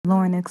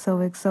Lauren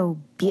XOXO,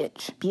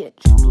 bitch.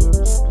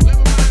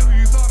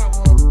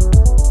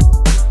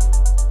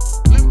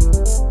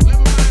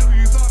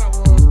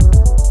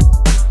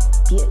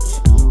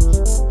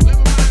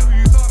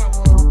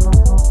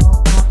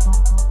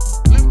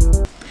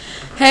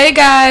 Hey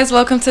guys,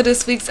 welcome to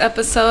this week's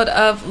episode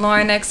of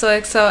Lauren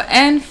XOXO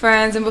and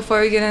Friends. And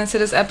before we get into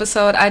this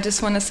episode, I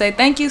just want to say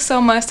thank you so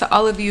much to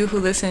all of you who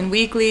listen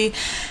weekly.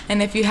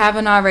 And if you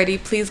haven't already,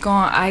 please go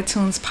on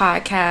iTunes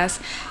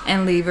podcast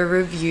and leave a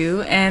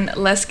review. And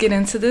let's get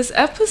into this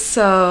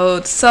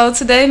episode. So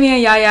today, me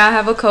and Yaya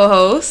have a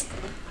co-host.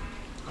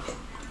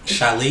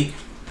 Shalik.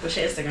 What's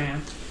your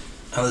Instagram?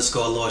 _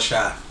 Lil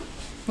Shy.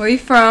 Where you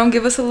from?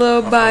 Give us a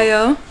little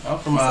bio. I'm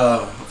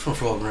from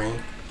Fort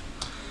Greene.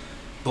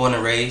 Born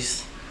and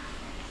raised.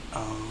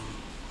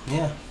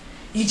 Yeah.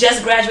 You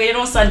just graduated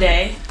on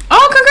Sunday.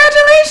 Oh,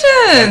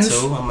 congratulations!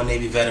 That too. I'm a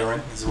Navy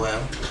veteran as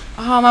well.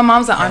 Oh, my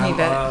mom's an Army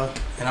vet.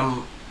 And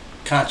I'm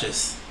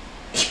conscious,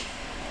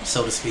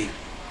 so to speak.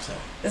 So.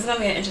 This is gonna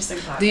be an interesting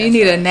podcast. Do you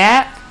need a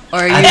nap? Or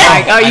are you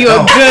you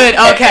a good?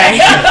 Okay.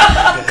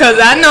 Because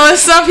I know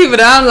it's some people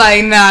that I'm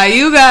like, nah,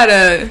 you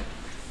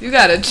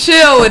gotta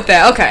chill with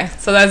that. Okay,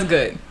 so that's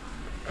good.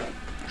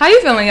 How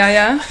you feeling,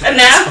 Yaya?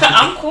 Now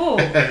I'm cool.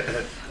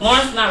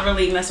 Lauren's not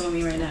really messing with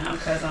me right now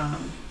because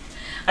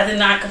I did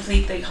not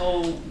complete the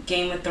whole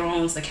Game of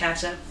Thrones to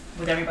catch up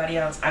with everybody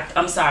else.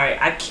 I'm sorry.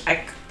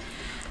 I'm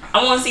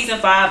on season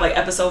 5, like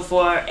episode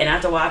 4, and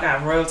after a while I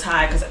got real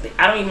tired because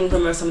I don't even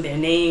remember some of their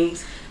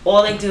names.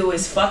 All they do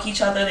is fuck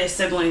each other, their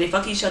siblings. They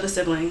fuck each other's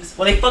siblings.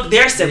 Well, they fuck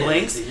their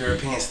siblings. Yeah, the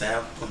European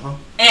style.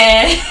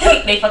 And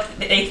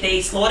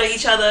they slaughter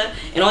each other,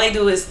 and all they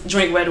do is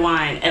drink red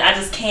wine. And I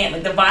just can't.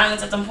 Like, the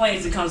violence at some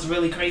point becomes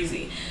really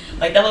crazy.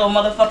 Like that little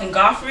motherfucking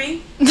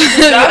Joffrey.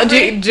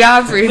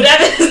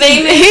 Whatever his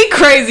name is. He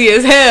crazy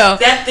as hell.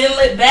 That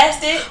thin-lipped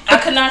bastard. I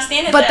could not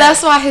stand it. But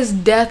that's why his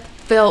death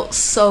felt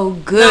so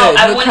good. No,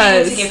 I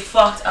wanted him to get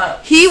fucked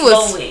up. He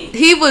was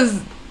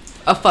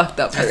a fucked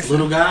up person. That's the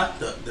little guy?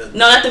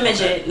 No, not the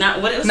midget. Not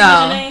what was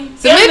no.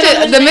 the midget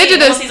name? The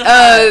midget is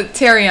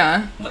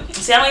Tyrion.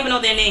 See, I don't even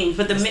know their names,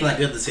 but it's not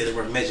good to say the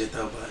word midget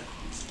though, but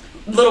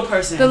little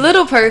person. The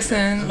little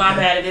person. My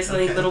bad. If there's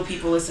any little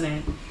people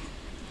listening.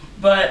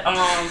 But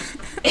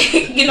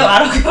you know, I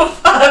don't give a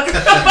fuck.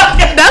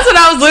 That's what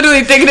I was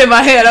literally thinking in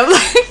my head. I'm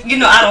like, you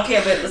know, I don't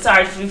care. But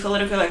sorry to be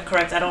politically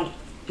correct. I don't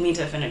mean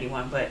to offend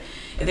anyone. But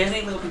if there's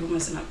any little people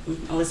listening,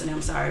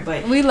 I'm sorry.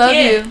 But we love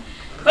you.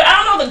 But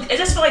I don't know. I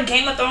just feel like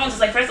Game of Thrones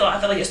is like, first of all, I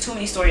feel like there's too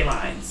many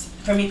storylines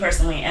for me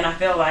personally, and I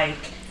feel like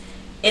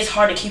it's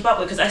hard to keep up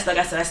with because, like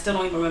I said, I still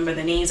don't even remember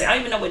the names. Like, I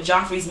don't even know what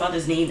Joffrey's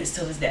mother's name is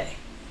till this day.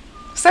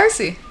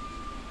 Cersei.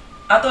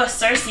 I thought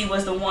Cersei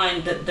was the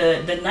one,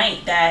 the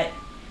knight that.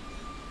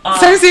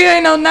 Cersei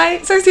ain't no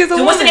knight. Cersei is a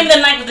woman. What's the name of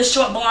the knight with the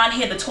short blonde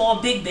hair, the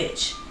tall big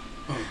bitch?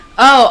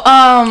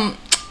 Oh,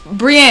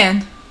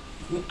 Brienne.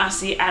 I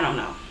don't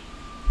know.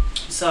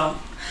 So.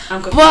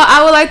 Well,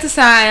 I would like to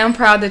say I am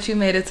proud that you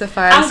made it to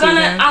 5 seasons.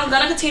 I'm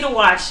gonna continue to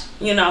watch.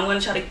 You know, I'm gonna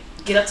try to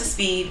get up to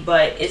speed,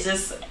 but this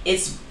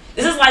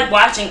is like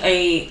watching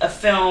a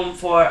film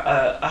for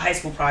a high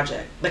school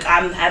project. Like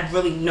I have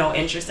really no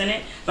interest in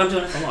it, but I'm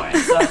doing it for Lauren.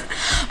 So.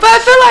 But I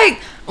feel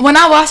like when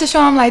I watch the show,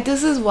 I'm like,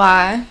 this is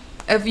why.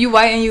 If you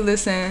white and you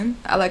listen,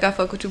 I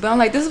fuck with you, but I'm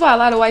like, this is why a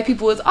lot of white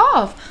people was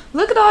off.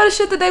 Look at all the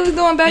shit that they was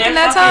doing back in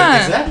that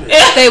time. Exactly.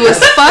 They was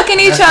fucking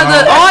each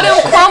other. All them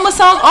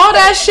chromosomes, all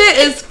that shit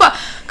is fuck.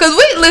 Cause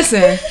we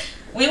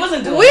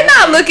wasn't doing. We're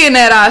not looking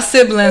at our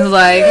siblings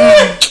like,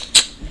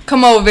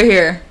 come over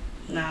here.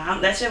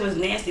 Nah, that shit was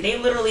nasty. They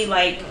literally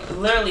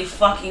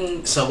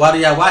fucking. So why do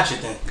y'all watch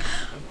it then?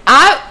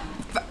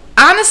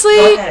 Honestly,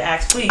 go ahead,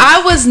 Axe, please.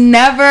 I was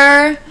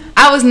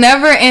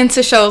never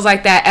into shows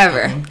like that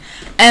ever. Mm-hmm.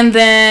 And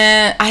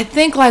then I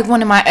think like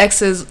one of my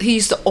exes, he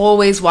used to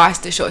always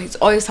watch the show. He's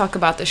always talk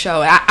about the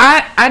show.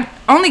 I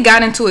only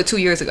got into it 2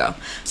 years ago,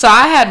 so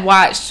I had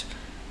watched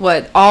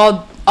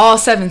all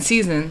 7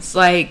 seasons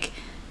like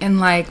in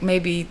like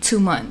maybe 2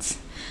 months.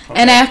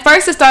 Okay. And at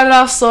first it started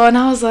off slow, and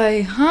I was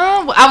like,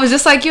 huh? I was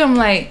just like you. I'm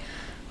like,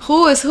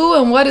 who is who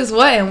and what is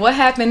what and what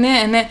happened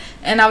then?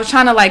 And I was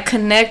trying to like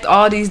connect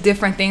all these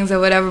different things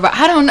or whatever. But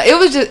I don't know.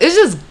 It's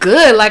just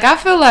good. Like I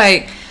feel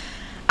like.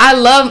 I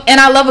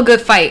love a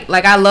good fight.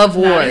 Like I love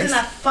wars. Nah, these are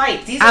not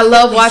fights. I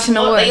love watching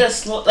the war.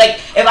 Like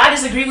if I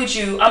disagree with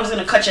you, I'm just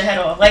gonna cut your head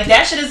off. Like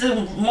that shit is the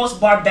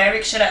most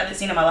barbaric shit I've ever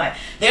seen in my life.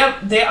 They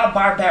are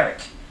barbaric.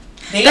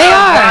 They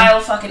are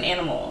wild fucking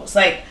animals.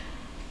 Like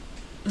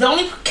the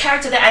only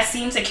character that I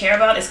seem to care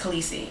about is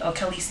Khaleesi,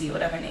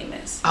 whatever her name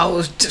is.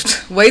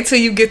 Wait till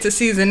you get to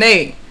season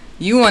 8.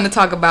 You want to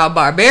talk about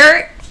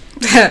barbaric?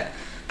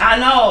 I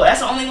know that's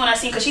the only one I've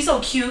seen because she's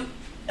so cute.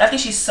 I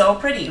think she's so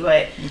pretty,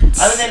 but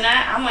other than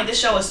that, I'm like, this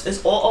show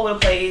is all over the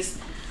place.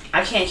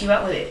 I can't keep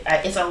up with it.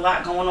 It's a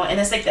lot going on, and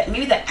it's like that.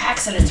 Maybe the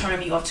accent is turning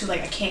me off too.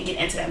 Like I can't get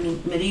into that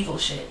medieval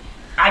shit.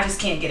 I just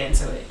can't get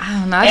into it. I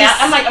don't know.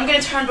 I'm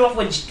getting turned off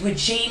with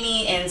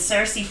Jaime and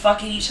Cersei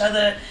fucking each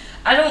other.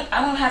 I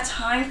don't have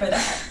time for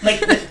that.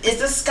 Like it's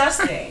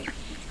disgusting.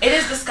 It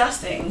is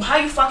disgusting. How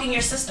you fucking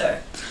your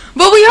sister?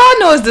 But we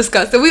show is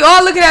disgusting. We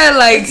all looking at it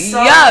like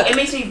yuck. It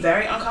makes me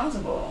very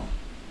uncomfortable.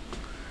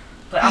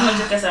 But I'm gonna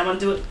just, like I said, I'm gonna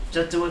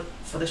do it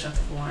for the show to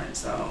Florence.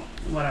 So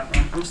whatever.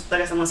 Like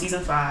I said, I'm on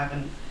season 5,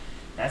 and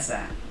that's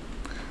that.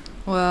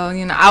 Well,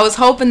 I was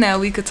hoping that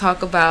we could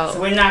talk about.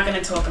 So we're not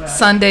gonna talk about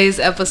Sunday's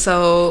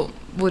episode,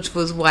 which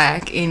was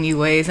whack,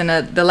 anyways, and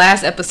the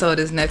last episode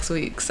is next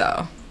week.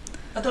 So.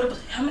 I thought it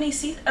was how many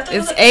seasons?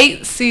 It's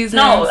 8 seasons.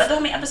 No, I thought how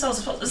many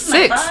episodes? This is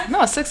 6. like 5?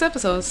 No, 6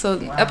 episodes. So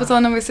wow. Episode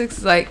number 6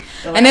 is like,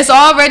 and it's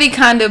already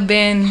kind of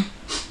been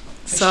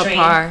extreme.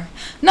 Subpar.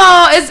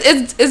 No,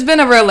 it's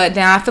been a real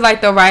letdown. I feel like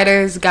the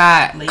writers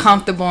got lazy.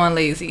 Comfortable and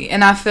lazy,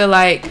 and I feel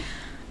like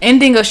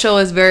ending a show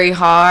is very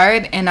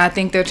hard, and I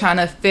think they're trying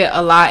to fit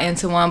a lot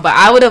into one. But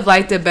I would have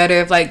liked it better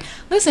if, like,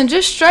 listen,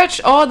 just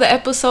stretch all the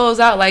episodes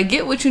out, like,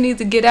 get what you need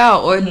to get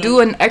out, or do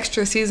an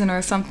extra season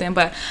or something.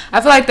 But I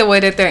feel like the way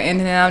that they're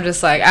ending it, I'm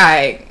just like, all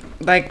right,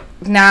 like,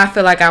 now I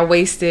feel like I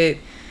wasted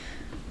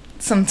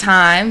some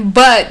time,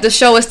 but the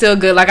show is still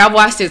good. Like, I've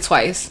watched it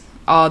twice,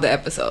 all the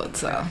episodes.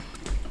 So,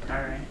 all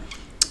right.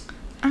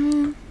 I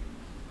mean,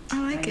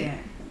 I like it.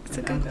 It's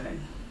a good. Good.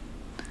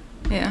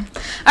 Yeah.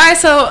 All right,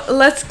 so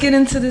let's get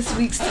into this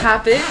week's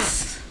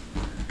topics.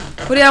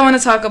 What do y'all want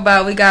to talk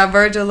about? We got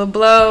Virgil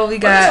Abloh. We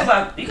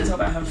got. You can talk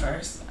about him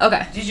first.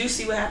 Okay. Did you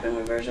see what happened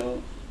with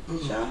Virgil?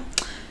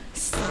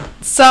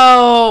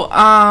 So,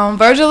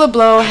 Virgil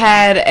Abloh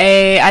had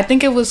I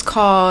think it was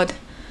called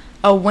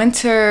a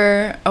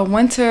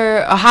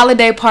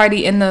holiday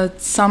party in the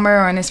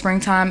summer or in the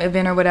springtime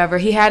event or whatever.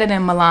 He had it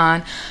in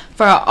Milan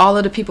for all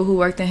of the people who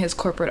worked in his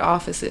corporate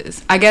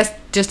offices. I guess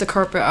just the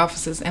corporate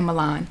offices in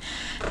Milan.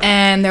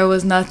 And there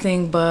was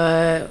nothing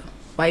but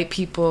white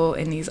people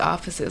in these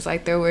offices.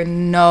 Like, there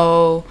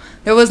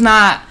was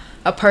not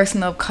a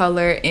person of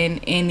color in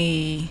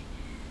any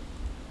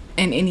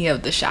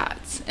of the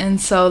shots. And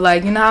so,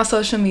 like, you know how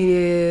social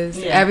media is.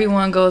 Yeah.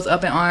 Everyone goes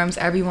up in arms.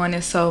 Everyone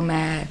is so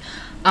mad.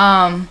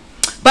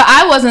 But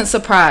I wasn't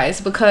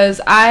surprised because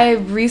I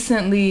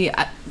recently,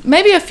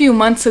 maybe a few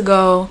months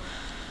ago,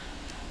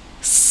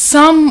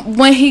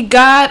 when he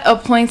got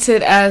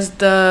appointed as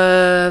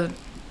the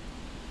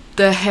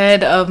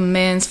head of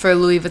men's for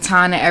Louis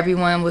Vuitton and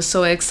everyone was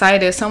so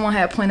excited, someone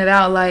had pointed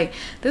out, like,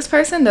 this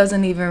person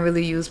doesn't even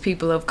really use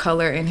people of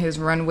color in his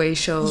runway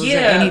shows or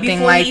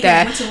anything like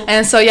that.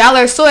 And so y'all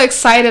are so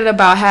excited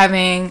about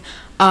having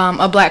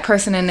a black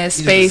person in this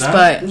space,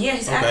 but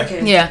he's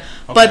African. Yeah,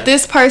 okay. But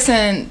this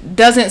person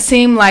doesn't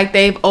seem like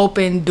they've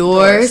opened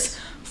doors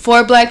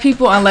for black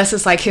people unless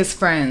it's like his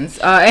friends.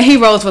 And he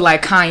rolls with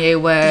like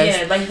Kanye West.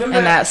 Yeah, like remember,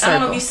 in that circle. I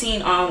don't know if you've seen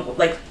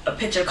like a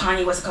picture of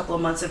Kanye West a couple of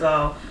months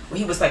ago where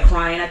he was like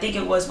crying. I think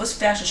it was, which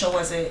fashion show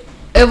was it?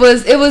 It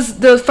was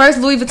the first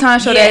Louis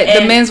Vuitton show, that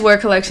the menswear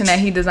collection that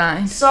he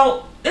designed.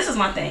 So this is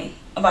my thing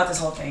about this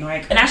whole thing,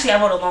 right? And actually, I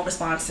wrote a long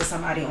response to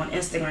somebody on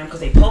Instagram because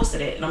they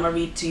posted it, and I'm gonna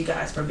read to you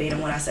guys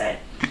verbatim what I said,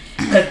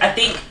 because I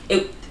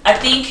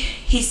think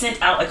he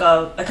sent out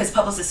like his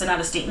publicist sent out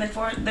a statement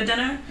for the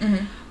dinner,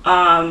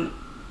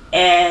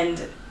 and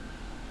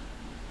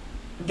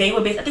they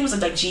were I think it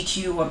was like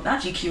GQ or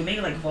not GQ,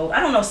 maybe like Vogue, I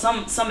don't know,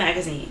 some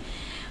magazine,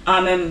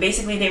 and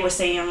basically they were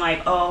saying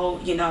like,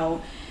 oh, you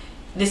know,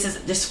 this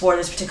is just for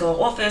this particular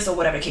office or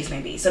whatever the case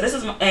may be. So this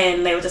is,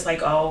 and they were just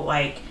like, oh,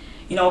 like,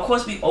 you know, of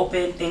course we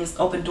open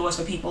doors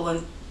for people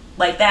and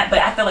like that, but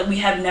I feel like we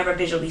have never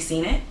visually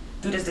seen it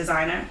through this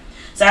designer.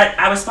 So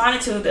I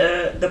responded to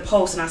the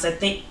post and I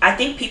said, I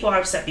think people are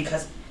upset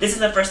because this is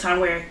the first time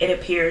where it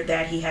appeared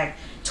that he had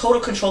total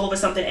control over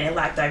something and it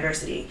lacked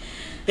diversity.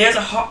 There's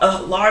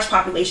a large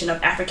population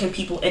of African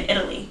people in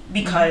Italy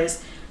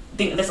because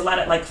there's a lot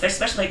of, like,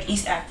 especially like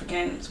East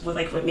Africans with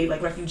maybe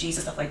like refugees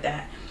and stuff like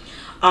that.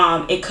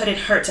 It couldn't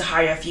hurt to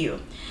hire a few.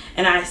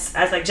 And I was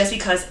like, just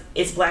because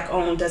it's black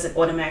owned doesn't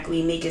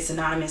automatically make it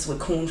synonymous with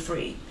coon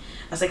free.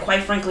 I was like,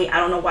 quite frankly, I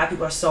don't know why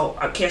people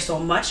care so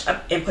much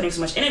and putting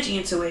so much energy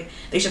into it.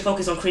 They should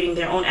focus on creating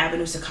their own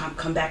avenues to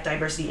combat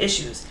diversity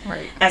issues.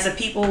 Right. As a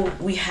people,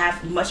 we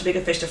have much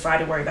bigger fish to fry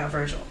to worry about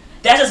Virgil.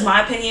 That's just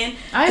my opinion.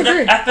 I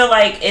agree. I feel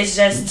like it's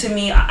just, to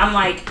me, I'm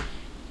like,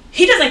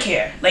 he doesn't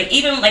care. Like,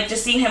 even like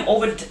just seeing him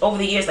over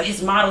the years, like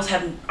his models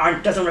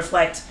doesn't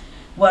reflect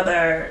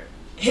whether.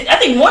 I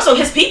think more so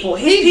his people.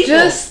 He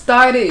just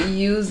started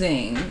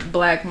using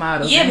black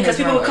models. Yeah, because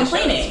people were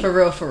complaining. For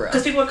real.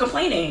 Because people were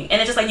complaining, and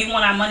it's just like, you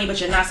want our money,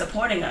 but you're not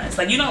supporting us.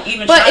 Like, you don't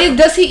even. But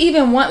does he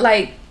even want?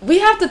 Like, we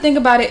have to think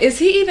about it. Is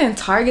he even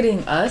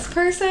targeting us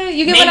per se?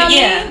 You get what I mean?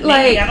 Yeah,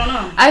 like, I don't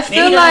know. I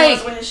feel maybe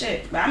like was his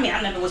shit. But I mean,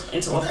 I never was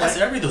into it. That's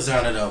every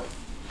designer though.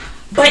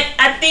 But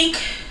I think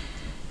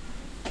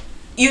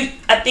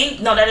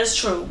no, that is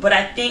true. But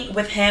I think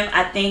with him,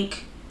 I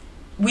think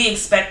we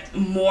expect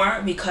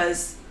more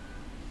because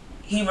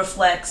he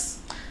reflects.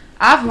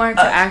 I've learned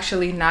to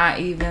actually not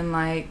even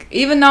like,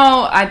 even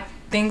though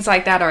things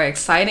like that are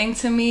exciting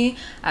to me,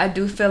 I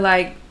do feel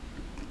like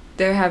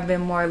there have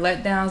been more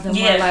letdowns and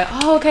more like,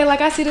 oh, okay,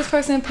 like I see this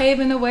person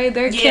paving the way,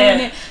 they're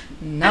killing it.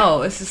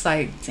 No, it's just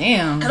like,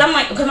 damn.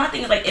 Because my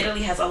thing is like,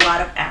 Italy has a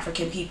lot of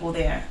African people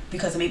there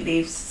because maybe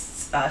they've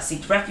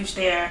seeked refuge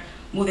there,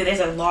 moved there.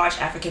 There's a large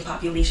African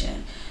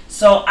population.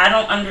 So I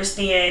don't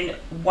understand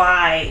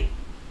why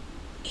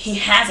he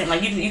hasn't.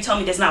 Like, you tell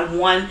me there's not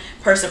one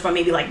person from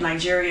maybe like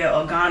Nigeria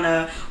or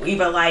Ghana or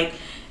even like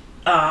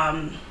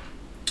I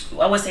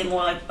would say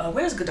more like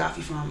where's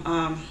Gaddafi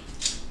from?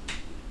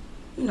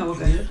 You know,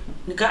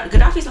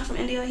 Gaddafi's not from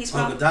India. He's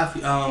from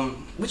Gaddafi.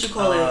 What you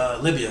call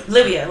it? Libya.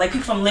 Libya. Like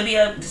people from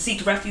Libya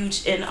seek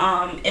refuge in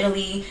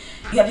Italy.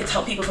 You have to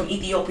tell people from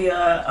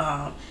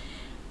Ethiopia.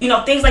 You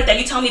know, things like that.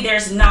 You tell me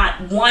there's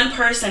not one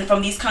person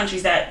from these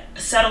countries that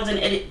settled in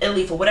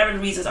Italy for whatever the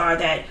reasons are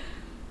that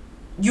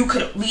you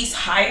could at least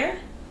hire.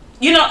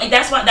 You know,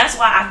 that's why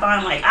I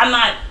find like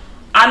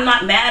I'm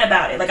not mad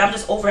about it. Like I'm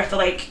just over it. I feel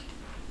like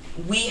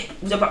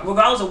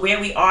regardless of where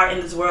we are in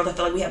this world, I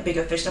feel like we have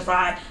bigger fish to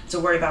fry to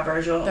worry about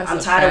Virgil. I'm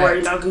tired of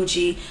worrying about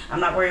Gucci.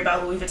 I'm not worried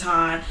about Louis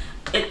Vuitton.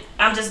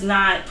 I'm just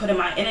not putting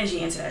my energy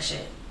into that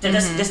shit.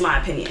 That's just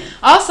my opinion.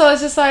 Also,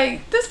 it's just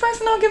like, this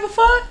person don't give a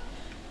fuck.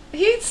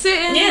 He's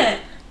sitting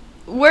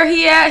where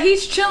he at.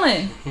 He's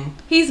chilling.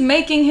 He's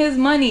making his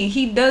money.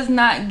 He does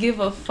not give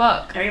a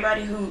fuck.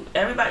 Everybody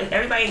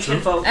is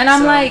kinfolk. And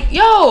I'm like,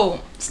 yo,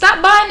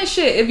 stop buying the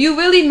shit. If you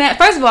really mad,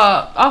 first of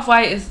all,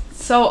 Off-White is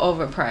so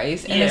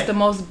overpriced, and it's the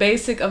most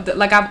basic of the,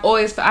 like, I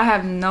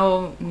have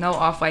no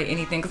Off-White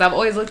anything, because I've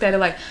always looked at it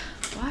like,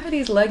 why are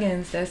these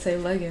leggings that say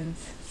leggings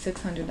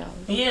 $600?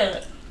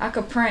 Yeah, I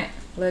could print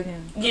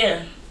leggings.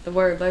 Yeah, the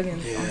word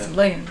leggings on some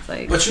leggings,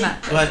 like, but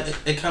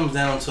it comes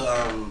down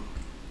to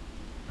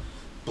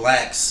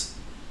blacks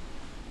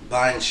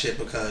buying shit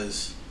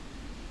because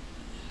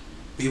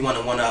we want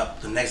to one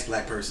up the next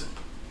black person.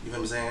 You know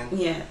what I'm saying?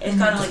 Yeah, it's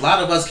kind of like a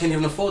lot of us can't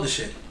even afford the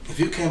shit. If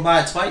you can't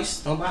buy it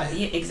twice, don't buy it.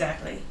 Yeah,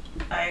 exactly.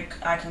 I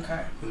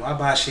concur. You know, I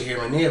buy shit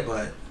here and there,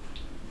 but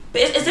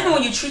it's different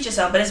when you treat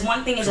yourself. But it's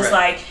one thing. It's just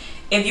like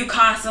if you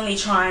constantly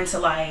trying to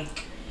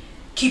like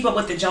keep up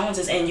with the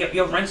Joneses and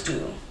your rent's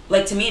due.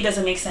 Like, to me, it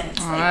doesn't make sense.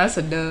 Oh, like, that's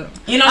a dub.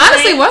 You know,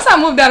 honestly, once I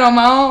moved out on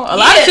my own, a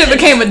lot of shit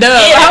became a dub.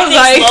 Yeah, I was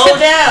like, slow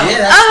down.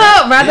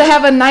 I'd rather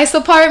have a nice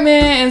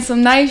apartment and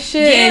some nice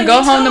shit and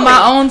go home to my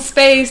own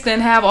space than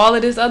have all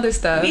of this other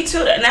stuff. Me too,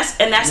 and that's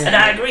and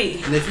I agree.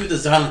 And if you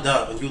design a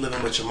dub and you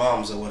living with your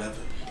moms or whatever,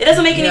 it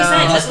doesn't make any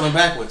sense. Hustling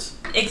backwards.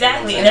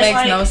 Exactly. It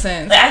makes no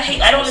sense. Like,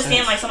 I don't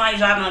understand like somebody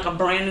driving like a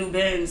brand new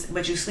Benz,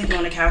 but you sleeping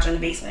on the couch in the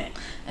basement.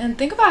 And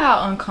think about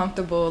how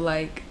uncomfortable,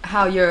 like,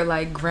 how your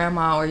like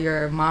grandma or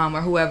your mom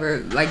or whoever,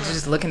 like,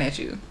 just looking at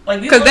you.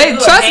 Like, because they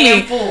trust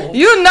me. Fool.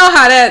 You know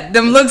how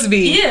them looks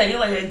be. Yeah, you're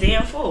like a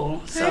damn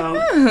fool. So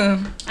I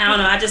don't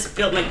know. I just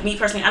feel like, me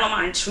personally, I don't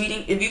mind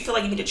treating. If you feel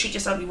like you need to treat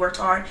yourself, you worked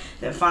hard,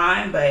 then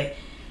fine. But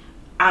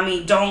I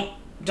mean, don't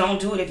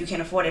do it if you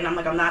can't afford it. And I'm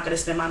like, I'm not gonna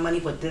spend my money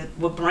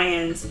with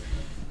brands.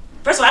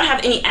 First of all, I don't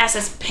have any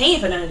assets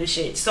paying for none of this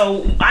shit,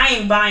 so I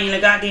ain't buying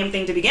a goddamn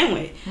thing to begin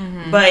with.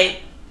 But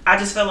I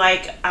just feel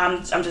like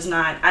I'm just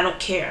not. I don't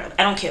care.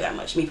 I don't care that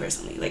much, me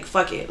personally. Like,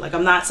 fuck it. Like,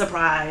 I'm not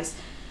surprised,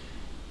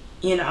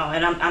 you know.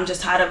 And I'm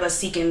just tired of us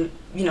seeking,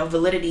 you know,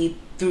 validity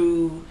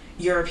through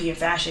European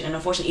fashion. And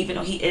unfortunately, even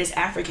though he is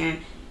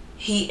African,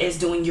 he is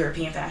doing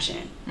European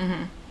fashion.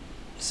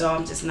 So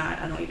I'm just not.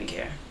 I don't even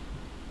care.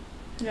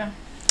 Yeah,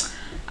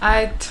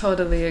 I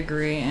totally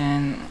agree,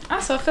 and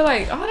also I feel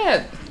like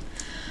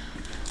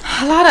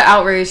a lot of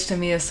outrage to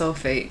me is so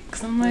fake.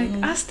 Cause I'm like,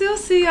 I still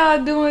see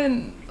y'all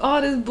doing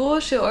all this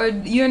bullshit, or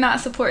you're not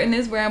supporting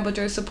this brand, but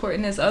you're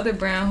supporting this other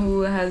brand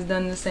who has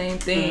done the same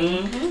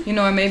thing, you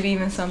know, or maybe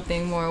even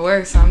something more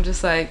worse. So I'm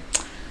just like,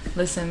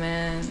 listen,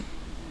 man.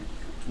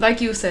 Like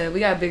you said, we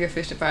got bigger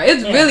fish to fry.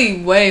 It's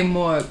really way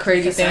more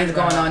crazy things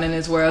going on in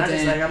this world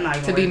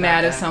than to be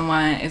mad if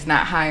someone is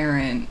not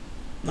hiring.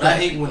 But I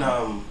hate when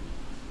a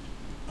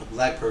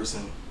black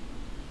person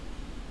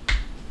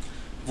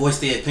voice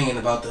their opinion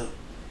about the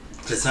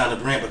design of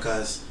the brand,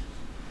 because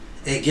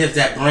it gives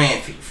that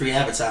brand free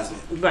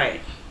advertisement. Right. You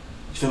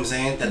feel what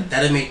I'm saying?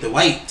 That'll make the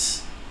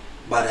whites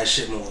buy that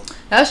shit more.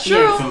 That's true.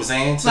 You feel what I'm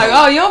saying? So, like,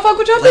 oh, you don't fuck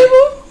with your people?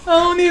 I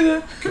don't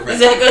either.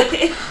 Correct.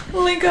 Exactly.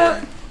 Link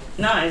up.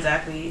 No,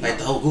 exactly. Like,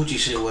 the whole Gucci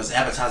shit was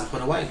advertising for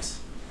the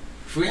whites.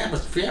 Free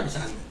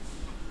advertisement.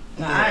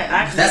 No,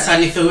 I that's how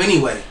they feel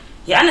anyway.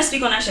 Yeah, I didn't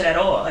speak on that shit at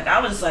all. Like,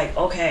 I was like,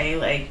 okay,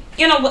 like,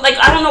 you know, like,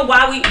 I don't know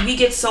why we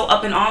get so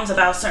up in arms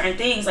about certain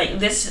things. Like,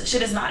 this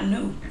shit is not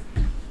new.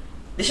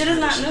 This shit is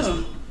not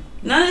new.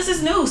 None of this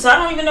is new. So I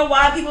don't even know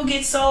why people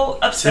get so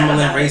upset.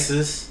 Timberland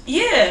racist.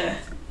 Yeah.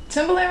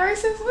 Timberland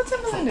racist? What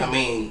Timberland do? I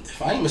mean,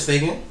 if I ain't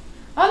mistaken.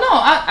 Oh, no,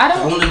 I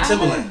don't. The owner of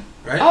Timberland,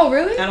 right? Oh,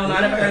 really? I don't know.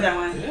 I never heard that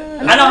one.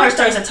 Yeah. I know her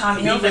stories of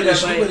Tommy Hilfiger.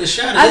 She would have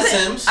shot at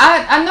Sims.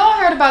 I know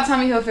I heard about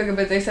Tommy Hilfiger,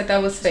 but they said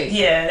that was fake.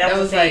 Yeah, that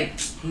was fake.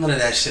 Like, none of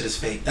that shit is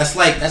fake. That's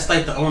like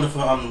the owner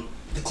for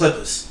the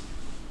Clippers,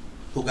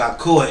 who got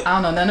caught. I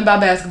don't know nothing about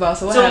basketball.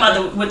 So what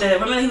happened?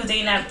 Remember he was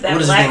dating that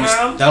what black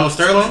girl? Donald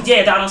Sterling?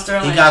 Yeah, Donald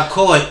Sterling. He got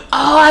caught.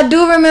 Oh, I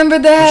do remember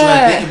that. But you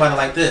like, think about it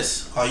like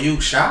this. Are you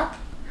shocked?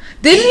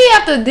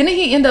 Didn't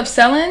he end up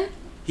selling?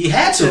 He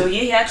had to.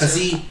 Yeah, he had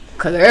to.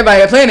 Because everybody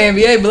that playing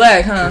the NBA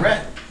black, huh?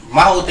 Correct.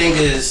 My whole thing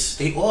is,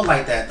 they all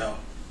like that, though.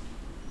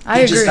 I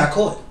agree. He just got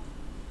caught.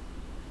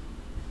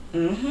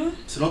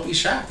 So don't be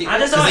shocked. They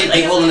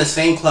all all in the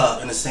same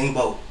club, in the same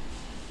boat.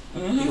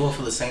 We all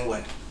feel the same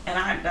way.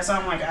 And that's why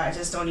I'm like, I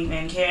just don't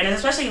even care. And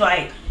especially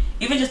like,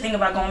 even just think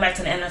about going back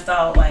to the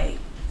NFL,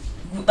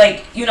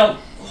 like you know,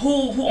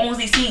 who owns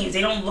these teams?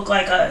 They don't look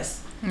like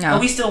us. No.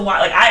 But we still watch.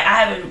 Like I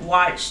haven't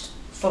watched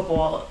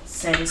football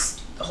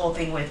since the whole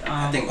thing with.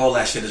 I think all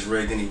that shit is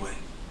rigged anyway.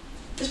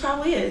 This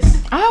probably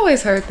is. I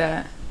always heard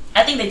that.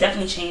 I think they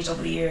definitely changed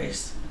over the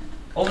years.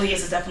 Over the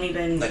years, it's definitely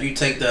been. Like you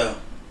take the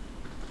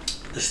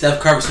Steph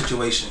Curry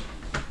situation.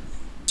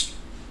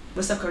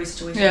 What's Steph Curry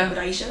situation? Yeah. With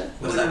Aisha?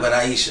 Was like with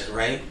Aisha,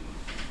 right?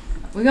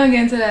 We're gonna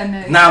get into that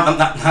next. Now, I'm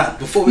not.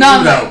 Before we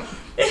do though,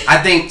 I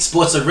think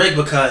sports are rigged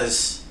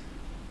because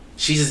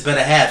she's his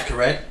better half,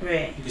 correct?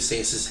 Right. You could say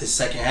it's his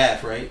second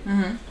half, right?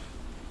 Mm-hmm.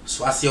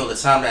 So I see all the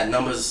time that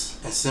numbers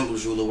and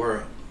symbols rule the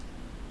world.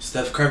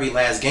 Steph Curry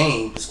last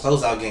game, his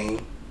closeout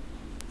game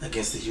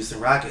against the Houston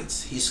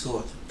Rockets, he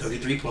scored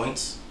 33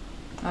 points.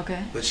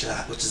 Okay. Which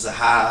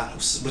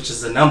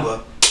is a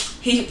number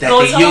He that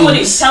go they tell him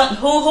use.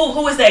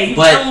 Who is they? You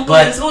But tell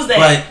him who's they?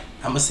 but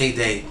I'm gonna say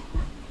they.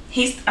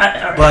 He's all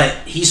right. But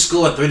he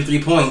scored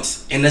 33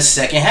 points in the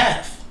second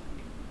half.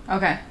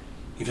 Okay.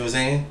 You feel what I'm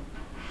saying?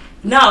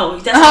 No,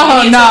 that's Oh,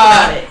 not no.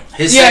 about it.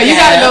 His Yeah, second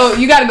half,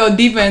 you gotta go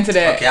deeper into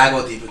that. Okay, I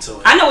go deep into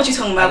it. I know what you're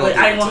talking about, I'll go but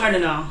I didn't deep want her to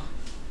know.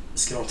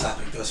 Let's get on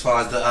topic though. As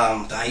far as the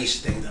Aisha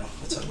thing though,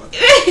 let's talk about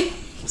that.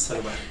 Let's talk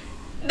about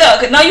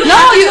it. No, you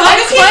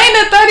explain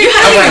the 30 You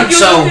have Alright, to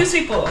so- confuse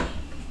people.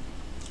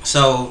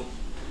 So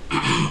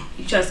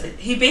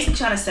He basically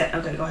trying to set.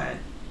 Okay, go ahead.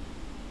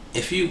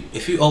 if you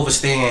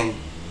overstand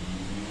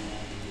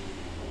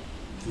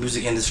the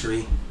music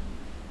industry,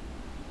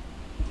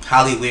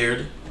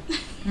 Hollywood,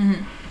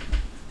 Mm-hmm.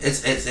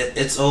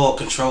 it's all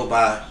controlled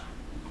by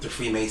the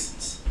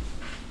Freemasons.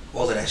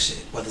 All of that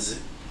shit. Whether it's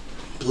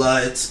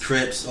Bloods,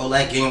 Crips, all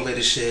that gang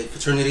related shit,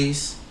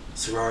 fraternities,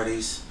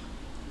 sororities,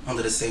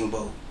 under the same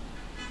boat.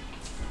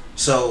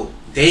 So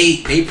they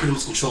pretty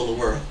much control the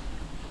world.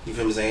 You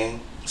feel what I'm saying?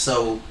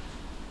 So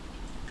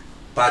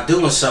by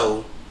doing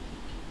so,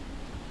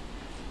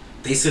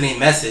 they send a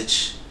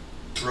message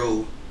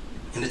through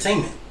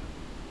entertainment.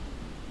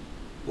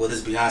 Whether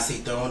it's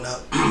Beyonce throwing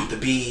up the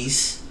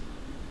bees,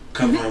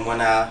 covering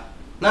one eye.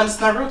 No,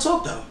 it's not real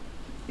talk though.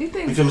 You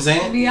think You feel what I'm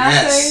saying?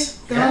 Beyonce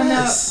throwing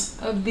Yes.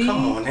 up a bee?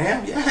 Come on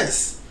now.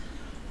 Yes.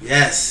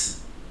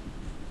 Yes.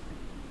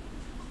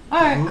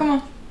 Alright, Mhm. come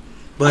on.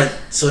 But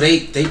so they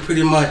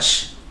pretty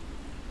much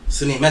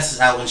send a message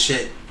out and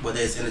shit, whether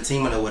it's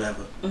entertainment or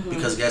whatever. Mhm.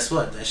 Because guess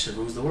what? That shit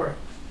rules the world.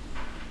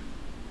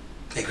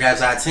 It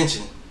grabs our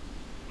attention.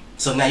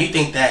 So now you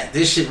think that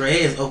this shit right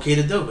here is okay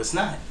to do. It's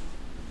not.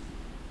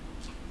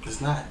 It's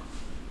not.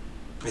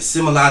 It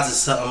symbolizes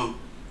something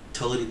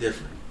totally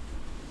different.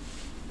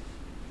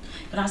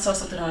 But I saw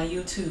something on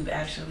YouTube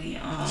actually.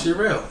 Shit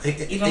real.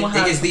 Even with it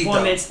her gets deep though.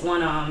 performance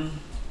on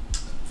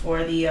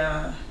for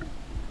the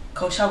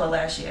Coachella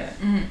last year.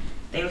 Mm-hmm.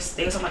 They was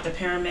talking about the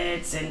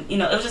pyramids, and you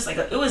know it was just like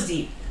it was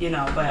deep, you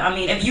know. But I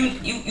mean, if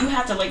you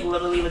have to like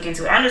literally look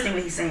into it. I understand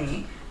what he's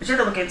saying, but you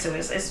have to look into it.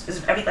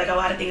 It's every, like a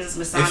lot of things is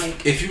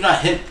Masonic. If you're not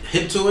hip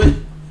to it,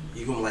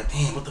 you're gonna be like,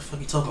 damn, what the fuck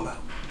you talking about?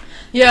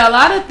 Yeah, a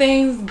lot of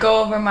things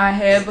go over my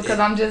head because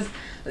I'm just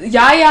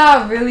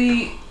Yaya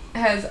really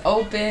has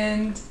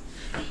opened.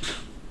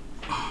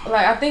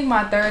 Like I think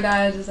my third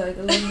eye is just like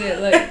a little bit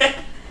like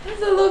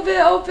it's a little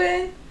bit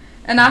open.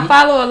 And I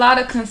follow a lot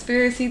of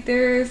conspiracy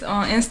theorists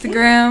on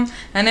Instagram,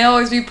 and they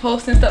always be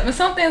posting stuff. And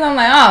some things I'm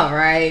like, all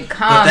right,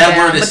 calm But that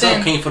down. word itself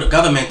then, came from the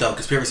government though,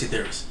 conspiracy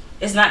theorists.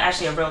 It's not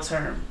actually a real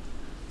term.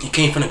 It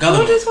came from the what are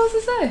government. you supposed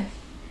to say?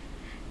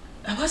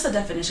 What's the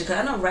definition? Because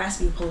I know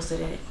Raspy posted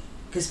it.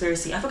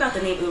 Conspiracy. I forgot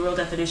the name of the real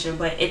definition,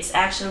 but it's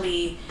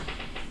actually,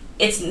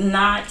 it's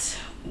not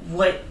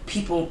what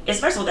people. It's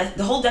first of all that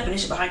the whole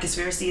definition behind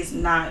conspiracy is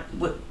not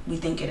what we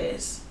think it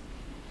is.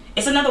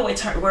 It's another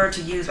word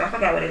to use, but I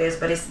forgot what it is.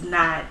 But it's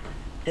not.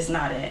 It's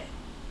not it.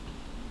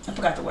 I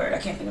forgot the word. I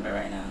can't think of it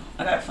right now.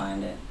 I gotta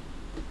find it.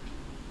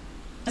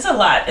 It's a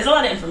lot. It's a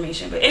lot of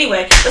information. But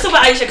anyway, let's talk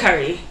about Aisha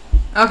Curry.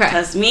 Okay.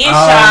 Because me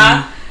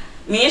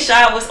and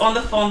Sha was on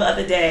the phone the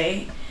other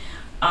day.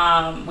 We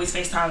was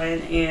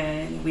FaceTiming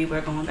and we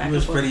were going back You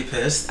was and forth. pretty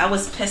pissed. I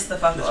was pissed the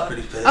fuck You was off.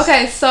 pretty pissed.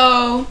 Okay,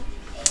 so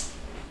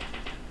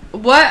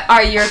what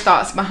are your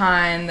thoughts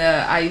behind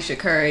the Aisha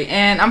Curry?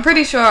 And I'm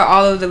pretty sure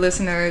all of the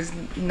listeners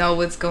know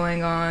what's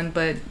going on,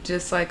 but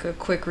just like a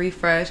quick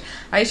refresh.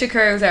 Aisha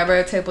Curry was at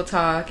Red Table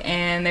Talk,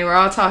 and they were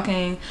all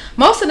talking.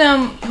 Most of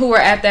them who were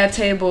at that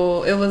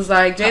table, it was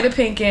like Jada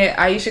Pinkett,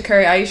 Aisha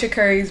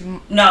Curry's...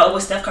 No, it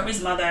was Steph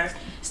Curry's mother,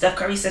 Steph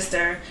Curry's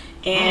sister,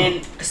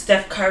 and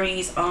Steph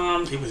Curry's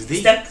It was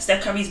deep.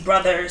 Steph Curry's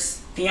brother's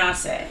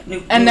fiance.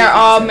 And they're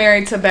all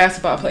married to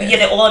basketball players. Yeah,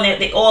 they're all in there.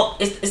 They all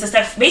it's the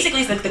Steph.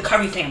 Basically, it's like the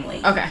Curry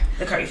family. Okay.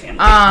 The Curry family.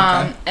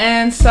 Okay.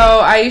 And so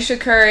Aisha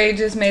Curry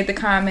just made the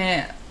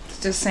comment,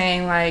 just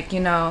saying like, you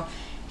know,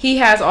 he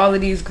has all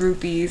of these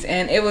groupies,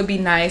 and it would be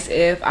nice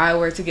if I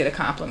were to get a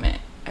compliment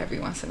every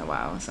once in a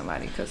while with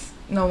somebody, because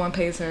no one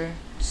pays her.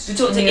 Did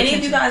any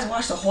of you guys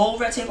watch the whole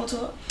Red Table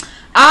Talk?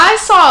 I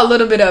saw a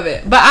little bit of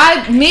it,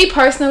 but me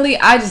personally,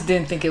 I just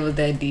didn't think it was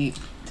that deep.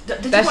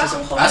 Did you That's watch just-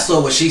 the whole? I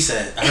saw what she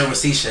said. I heard what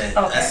she said.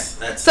 Okay.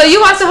 That's So you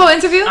watched the whole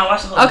interview? I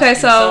watched the whole. Okay,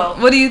 interview. so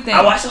what do you think?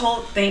 I watched the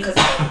whole thing because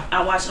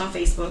I watched it on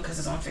Facebook because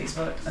it's on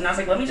Facebook, and I was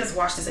like, let me just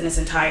watch this in its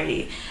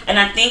entirety. And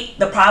I think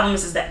the problem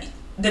is that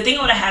the thing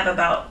what I have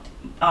about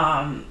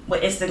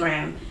with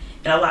Instagram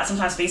and a lot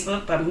sometimes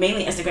Facebook, but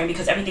mainly Instagram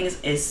because everything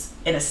is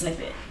in a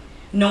snippet.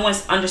 No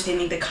one's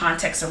understanding the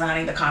context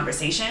surrounding the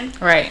conversation.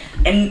 Right.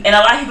 And a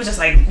lot of people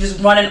just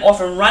running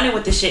off and running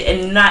with the shit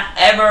and not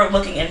ever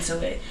looking into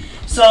it.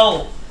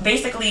 So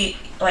basically,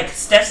 like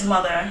Steph's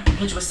mother,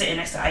 which was sitting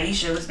next to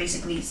Aisha, was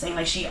basically saying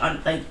like she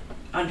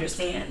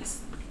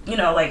understands, you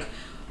know, like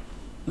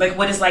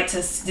what it's like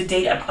to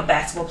date a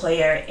basketball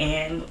player,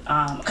 and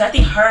cause I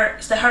think her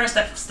and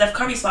Steph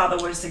Curry's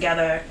father was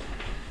together,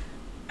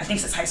 I think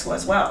since high school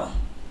as well,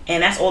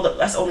 and that's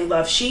the only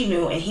love she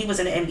knew, and he was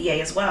in the NBA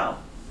as well.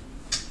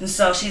 And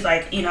so she's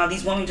like, you know,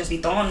 these women just be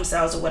throwing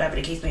themselves or whatever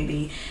the case may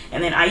be.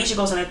 And then Aisha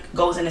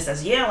goes in and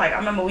says, yeah, like I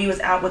remember we was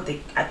out with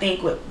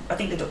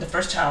the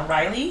first child,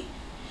 Riley,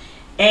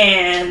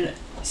 and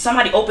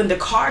somebody opened the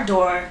car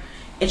door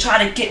and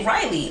tried to get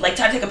Riley, like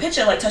try to take a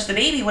picture, like touch the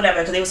baby, whatever,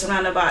 because they were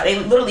surrounded by. They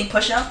literally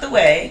push out the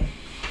way,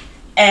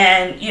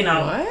 and you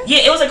know, What? yeah,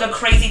 it was like a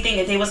crazy thing.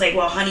 And they was like,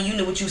 well, honey, you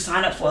knew what you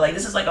signed up for. Like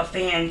this is like a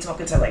fan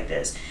talking to her like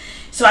this.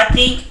 So I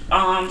think,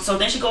 so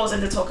then she goes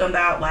into talking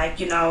about like,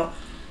 you know.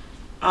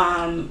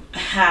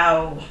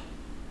 How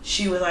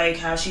she was like,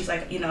 how she's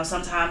like, you know,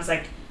 sometimes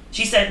like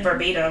she said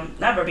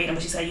not verbatim,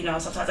 but she said, you know,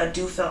 sometimes I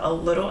do feel a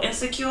little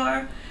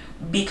insecure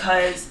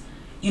because,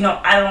 you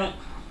know, I don't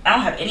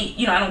have any,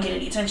 you know, I don't get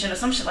any attention or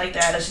some shit like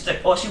that. Or she's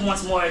like, or she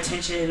wants more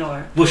attention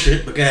or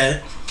bullshit. But go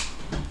ahead.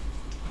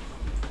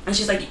 And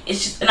she's like,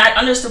 it's just, and I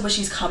understood where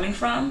she's coming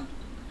from.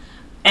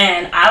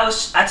 And I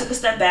took a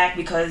step back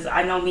because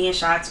I know me and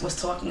Shots was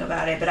talking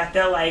about it, but I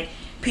feel like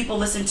people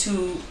listen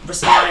to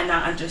respond and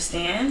not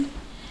understand.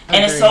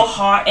 And it's so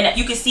hard, and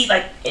you can see,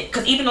 like,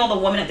 because even though the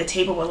women at the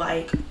table were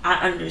like, I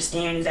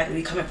understand exactly where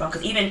you're coming from,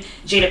 because even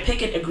Jada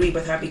Pinkett agreed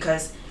with her,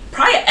 because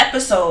prior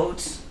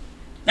episodes,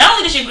 not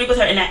only did she agree with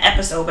her in that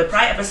episode, but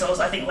prior episodes,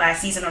 I think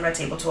last season on Red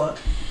Table Talk,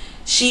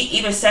 she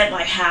even said,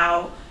 like,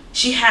 how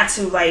she had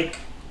to, like,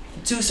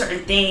 do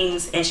certain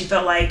things, and she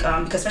felt like,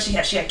 because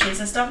especially she had kids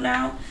and stuff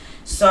now,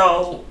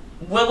 so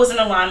Will was in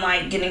the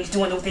limelight, doing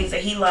the things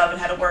that he loved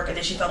and had to work, and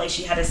then she felt like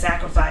she had to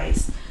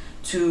sacrifice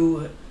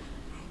to...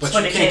 But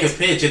you can't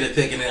compare Jada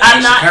Pinkett and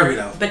Aisha Curry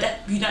though. But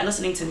you're not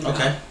listening to me.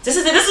 Okay. This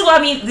is what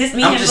I mean. This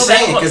me I'm and just go back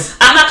saying, and 'cause forth.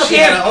 I'm not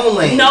comparing. she had her own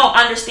lane. No,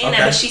 understand Okay.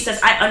 that. But she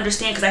says I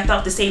understand because I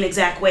felt the same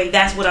exact way.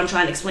 That's what I'm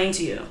trying to explain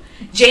to you.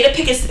 Jada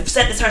Pinkett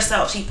said this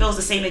herself. She feels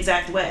the same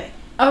exact way.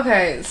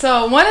 Okay,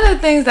 so one of the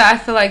things that I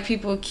feel like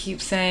people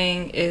keep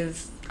saying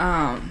is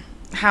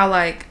how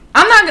like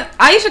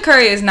Aisha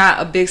Curry is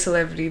not a big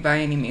celebrity by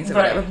any means or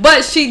Right. whatever,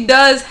 but she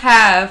does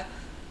have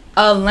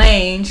a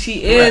lane.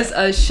 She is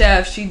a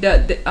chef. She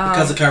does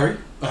Because of Curry.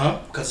 Because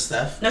of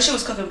Steph. No, she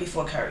was cooking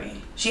before Curry.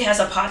 She has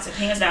her pots and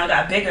pans now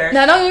got bigger.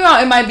 Now, don't get me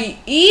wrong, it might be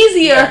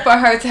easier for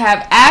her to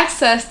have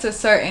access to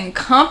certain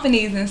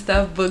companies and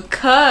stuff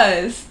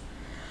because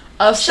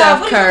of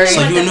Steph what do you Curry. mean?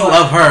 So you knew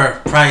of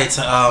her prior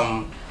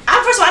to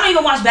First of all, I don't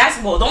even watch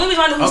basketball. The only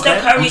reason I know who Okay.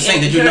 Steph Curry I'm is.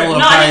 saying, did you know her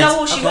no, I didn't prior know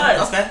who to- she okay,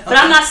 was. okay, But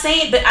I'm not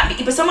saying.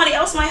 But somebody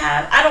else might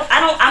have.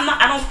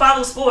 I don't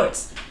follow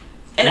sports.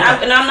 And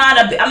Okay.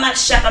 I'm not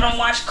chef. I don't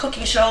watch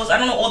cooking shows. I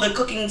don't know all the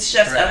cooking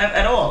chefs Right.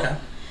 at all. Okay.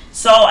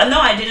 So I know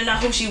I didn't know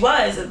who she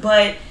was,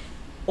 but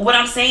what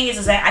I'm saying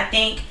is that I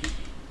think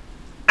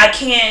I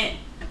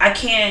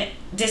can't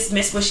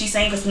dismiss what she's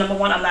saying because number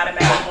one, I'm not a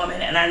married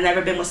woman and I've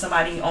never been with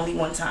somebody only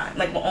one time,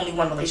 like only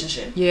one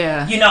relationship.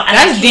 Yeah. You know, and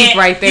that's I deep can't-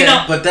 right there. you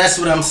know, But that's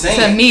what I'm saying.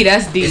 To me,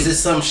 that's deep. Is this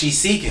something she's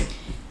seeking?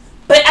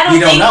 But I don't We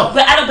don't think. know.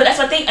 But I don't. But that's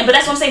what I think. But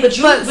that's what I'm saying. But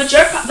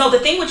the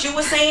thing what you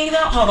were saying though.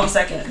 Hold on a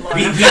second. Lauren,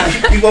 We I'm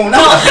sorry. won't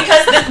know. No,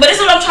 but this is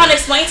what I'm trying to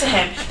explain to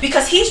him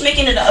because he's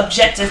making it an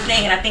objective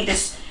thing, and I think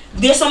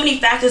there's so many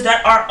factors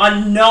that are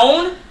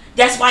unknown.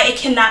 That's why it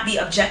cannot be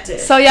objective.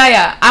 So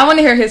yeah, I want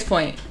to hear his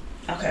point.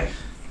 Okay.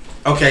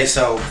 Okay,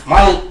 so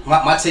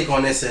my take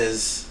on this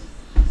is,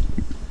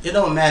 it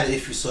don't matter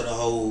if you saw the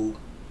whole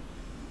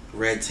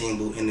Red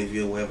Table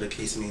interview or whatever the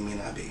case may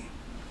not be.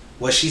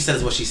 What she said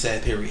is what she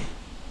said, period.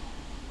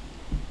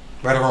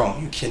 Right or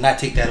wrong, you cannot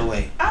take that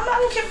away. I'm not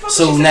looking for.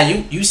 So now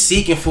you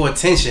seeking for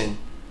attention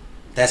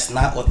that's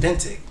not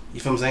authentic. You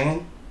feel what I'm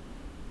saying?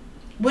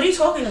 What are you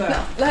talking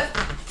about?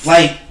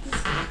 Like,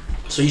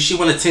 so she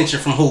want attention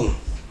from who?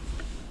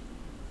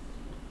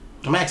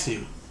 I'm asking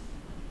you.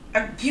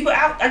 People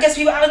out. I guess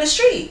people out in the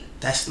street.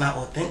 That's not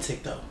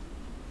authentic though.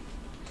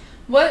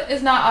 What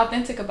is not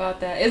authentic about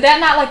that? Is that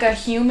not like a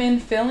human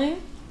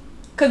feeling?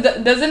 Cause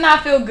does it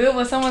not feel good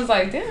when someone's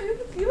like, "Damn,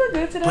 you look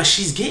good today"? But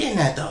she's getting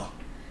that though.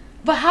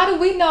 But how do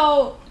we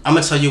know? I'm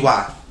gonna tell you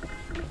why.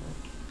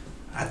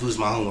 I do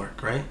my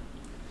homework, right?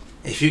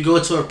 If you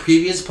go to a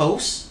previous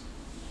post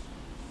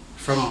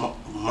from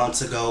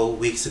months ago,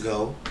 weeks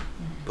ago,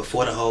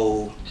 before the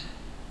whole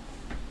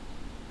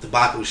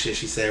debacle shit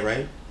she said,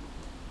 right?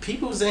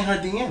 People was in her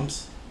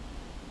DMs.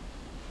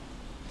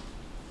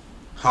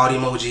 Heart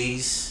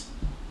emojis,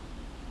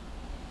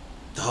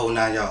 the whole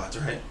 9 yards,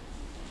 right?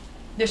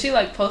 Did she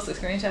like post a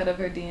screenshot of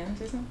her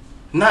DMs or something?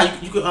 Nah,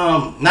 you could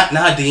not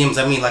her DMs.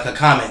 I mean like her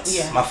comments.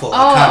 Yeah. My fault.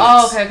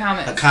 Okay,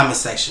 comments. Her comment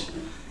section.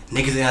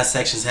 Niggas in her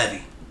section's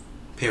heavy.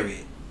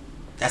 Period.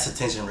 That's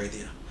attention right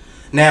there.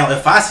 Now,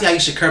 if I see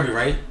Ayesha Curry,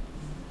 right,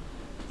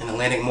 in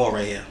Atlantic Mall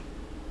right here,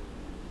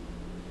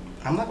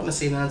 I'm not gonna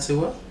say nothing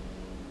to her.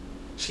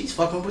 She's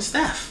fucking with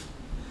Steph.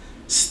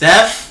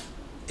 Steph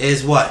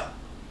is what?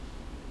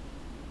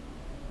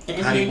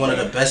 Probably one of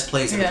the best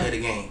players to play the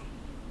game.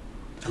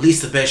 At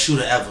least the best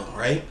shooter ever,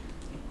 right?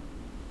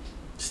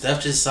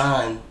 Steph just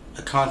signed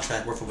a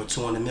contract worth over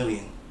 $200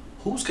 million.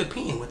 Who's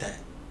competing with that?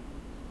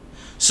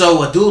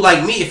 So a dude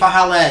like me, if I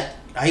holler at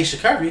Ayesha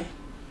Curry,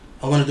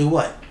 I want to do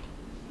what?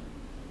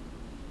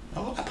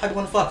 I probably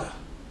want to fuck her.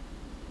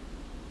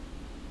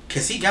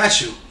 Cause he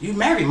got you. You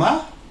married,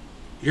 ma.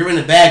 You're in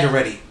the bag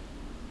already.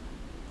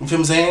 You feel what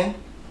I'm saying?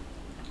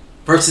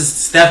 Versus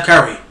Steph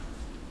Curry.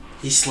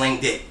 He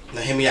slinged it.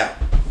 Now hear me out.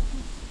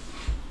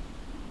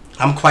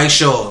 I'm quite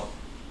sure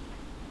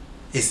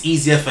it's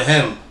easier for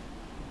him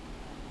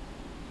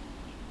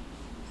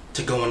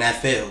to go in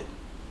that field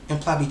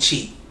and probably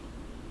cheat.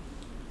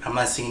 I'm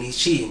not saying he's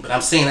cheating, but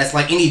I'm saying that's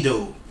like any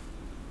dude.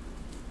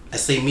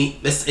 Let's take me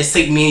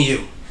and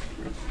you.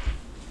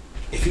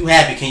 If you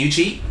happy, can you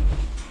cheat?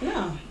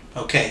 No.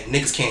 Okay,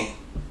 niggas can.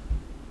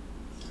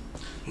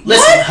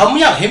 Listen, help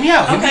me out. Hear me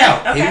out.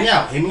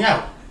 Hear me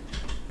out.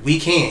 We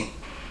can.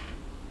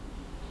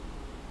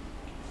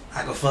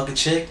 I could fuck a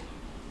chick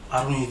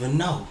I don't even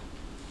know.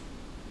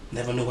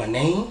 Never knew her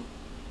name.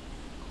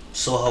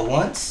 Saw her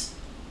once.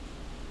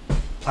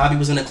 Probably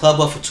was in the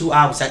club up for 2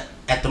 hours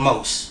at the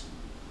most.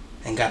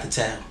 And got the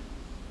towel.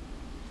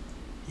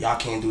 Y'all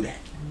can't do that.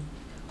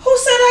 Who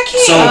said I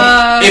can't? So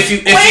if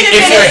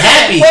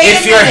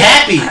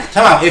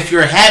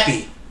you're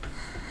happy,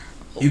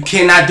 you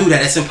cannot do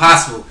that. That's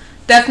impossible.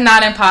 That's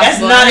not impossible. That's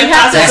not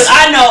impossible. Because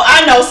I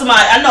know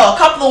somebody. I know a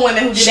couple of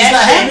women who did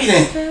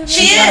that.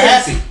 She's not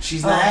happy then.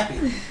 She's not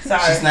happy.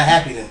 Sorry. She's not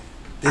happy then.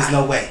 There's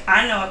no way.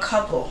 I know a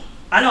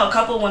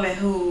couple of women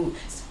who.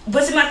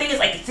 But see, my thing is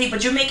like,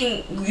 but you're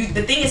making.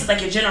 The thing is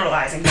like you're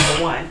generalizing.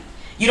 Number one,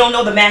 you don't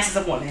know the masses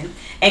of women,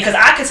 and because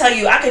I could tell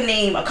you, I could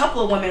name a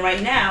couple of women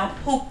right now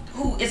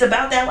who is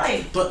about that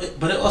life. But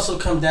it also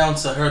comes down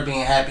to her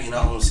being happy in her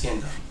own skin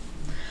though.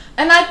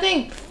 And I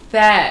think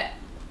that.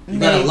 You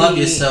gotta love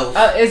yourself.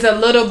 Is a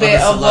little bit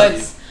of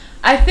what's.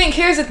 I think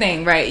here's the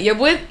thing, right? You're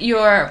with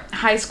your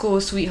high school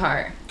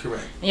sweetheart.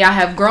 Correct. Y'all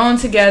have grown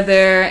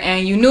together,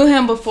 and you knew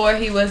him before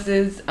he was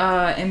this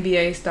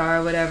NBA star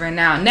or whatever.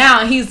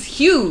 Now he's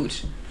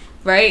huge,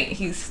 right?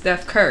 He's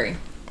Steph Curry,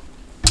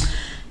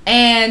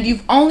 and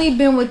you've only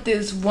been with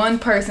this one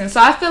person. So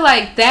I feel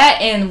like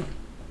that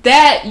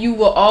you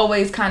will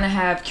always kind of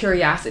have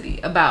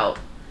curiosity about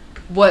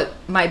what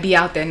might be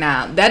out there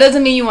now. That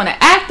doesn't mean you want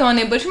to act on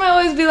it, but you might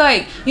always be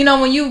like, you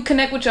know, when you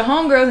connect with your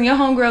homegirls and your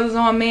homegirl is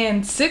on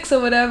man 6 or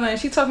whatever, and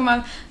she talking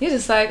about, you're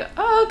just like,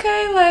 oh,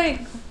 okay,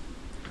 like,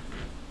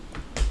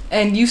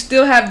 and you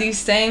still have these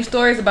same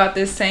stories about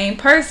this same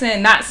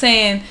person. Not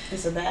saying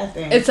it's a bad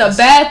thing. It's a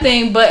bad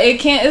thing, but it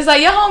can't. It's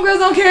like your homegirls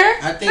don't care.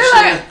 I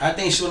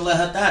think she would let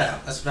her thought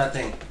out. That's what I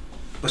think.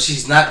 But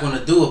she's not going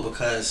to do it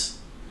because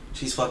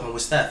she's fucking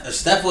with Steph. If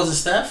Steph wasn't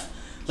Steph,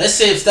 let's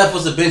say if Steph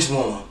was a bench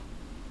warmer,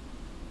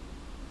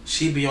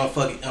 she'd be on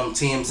fucking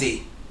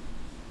TMZ.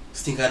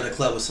 Stink out of the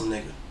club with some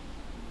nigga.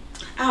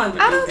 I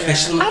don't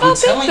think I'm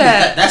telling you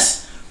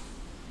that's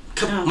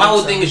my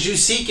whole thing is you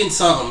seeking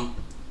something.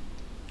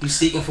 You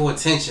seeking for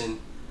attention,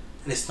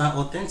 and it's not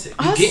authentic.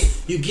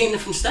 You getting it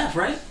from Steph,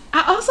 right?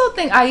 I also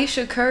think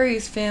Ayesha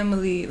Curry's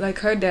family, like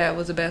her dad,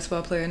 was a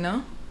basketball player.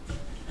 No.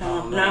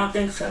 No, I don't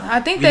think so.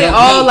 I think they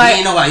all like.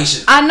 You know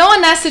Ayesha. I know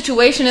in that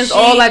situation it's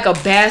all like a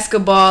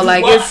basketball.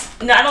 Like it's.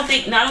 No, I don't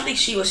think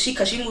she was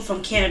because she moved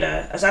from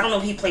Canada. So I don't know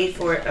if he played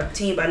for a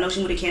team, but I know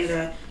she moved to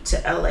Canada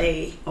to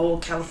L.A. or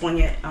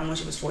California when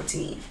she was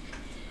 14.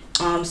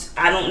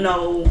 I don't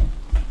know.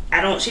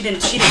 She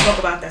didn't talk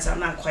about that, so I'm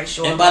not quite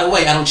sure. And by the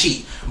way, I don't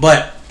cheat.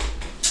 But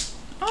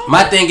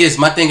my thing is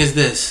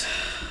this.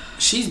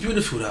 She's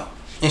beautiful though,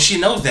 and she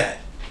knows that.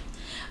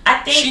 I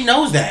think she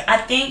knows that. I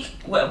think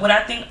what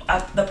I think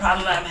the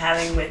problem that I'm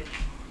having with.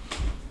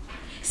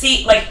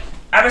 See, like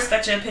I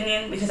respect your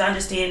opinion because I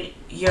understand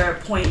your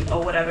point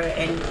or whatever,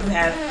 and you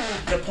have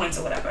your points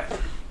or whatever.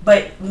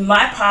 But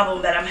my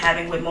problem that I'm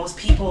having with most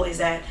people is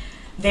that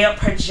they are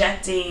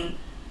projecting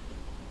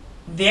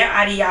their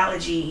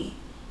ideology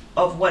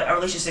of what a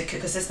relationship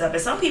could consist of.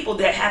 And some people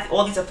that have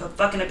all these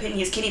fucking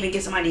opinions can't even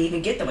get somebody to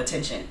even get them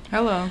attention.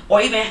 Hello.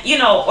 Or even,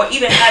 or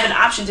even have an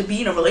option to be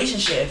in a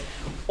relationship.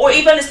 Or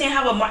even understand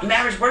how a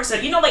marriage works. So,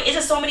 like, it's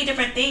just so many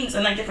different things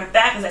and, like, different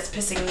factors that's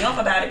pissing me off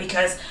about it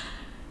because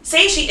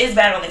say she is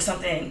battling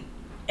something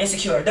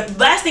insecure. The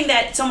last thing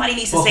that somebody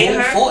needs to say to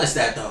her... Whose fault is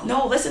that, though?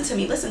 No, listen to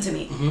me.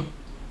 Mm-hmm.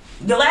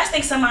 The last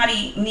thing if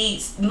somebody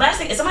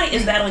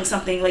is battling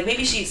something, like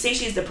maybe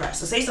she's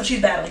depressed. So say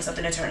she's battling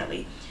something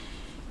internally.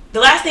 The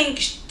last thing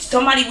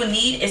somebody would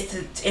need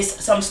is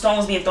some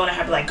stones being thrown at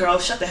her, like, girl,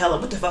 shut the hell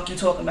up. What the fuck you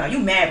talking about? You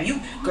mad?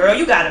 You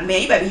got a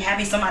man. You better be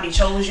happy somebody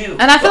chose you.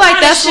 And I feel like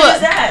that's what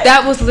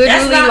that was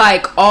literally not,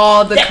 like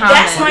all the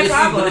comments. That's my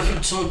problem. But if you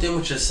tuned in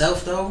with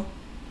yourself though,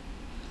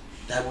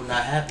 that would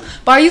not happen.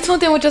 But are you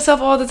tuned in with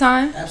yourself all the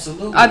time?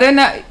 Absolutely. Are there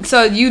not?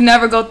 So you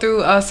never go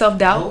through self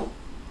doubt?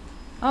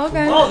 No.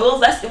 Okay. Well,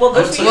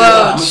 good for you.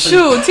 Well,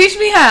 shoot, teach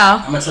me how.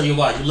 I'm gonna tell you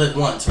why. You live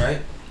once,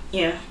 right?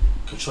 Yeah.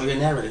 Control your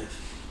narrative.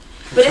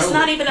 But it's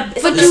not even a.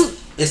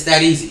 It's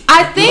that easy.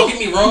 I think. Don't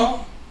get me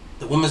wrong.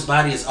 The woman's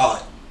body is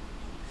art,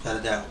 without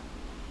a doubt.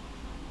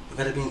 You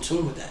gotta be in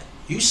tune with that.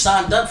 You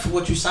signed up for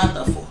what you signed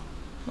up for.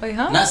 Wait,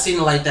 huh? Not seeing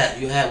it like that.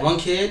 You had 1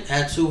 kid,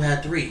 had 2,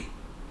 had 3.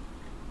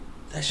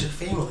 That's your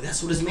family.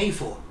 That's what it's made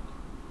for.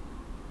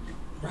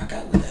 Rock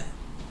out with that.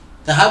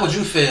 Now, how would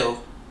you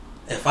feel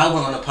if I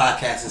went on a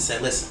podcast and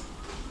said, "Listen,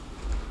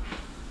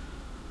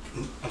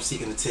 I'm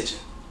seeking attention.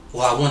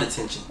 Well, I want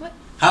attention." What?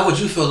 How would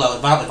you feel though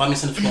if I'm a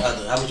significant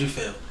other? How would you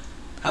feel?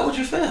 How would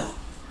you feel?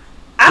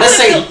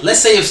 Let's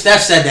say if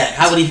Steph said that,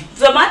 how would he?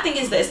 So my thing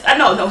is this: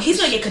 no, he's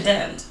gonna get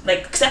condemned.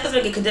 Like Steph is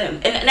gonna get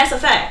condemned, and that's a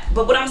fact.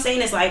 But what I'm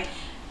saying is like,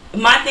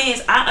 my thing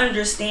is I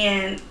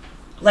understand.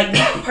 Like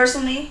me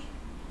personally,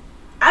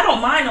 I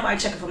don't mind nobody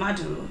checking for my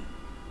dude.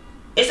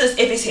 It's just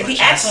if he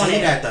acts on it.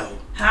 Say that though.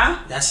 Huh?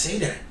 I say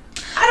that.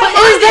 But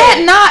is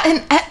that not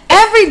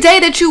every day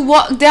that you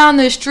walk down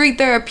the street,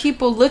 there are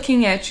people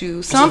looking at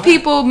you. Some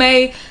people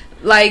may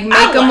like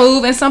make a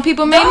move, and some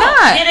people may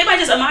not. Yeah, they might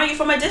just admire you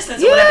from a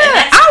distance. Yeah, or whatever, and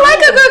that's I cool. like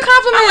a good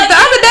compliment. The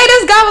other day,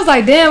 this guy was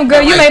like, "Damn,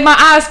 girl, you made my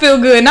eyes feel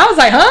good," and I was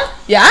like, "Huh?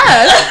 Your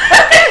eyes?"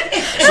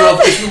 So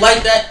if you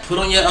like that, put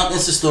on your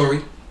Insta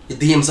story. Your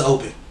DMs are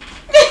open.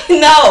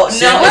 No.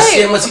 See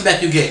how much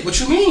feedback you get. What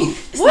you mean?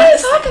 What are you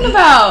talking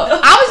about?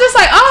 I was just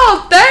like,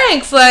 "Oh,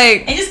 thanks,"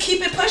 like, and just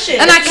keep it pushing.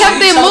 And I kept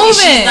it moving.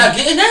 She's not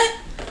getting that.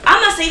 I'm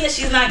not saying that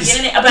she's not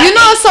getting it. But you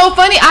know, it's so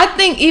funny. I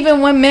think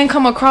even when men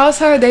come across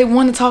her, they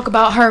want to talk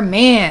about her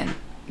man.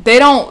 They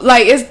don't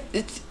like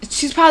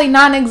she's probably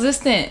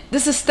non-existent.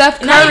 This is Steph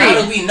Curry.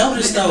 How do we know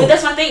this though? But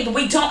that's my thing. But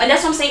we don't, and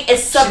that's what I'm saying.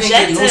 It's subjective. She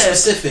didn't get no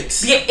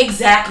specifics. Yeah,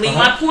 exactly.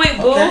 My point,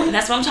 boo. Okay. And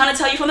that's what I'm trying to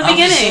tell you from the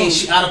beginning. Just saying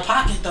she out of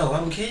pocket though. I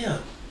don't care.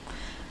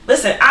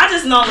 Listen, I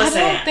just know.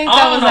 Listen, I don't think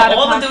that was out of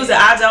all pocket. the dudes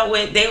that I dealt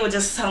with, they were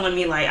just telling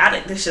me like,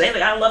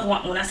 I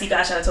love when I see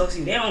guys try to talk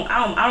to you.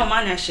 I don't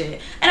mind that shit,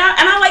 and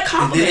I like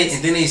compliments.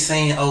 And then they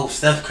saying, "Oh,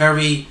 Steph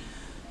Curry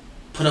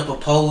put up a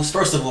post."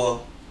 First of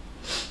all,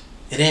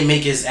 it didn't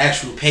make his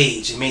actual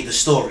page. It made the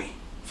story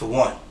for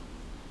one.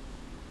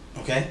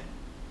 Okay,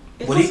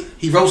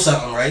 he wrote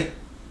something, right?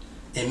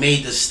 It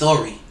made the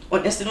story.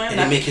 On Instagram? It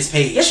didn't make his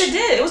page. Yes, it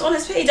did. It was on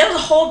his page. That was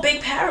a whole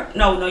big paragraph.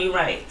 No, you're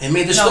right. It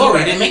made the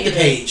story. It didn't make the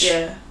page.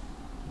 Yeah.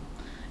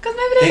 Because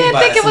maybe they didn't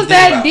think it was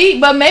that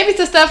deep. But maybe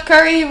to Steph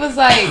Curry, he was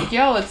like,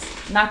 yo,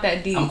 it's not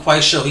that deep. I'm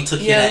quite sure he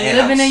took care of that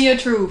in-house. Living in your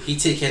truth. He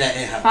took care of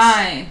that in-house.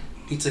 Fine.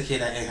 He took care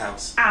of that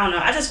in-house. I don't know.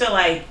 I just feel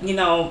like,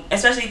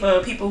 especially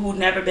for people who've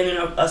never been in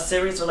a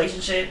serious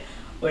relationship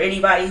or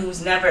anybody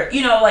who's never,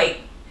 like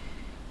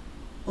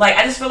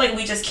I just feel like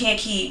we just can't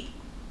keep.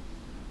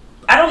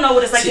 I don't know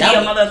what it's like to be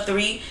a mother of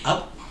 3.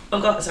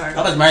 Sorry.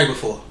 I was married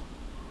before.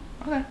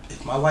 Okay.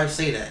 If my wife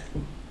say that,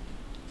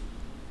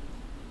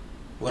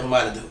 what am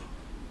I to do?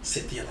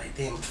 Sit there like,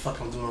 damn, what the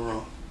fuck I'm doing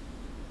wrong?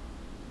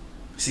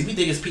 See, we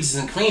think it's peaches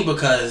and cream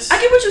because...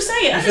 I get what you're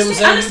saying. I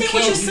understand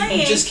what you're saying.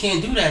 You just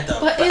can't do that,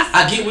 though. But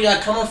I get where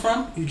y'all coming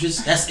from.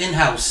 That's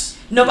in-house.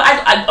 No, but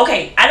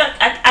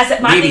I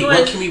said my thing was...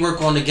 what can we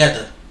work on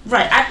together?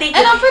 Right, I think...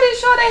 And I'm pretty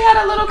sure they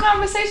had a little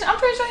conversation. I'm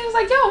pretty sure he was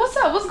like, yo, what's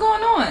up? What's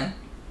going on?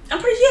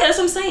 That's what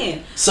I'm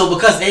saying. So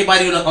because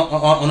everybody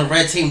on the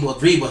red team will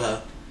agree with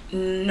her,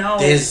 no,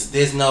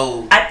 there's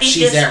no. I think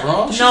she's that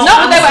wrong. No,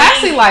 but they were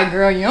actually like,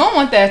 girl, you don't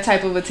want that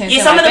type of attention.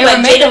 Yeah, some of them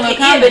like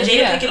Jada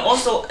Pinkett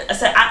also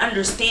said, I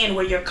understand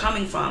where you're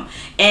coming from,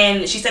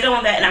 and she said it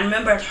on that, and I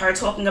remember her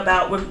talking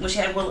about when she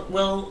had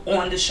Will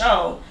on the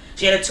show.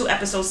 She had a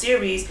 2-episode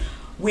series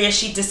where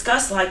she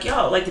discussed like,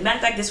 the matter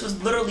of fact, this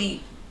was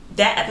literally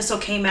that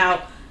episode came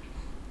out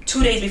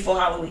 2 days before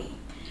Halloween.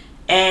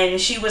 And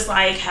she was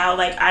like, how,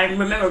 I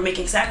remember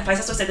making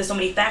sacrifices. That's what I said, there's so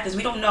many factors.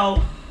 We don't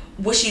know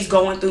what she's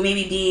going through.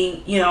 Maybe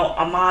being,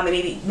 a mom,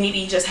 and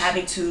maybe just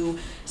having to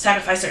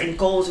sacrifice certain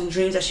goals and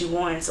dreams that she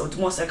wants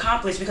to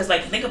accomplish. Because,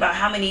 think about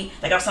how many,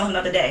 I was telling her the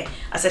other day,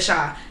 I said,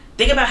 Sha,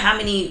 think about how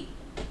many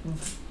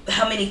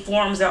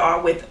forums there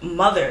are with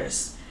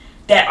mothers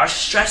that are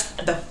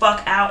stressed the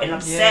fuck out and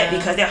upset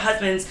because their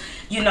husbands,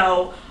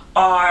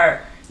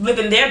 are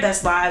living their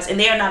best lives and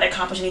they are not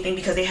accomplishing anything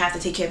because they have to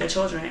take care of their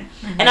children.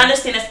 Mm-hmm. And I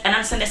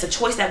understand that's a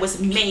choice that was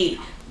made.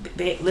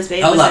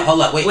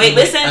 Hold up. Wait,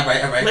 listen. All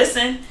right.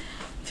 Listen.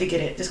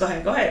 Forget it. Just go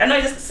ahead. I know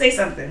you just say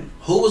something.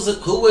 Who was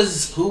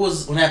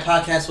on that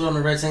podcast with on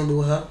the red table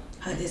with her?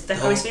 It's Steph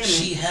Curry's family.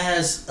 She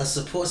has a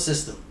support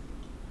system.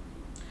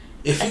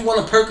 If you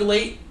want to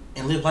percolate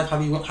and live life how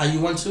you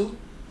want to,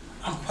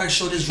 I'm quite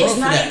sure there's room It's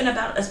for not that. even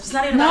about. It's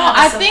not even No, about.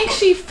 I think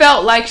she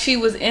felt like she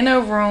was in a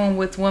room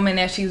with women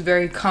that she's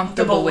very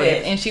comfortable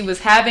with, and she was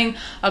having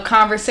a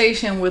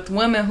conversation with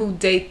women who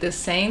date the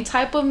same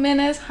type of men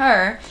as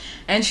her,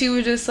 and she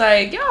was just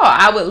like, "Yo,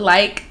 I would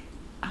like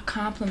a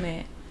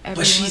compliment." Every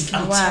once in a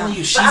I'm while. telling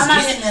you, she's But I'm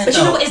not. getting that But you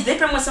know though. what? It's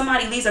different when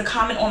somebody leaves a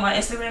comment on my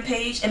Instagram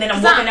page, and then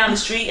I'm walking down the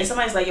street, and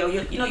somebody's like, "Yo,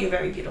 you're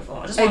very beautiful."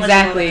 I just wanna let you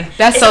know Exactly. that.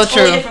 That's it's so a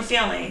totally true. different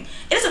feeling.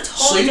 It's a So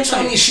totally you different.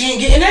 telling me she ain't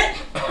getting that?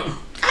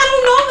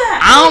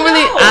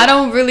 I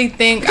don't really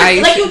think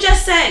Like you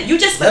just said,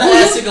 Let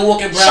her ass take a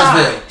walk in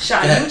Brownsville.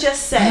 Sean,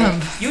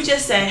 you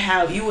just said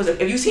how you was.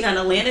 If you seen an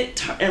Atlantic.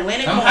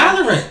 I'm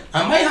hollering.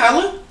 I might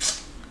holler.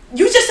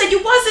 You just said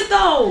you wasn't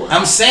though.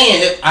 I'm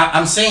saying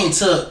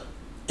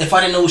if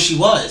I didn't know who she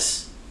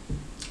was,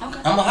 Okay.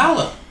 I'm a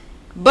holler.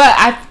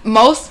 But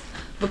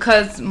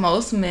because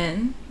most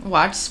men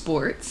watch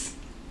sports,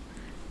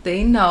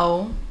 they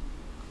know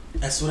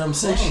That's what I'm who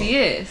saying. she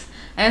is.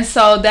 And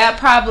so they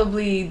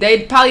probably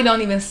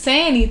don't even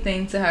say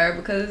anything to her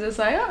because it's just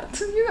like, oh,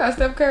 you got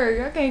Steph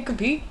Curry. I can't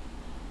compete.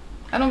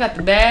 I don't got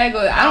the bag, or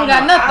I don't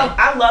got nothing.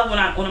 I love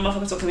when a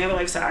motherfucker talk to me. I'm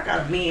like, "Sir, I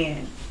got a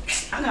man.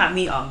 I got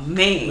me a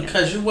man."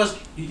 Because you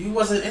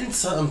wasn't in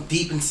something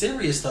deep and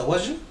serious though,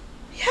 was you?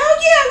 Hell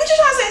yeah, we just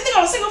trying to say anything.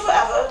 I was single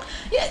forever.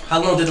 Yeah.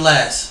 How long did it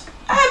last?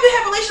 I have been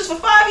having relations for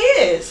 5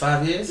 years.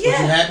 5 years? Yeah. Was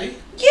you happy?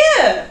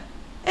 Yeah.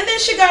 And then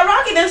shit got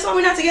rocky. That's why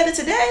we're not together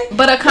today.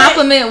 But a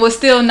compliment was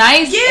still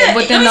nice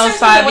within those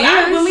 5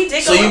 years. When we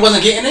did So you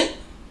wasn't getting it?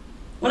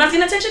 When I was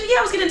getting attention, yeah,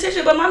 I was getting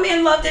attention. But my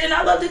man loved it, and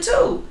I loved it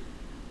too.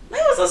 He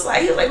was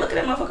like, look at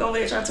that motherfucker over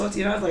there trying to talk to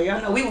you. And I was like, y'all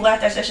know we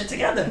laughed at that shit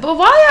together. But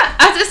why?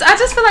 I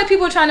just feel like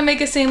people are trying to make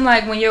it seem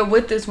like when you're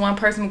with this one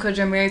person because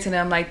you're married to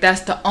them, like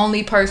that's the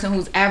only person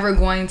who's ever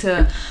going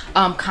to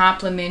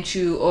compliment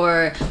you.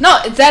 Or no,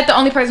 is that the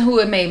only person who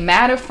it may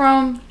matter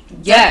from?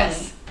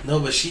 Yes. Definitely. No,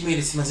 but she made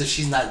it seem as if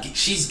she's not.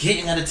 She's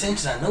getting that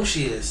attention. I know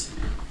she is.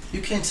 You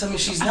can't tell me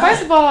she's not.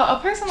 First of all, a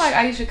person like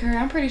Ayesha Curry,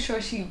 I'm pretty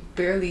sure she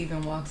barely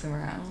even walks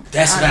around.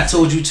 That's what I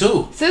told you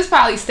too. Sis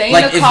probably stay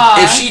Like in the car.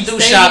 if she do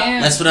shop,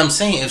 that's what I'm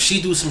saying. If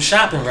she do some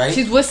shopping, right?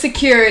 She's with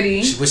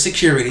security. She's with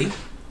security,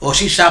 or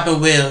she's shopping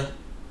with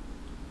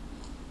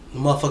the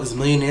motherfuckers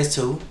millionaires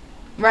too.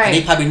 Right. And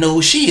they probably know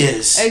who she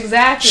is.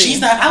 Exactly.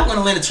 She's not out on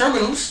Atlanta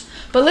terminals.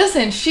 But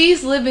listen,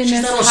 she's living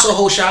She's this. not on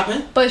Soho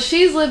shopping. But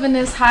she's living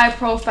this high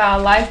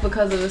profile life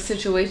because of the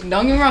situation.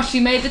 Don't get me wrong, she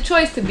made the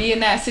choice to be in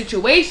that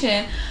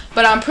situation.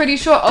 But I'm pretty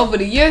sure over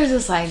the years it's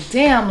just like,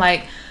 damn,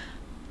 like,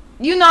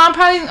 you know,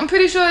 I'm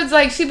pretty sure it's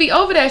like she be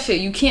over that shit.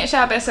 You can't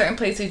shop at certain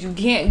places. You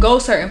can't go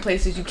certain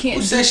places. You can't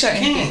Who do says she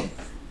certain can't? things.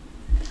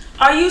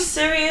 Are you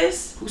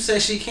serious? Who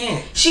says she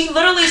can't? She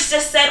literally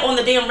just said on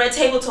the damn Red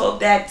Table Talk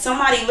that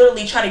somebody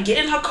literally tried to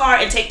get in her car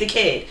and take the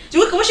kid.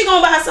 Where's she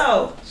going by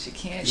herself? She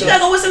can't. She gotta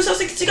go with some.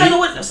 She gotta go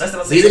with.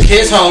 Leave the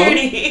kids home.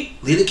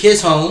 Leave the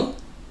kids home,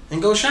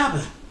 and go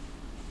shopping.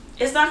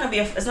 It's not gonna be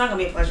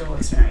a pleasurable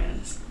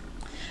experience.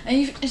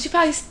 And she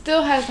probably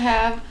still has to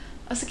have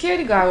a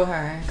security guard with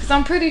her. Because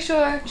I'm pretty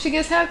sure she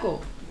gets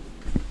heckled.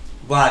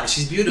 Why? 'Cause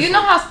she's beautiful. You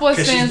know how sports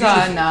 'Cause she's fans are.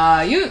 beautiful.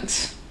 Nah, you...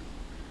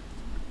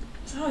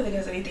 I don't think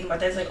there's anything about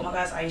that. It's like, oh my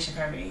God, it's Ayesha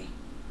Curry.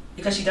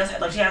 Because she does have,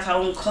 like, she has her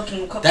own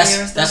cookware and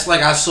stuff. That's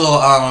like I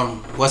saw,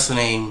 what's her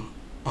name,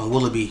 on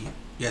Willoughby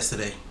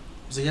yesterday.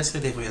 Was it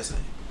yesterday or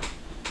yesterday?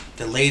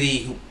 The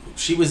lady,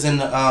 she was in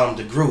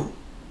the group.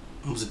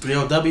 Was it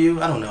 3LW?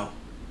 I don't know.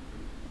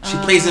 She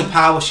plays in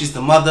Power. She's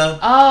the mother.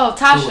 Oh,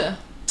 Tasha.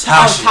 Tasha.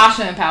 Oh,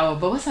 Tasha in Power.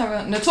 But what's her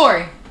real...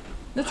 Notori.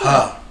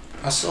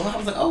 I saw her. I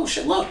was like, oh,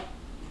 shit, look.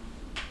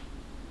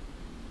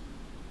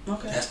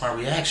 Okay. That's my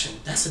reaction.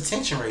 That's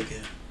attention right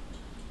there.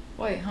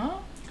 Wait, huh?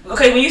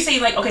 Okay, when you say,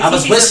 like, okay, I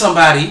was with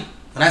somebody,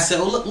 and I said,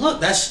 oh, look,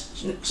 that's...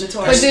 Notorious.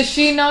 But did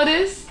she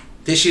notice?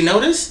 Did she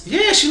notice?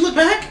 Yeah, she looked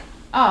back.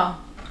 Oh.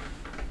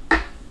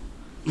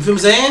 You feel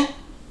what I'm saying?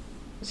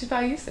 She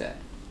probably used to that.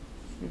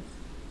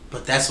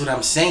 But that's what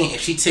I'm saying.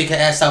 If she take her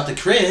ass out the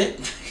crib,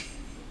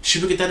 she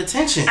would get that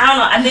attention. I don't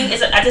know. I think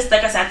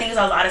like I said, I think it's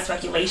a lot of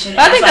speculation.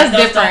 I think that's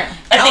different.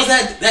 How's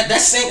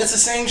that's saying it's the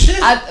same shit?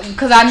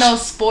 Because I know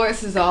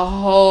sports is a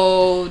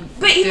whole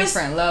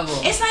different level.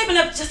 It's not even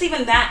just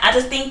even that. I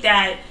just think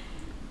that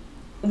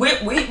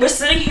we're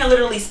sitting here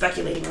literally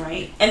speculating,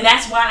 right? And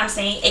that's why I'm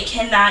saying it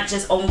cannot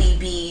just only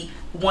be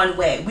one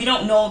way. We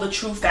don't know the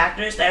true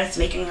factors that's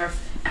making her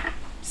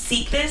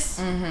seek this,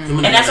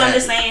 and that's what I'm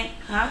just saying.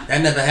 Huh?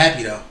 That never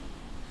happy though,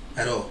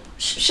 at all.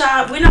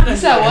 Shab, we're not gonna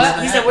do that.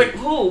 What? He said,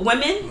 "Who?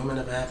 Women? Women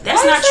never happy.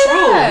 That's not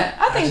true."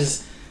 I think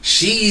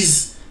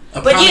she's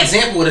a prime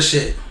example of the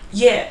shit.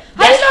 Yeah,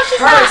 how that's you know she's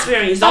her not,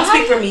 experience. Don't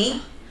speak for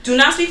me. Do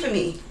not speak for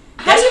me.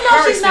 How do you know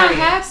she's experience. not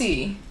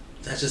happy?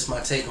 That's just my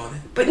take on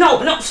it. But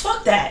no,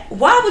 fuck that.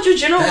 Why would you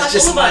generalize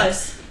all of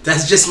us?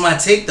 That's just my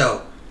take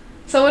though.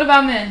 So what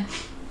about men?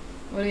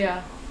 What are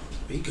y'all?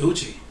 We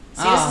Gucci.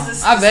 See,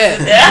 I bet.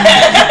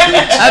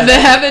 I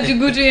bet you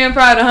Gucci and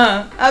Prada,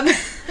 huh? I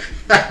bet.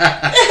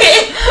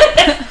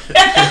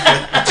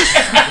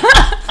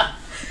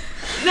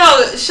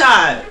 No,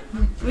 Shad.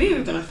 We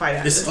were gonna fight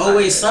after It's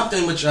always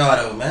something with y'all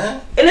though,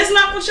 man. And it's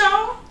not with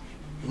y'all.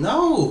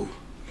 No.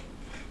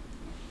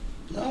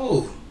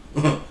 No.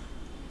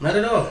 Not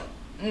at all.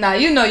 Nah,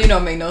 you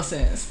don't make no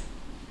sense.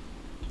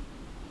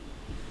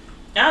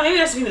 Maybe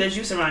that's the people that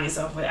you surround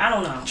yourself with. I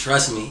don't know.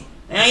 Trust me.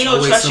 And I ain't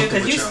no trust you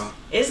because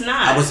it's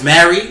not. I was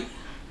married.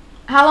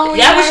 How long were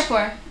you married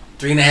for?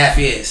 3.5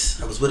 years.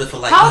 I was with her for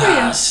like How old are you?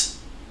 I'm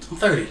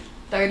 30.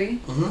 30?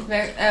 Mm-hmm.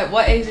 At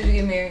what age did you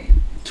get married?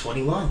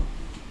 21.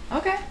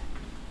 Okay.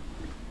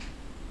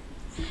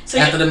 So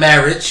after the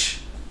marriage,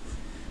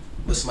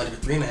 with somebody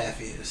for 3.5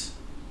 years.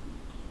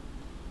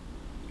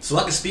 So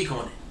I can speak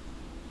on it.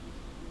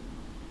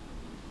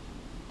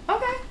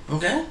 Okay.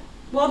 Okay.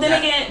 Well, then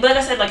again, but like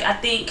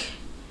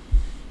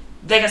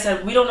I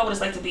said, we don't know what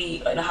it's like to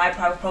be in a high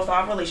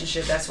profile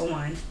relationship. That's for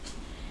one.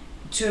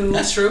 Two.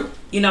 That's true.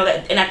 You know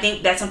that, and I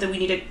think that's something we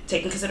need to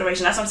take in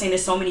consideration. That's what I'm saying.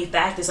 There's so many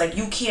factors. Like,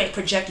 you can't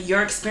project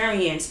your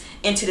experience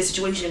into the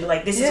situation and be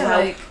like, this is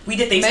how we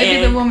did things.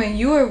 Maybe the woman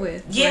you were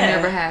with were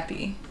never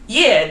happy.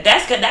 Yeah,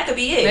 that could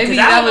be it. Maybe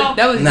that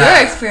was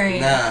your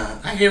experience. Nah,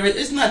 I hear it.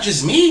 It's not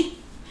just me.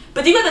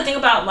 But you have to think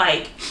about,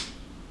 like,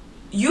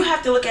 you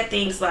have to look at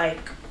things like,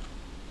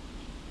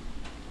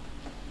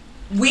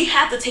 we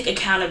have to take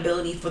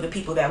accountability for the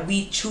people that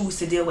we choose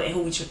to deal with and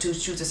who we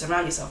choose to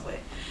surround yourself with.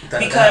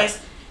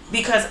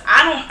 Because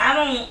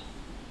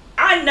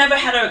I never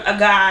had a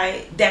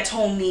guy that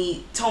told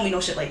me no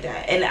shit like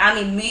that. And I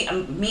mean, me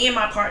and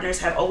my partners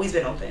have always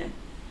been open,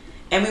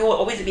 and we will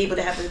always be able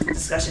to have the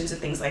discussions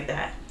and things like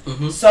that.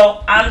 Mm-hmm.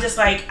 So I'm just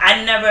like,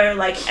 I never,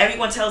 like,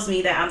 everyone tells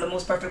me that I'm the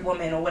most perfect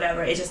woman or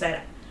whatever. It's just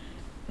that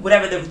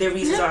whatever their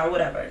reasons are or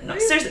whatever. No,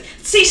 seriously.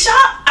 See, Shaw,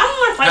 I don't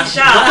want to fight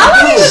Shaw. How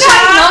long have you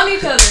guys known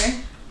each other?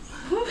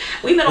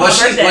 We met on my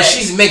birthday. Well,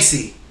 she's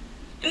mixy.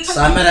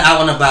 So I met her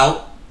out and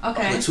about.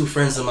 Okay. With 2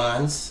 friends of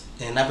mine,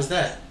 and that was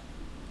that.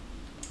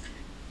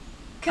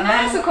 Can I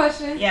ask a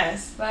question?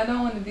 Yes. But I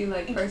don't want to be,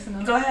 like,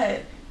 personal. Go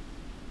ahead.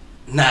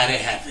 Nah, it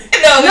didn't happen.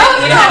 No, we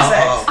didn't have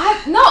sex. I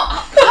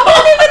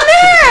wasn't even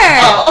there.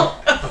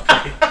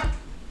 Okay.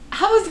 I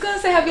was going to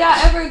say, have y'all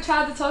ever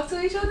tried to talk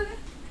to each other?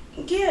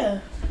 Yeah.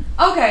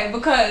 Okay,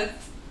 because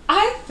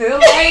I feel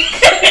like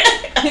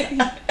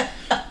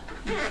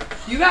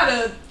you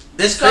gotta.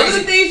 It's some crazy.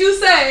 of the things you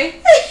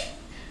say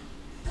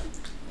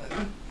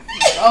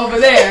over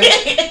there,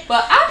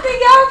 but I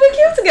think y'all would be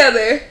cute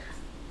together.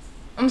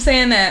 I'm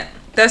saying that.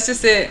 That's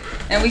just it,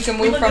 and we can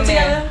move from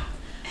there.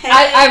 Hey.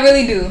 I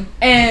really do,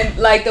 and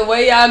like the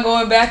way y'all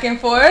going back and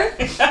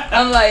forth,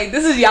 I'm like,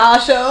 this is y'all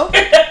show.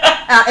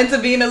 I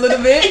intervene a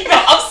little bit.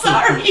 I'm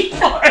sorry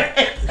for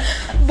it.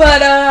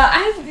 But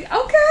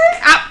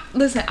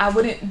listen, I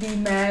wouldn't be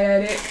mad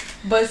at it.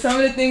 But some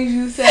of the things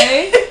you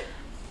say,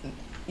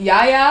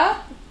 y'all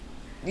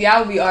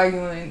would be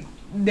arguing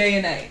day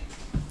and night.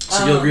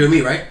 So you agree with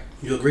me, right?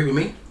 You agree with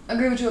me?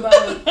 Agree with you about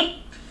what?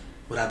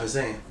 What I've been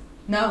saying?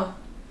 No.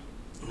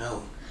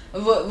 No.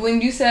 But when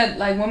you said,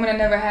 like, women are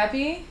never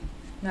happy?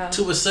 No.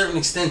 To a certain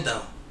extent,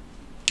 though.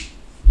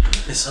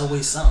 It's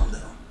always something,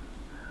 though.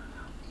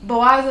 But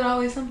why is it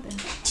always something?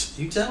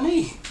 You tell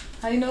me.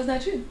 How do you know it's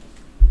not you?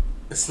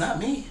 It's not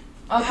me.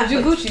 Oh, because you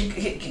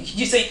Gucci.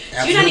 You say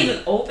you're not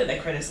even open to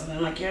criticism.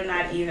 Like, you're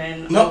not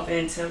even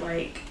open to,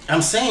 like...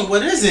 I'm saying,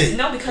 what is it?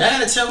 No, because... You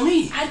gotta tell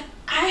me.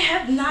 I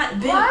have not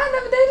been... Well, I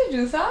never dated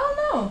you, so I don't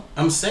know.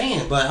 I'm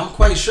saying, but I'm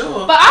quite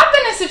sure. But I've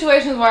been in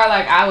situations where,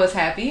 like, I was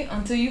happy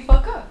until you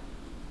fuck up.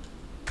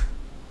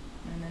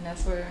 And then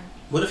that's where...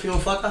 What if you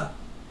don't fuck up?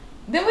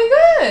 Then we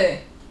good.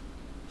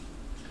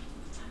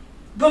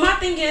 But my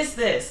thing is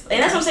this,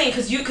 and that's what I'm saying,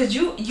 because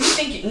you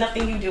think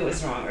nothing you do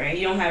is wrong, right?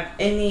 You don't have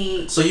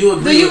any... So you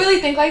agree... Do you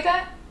really think like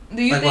that?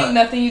 Do you like think what?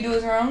 nothing you do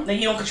is wrong? That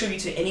you don't contribute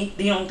to any...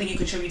 You don't think you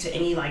contribute to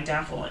any, like,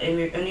 downfall in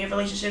your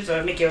relationships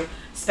or make your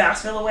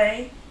spouse feel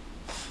away?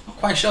 I'm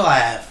quite sure I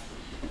have.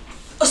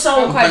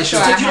 So, I'm quite sure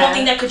so I you don't have.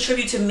 think that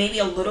contribute to maybe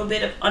a little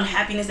bit of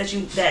unhappiness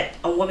that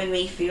a woman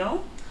may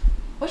feel?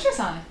 What's your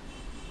sign?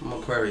 I'm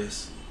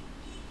Aquarius.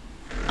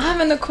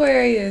 I'm an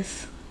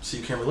Aquarius. So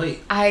you can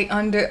relate.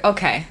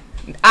 Okay.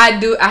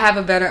 I have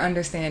a better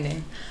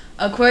understanding.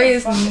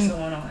 Aquarius. What the fuck is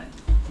going on?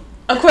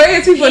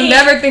 Aquarius people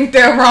never think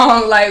they're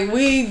wrong. Like,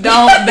 we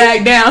don't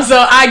back down. So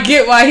I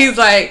get why he's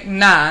like,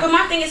 nah. But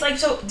my thing is, like,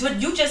 so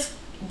but you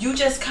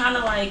just kind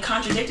of, like,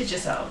 contradicted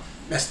yourself.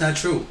 That's not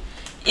true.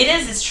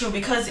 It's true,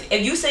 because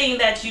if you saying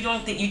that you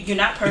don't think you're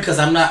not perfect. Because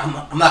I'm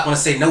not going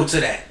to say no to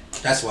that.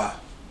 That's why.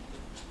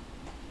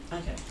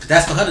 Okay.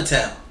 That's for her to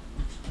tell.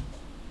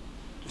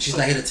 She's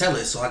not here to tell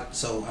it,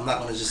 so I'm not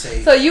going to just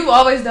say. So you've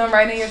always done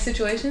right in your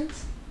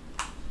situations?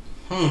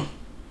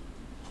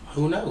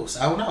 Who knows?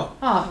 I don't know.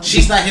 Oh,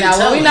 she's not here to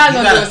tell what me. we're not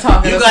going to do is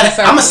talk. I'm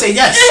going to say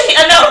yes.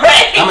 I know,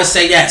 right? I'm going to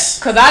say yes.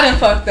 Because I done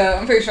fucked up.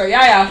 I'm pretty sure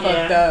y'all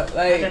fucked up.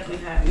 Like, I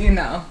definitely have. You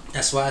know.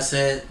 That's why I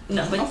said,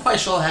 no, but I'm quite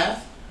sure I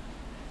have.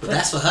 But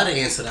that's for her to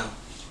answer, though.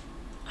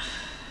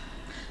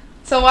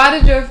 So why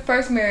did your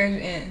first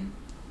marriage end?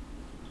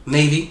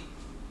 Maybe.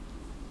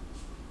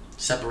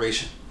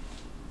 Separation.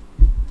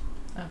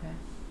 Okay.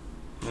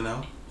 You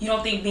know? You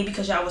don't think maybe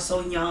because y'all was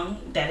so young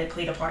that it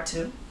played a part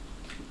too?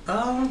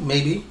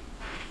 Maybe.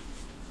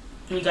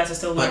 And you guys are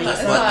still But learning.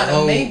 There's a lot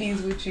of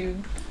maybes with you.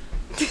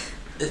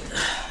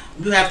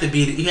 You have to be.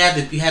 You have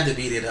to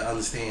be there to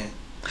understand.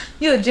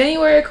 You a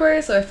January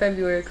Aquarius or a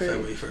February Aquarius?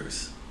 February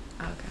 1st.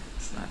 Oh, okay,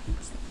 it's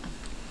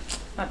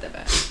not that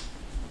bad.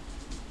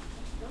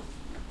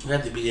 You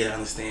have to be there to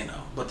understand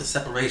though. But the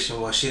separation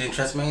was she didn't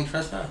trust me, I didn't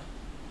trust her.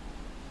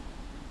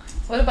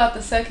 What about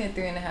the second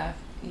 3.5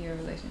 year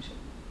relationship?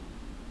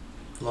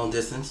 Long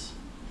distance.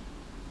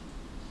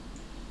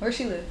 Where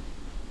she live?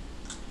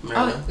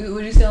 Maryland. Oh,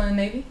 was you still in the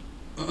Navy?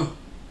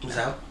 He's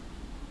out.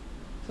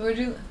 So where'd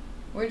you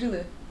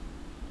live?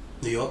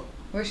 New York.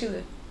 Where'd she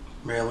live?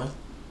 Maryland.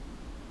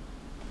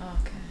 Oh,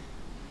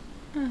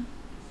 okay.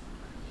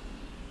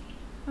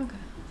 Okay.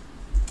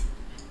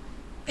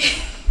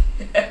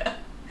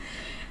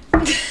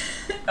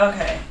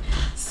 Okay.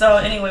 So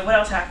anyway, what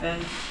else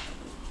happened?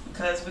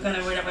 Because we're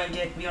never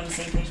gonna be on the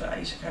same page with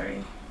Aisha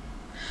Curry.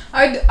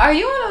 Are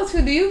you one of those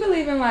who do you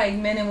believe in like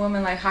men and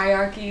women like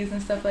hierarchies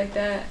and stuff like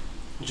that?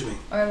 What you mean?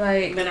 Or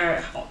like Men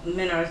are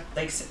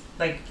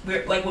like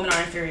women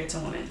are inferior to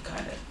women,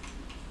 kind of.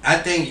 I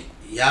think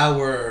y'all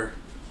were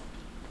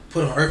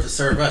put on earth to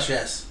serve us.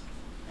 Yes.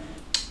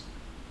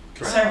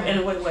 Correct. Serve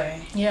in what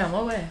way? Yeah, in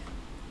what way?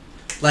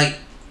 Like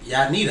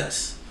y'all need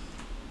us.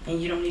 And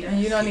you don't need us.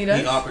 And you don't need We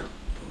us? offered.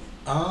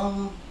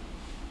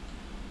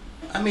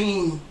 I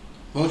mean,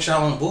 once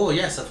y'all on board,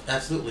 yes,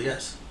 absolutely,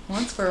 yes.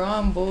 Once we're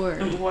on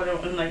board. In what,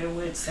 in like a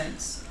weird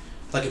sense.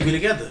 Like if we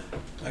together,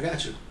 I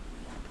got you.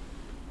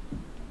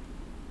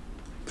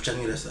 But y'all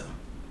need us though.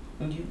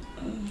 You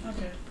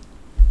okay?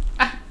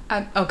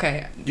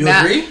 Okay. You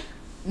agree?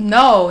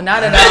 No,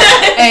 not at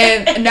all.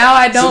 And now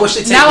I don't. So what's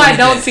your take now on I it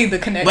don't then? see the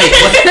connection. Wait,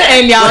 what?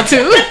 And y'all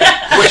too.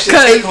 What's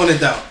your take on it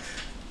though?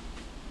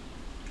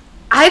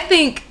 I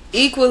think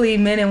equally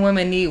men and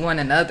women need one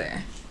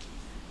another.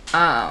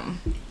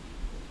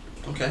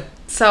 Okay.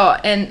 So,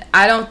 and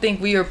I don't think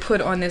we are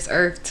put on this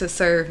earth to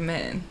serve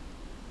men.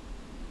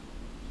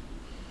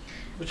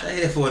 What y'all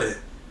here for then?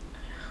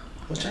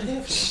 What y'all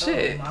here for?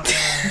 Shit. Oh my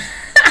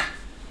God.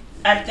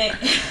 I think.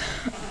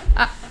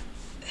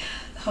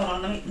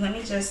 Hold on. Let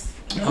me just.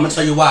 I'm gonna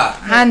tell you why.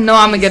 I know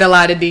I'm gonna get a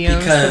lot of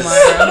DMs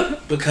tomorrow.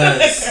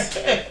 Because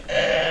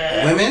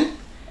women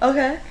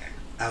Okay.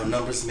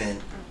 outnumbers men.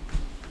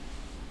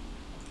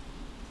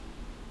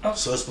 Oh.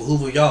 So it's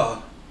behoove of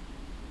y'all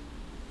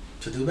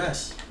to do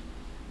best.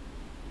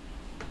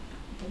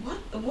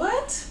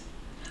 What?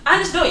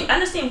 I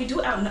understand we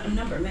do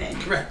outnumber men.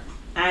 Correct.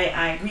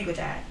 I agree with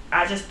that.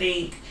 I just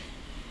think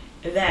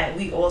that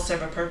we all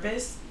serve a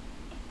purpose,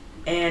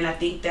 and I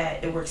think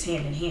that it works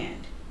hand in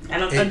hand. I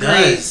don't It agree,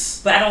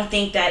 does. but I don't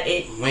think that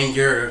it. When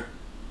you're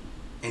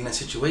in that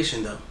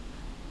situation though.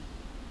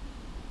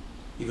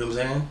 You know what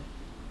I'm saying?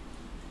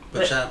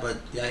 But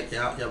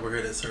y'all were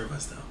here to serve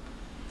us though.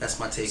 That's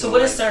my take. So on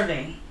what life. is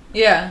serving?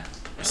 Yeah.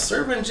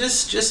 Serving?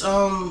 Just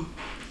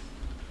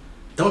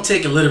don't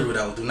take it literal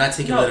though. Do not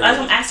take it No, literal. I was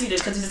gonna ask you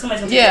this because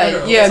somebody's gonna Yeah, take it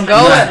literal. yeah, Somebody's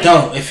go gonna ahead. be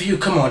Don't. If you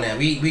come on now,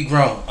 we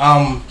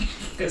grown.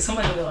 Because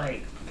somebody will be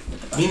like,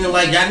 what the fuck? Meaning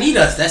like y'all need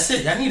us. That's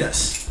it. Y'all need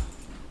us.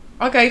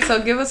 Okay,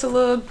 so give us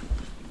a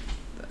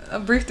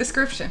brief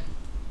description.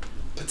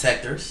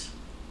 Protectors.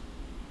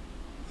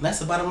 And that's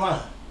the bottom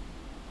line.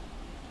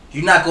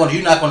 You're not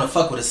gonna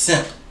fuck with a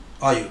simp,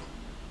 are you?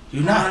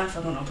 You're I'm not. not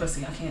fucking no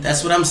pussy. I can't.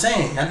 That's what I'm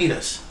saying. Y'all need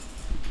us.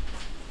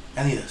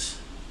 Y'all need us.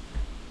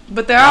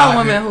 But there are Nah,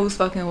 women yeah. who's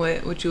fucking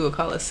with what you would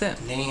call a simp.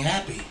 And they ain't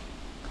happy.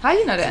 How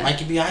you know It that?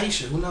 might be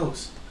Aisha. Who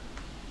knows?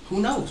 Who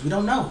knows? We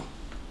don't know.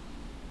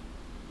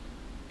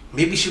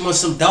 Maybe she wants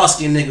some dark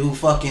skinned nigga who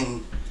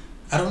fucking.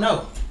 I don't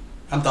know.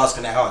 I'm dark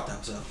skinned at heart though,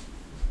 so.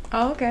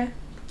 Oh, okay.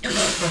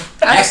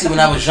 Actually, when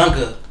I was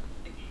younger,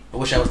 I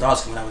wish I was dark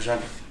skinned when I was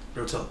younger.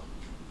 Real talk.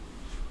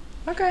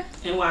 Okay.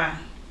 And why?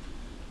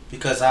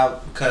 Because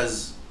I've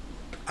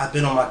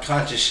been on my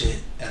conscious shit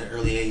at an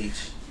early age.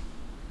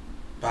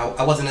 But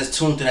I wasn't as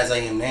tuned in as I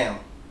am now.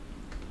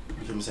 You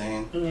know what I'm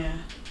saying? Yeah.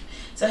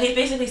 So he's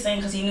basically saying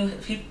because he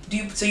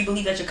knew. So you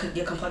believe that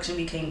your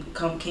complexion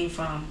came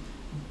from,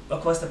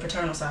 of course, the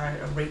paternal side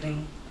of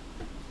raping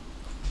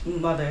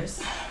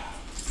mothers.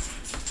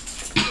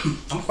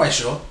 I'm quite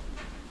sure.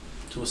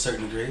 To a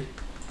certain degree.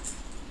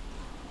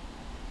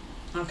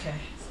 Okay.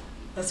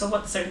 So what?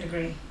 To a certain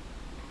degree.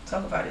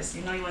 Talk about this.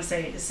 You know you want to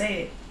say it. Just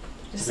say it.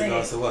 Just say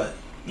Regards it. to what?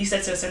 You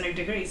said to a certain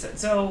degree.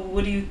 So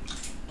what do you?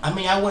 I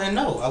mean, I wouldn't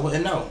know.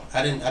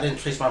 I didn't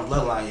trace my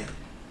bloodline yet.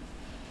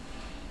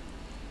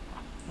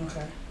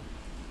 Okay.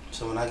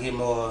 So when I get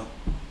more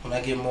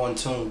in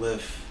tune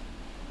with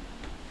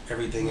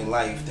everything in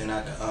life, then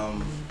I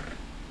can,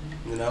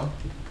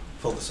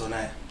 focus on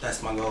that.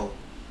 That's my goal.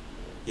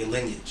 Your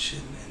lineage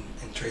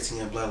and tracing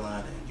your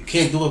bloodline. And you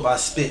can't do it by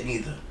spit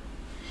neither.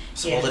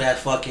 So Yeah. all of that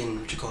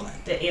fucking, what you call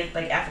that? The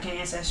like African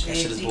ancestry. That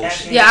shit is the bullshit.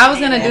 African- Yeah, I was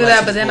gonna All do that that,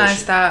 shit but is then I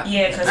bullshit. stopped.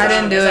 Yeah, because I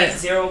didn't do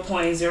it's it. like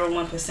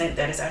 0.01%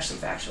 that is actually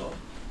factual.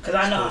 Because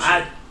I know Bullshit.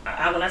 I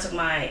when I took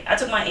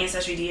my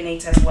ancestry DNA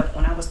test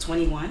when I was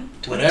 21.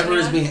 Whatever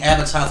is 21. being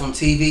advertised on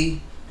TV,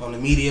 on the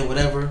media,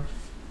 whatever,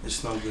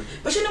 it's no good.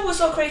 But you know what's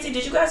so crazy?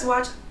 Did you guys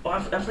watch? Well,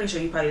 I'm pretty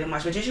sure you probably didn't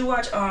watch. But did you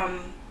watch? God,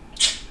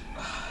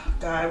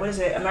 what is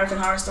it? American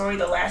Horror Story,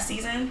 the last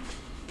season,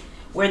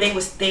 where they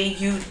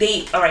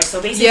all right,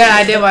 so basically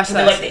I did watch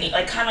that.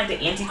 Like kind of like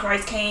the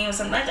Antichrist came or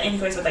something, not the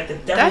Antichrist, but like the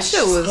devil. That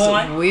shit was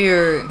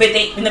weird. But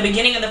they, in the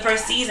beginning of the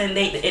first season,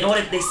 they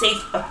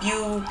saved a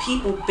few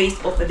people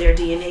based off of their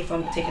DNA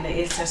from taking the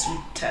ancestry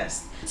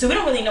test. So we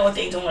don't really know what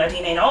they're doing with our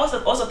DNA. And I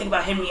also think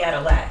about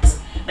Henrietta Lacks.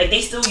 Like,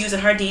 they still using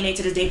her DNA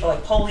to this day for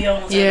like polio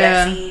and certain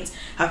vaccines.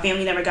 Her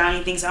family never got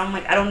anything, so I'm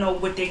like, I don't know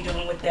what they're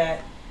doing with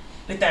that.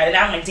 And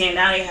I'm like, damn,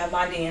 now they have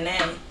my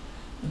DNA.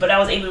 But I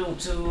was able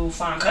to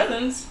find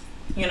cousins,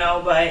 you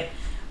know. But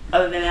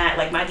other than that,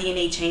 like, my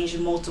DNA changed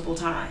multiple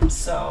times,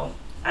 so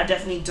I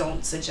definitely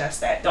don't suggest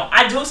that.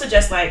 I do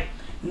suggest, like,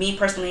 me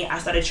personally, I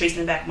started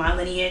tracing back my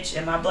lineage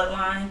and my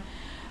bloodline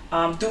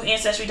through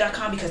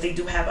Ancestry.com, because they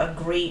do have a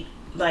great,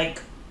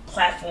 like,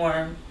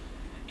 platform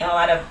and a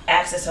lot of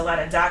access to a lot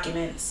of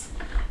documents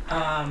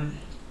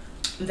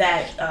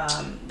that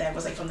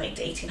was like from like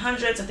the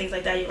 1800s and things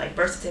like that. You like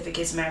birth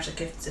certificates, marriage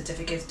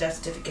certificates, death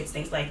certificates,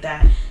 things like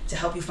that, to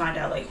help you find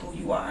out like who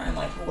you are and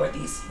like who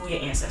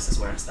your ancestors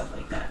were and stuff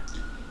like that.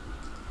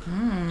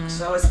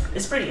 So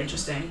it's pretty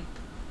interesting.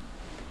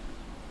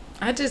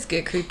 I just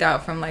get creeped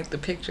out from like the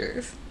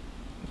pictures.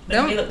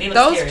 They look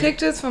those scary.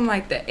 pictures from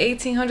like the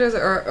 1800s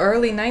or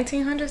early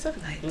 1900s. I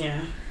feel like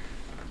Yeah.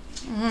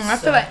 I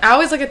feel like I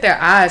always look at their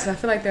eyes. I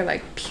feel like they're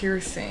like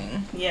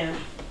piercing. Yeah.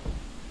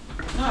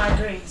 No, I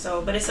agree.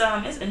 So, but it's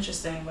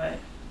interesting, but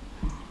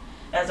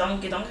don't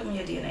give me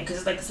your DNA,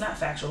 because it's not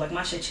factual. Like,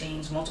 my shit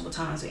changed multiple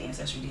times with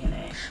Ancestry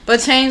DNA.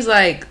 But change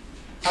like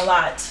A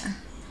lot.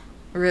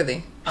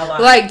 really. A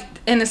lot. Like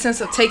in the sense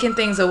of taking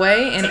things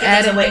away and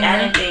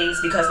adding things,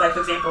 because like,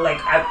 for example,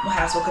 like I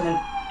have spoken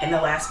in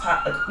the last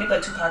maybe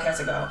like 2 podcasts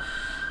ago,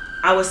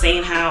 I was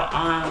saying how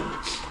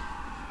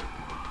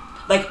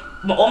like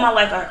all my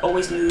life I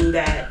always knew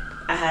that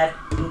I had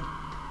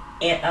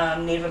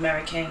Native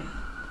American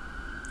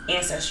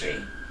ancestry,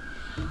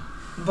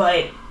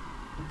 but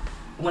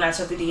when I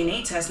took the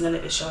DNA test, none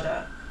of it showed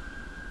up.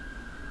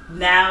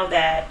 Now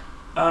that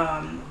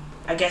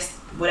I guess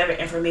whatever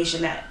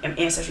information that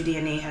Ancestry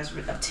DNA has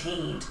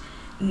obtained,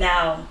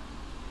 now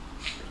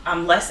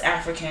I'm less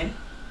African,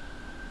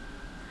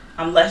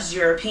 I'm less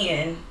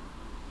European,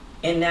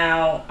 and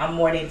now I'm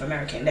more Native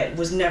American. That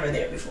was never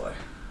there before.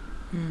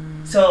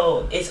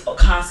 So it's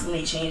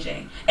constantly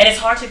changing, and it's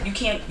hard to you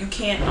can't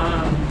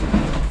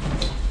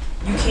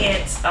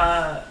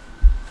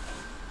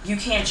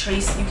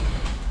trace.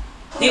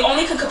 They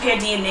only can compare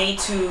DNA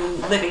to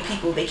living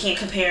people. They can't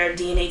compare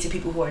DNA to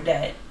people who are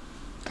dead.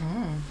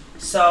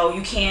 So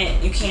you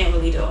can't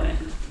really do it.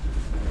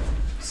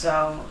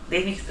 So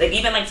they like,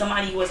 even like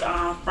somebody was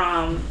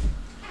from,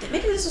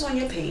 maybe this was on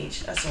your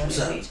page. I saw on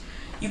your page.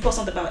 You post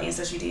something about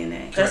Ancestry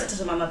DNA. Because I sent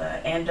it to my mother,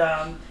 and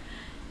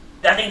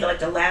I think that like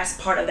the last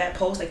part of that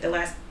post, like the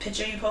last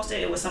picture you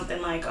posted, it was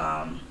something like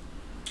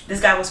this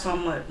guy was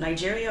from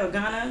Nigeria or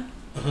Ghana,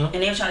 and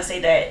they were trying to say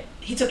that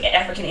he took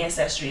African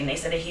ancestry, and they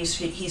said that he's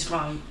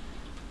from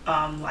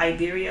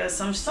Liberia,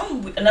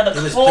 another.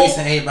 It was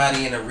placing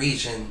everybody in a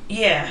region.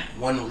 Yeah.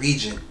 One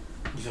region.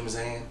 You feel what I'm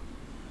saying?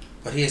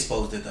 But he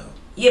exposed it though.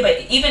 Yeah,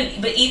 but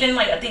even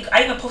like I think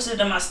I even posted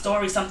it on my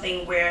story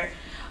something where,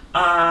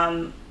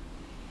 I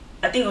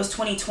think it was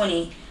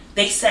 2020.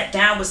 They sat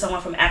down with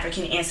someone from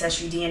African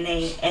Ancestry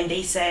DNA, and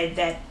they said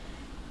that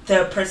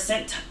the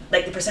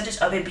percentage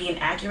of it being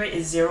accurate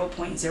is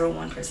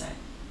 0.01%.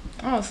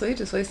 Oh, so you're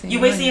just wasting. You're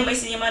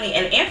wasting your money,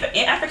 and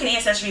African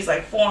Ancestry is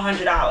like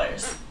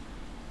 $400.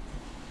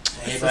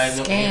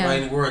 Everybody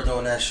in the world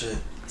doing that shit.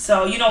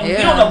 So we don't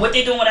know what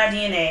they're doing with our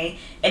DNA,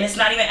 and it's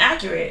not even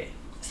accurate.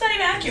 It's not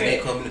even accurate. They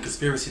call me the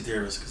conspiracy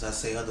theorist because I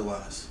say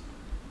otherwise.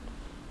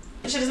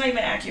 This shit is not even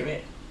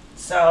accurate.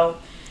 So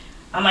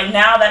I'm like,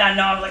 now that I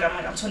know,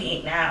 I'm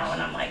 28 now,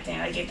 and I'm like, damn,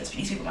 I gave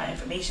these people my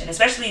information,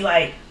 especially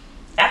like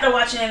after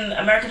watching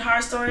American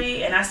Horror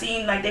Story, and I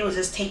seen like they was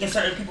just taking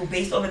certain people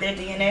based over their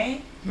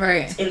DNA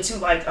into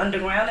like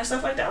underground and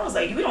stuff like that. I was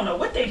like, we don't know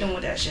what they doing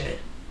with that shit.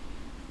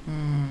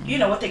 You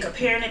know what they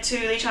comparing it to?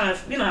 They trying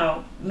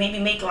to maybe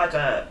make like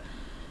a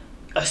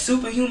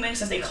superhuman,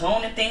 since they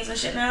cloning things and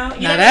shit now.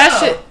 Now that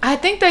shit, I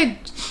think they.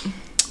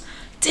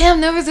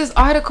 Damn, there was this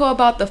article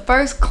about the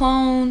first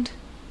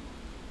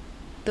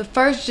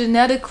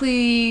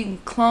genetically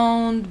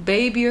cloned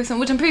baby or something,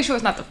 which I'm pretty sure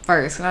it's not the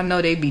first, and I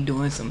know they be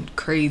doing some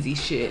crazy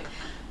shit,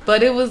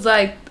 but it was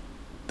like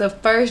the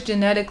first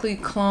genetically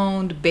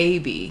cloned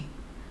baby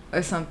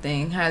or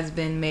something has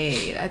been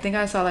made. I think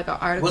I saw like an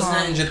article. Wasn't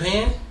that in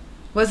Japan?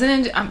 Wasn't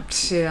in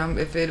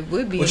if it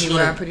would be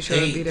anywhere, I'm pretty sure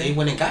it would be there. They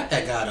went and got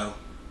that guy though.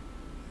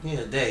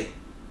 Yeah,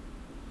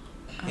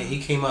 Yeah, he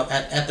came up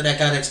after that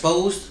got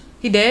exposed.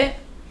 He did?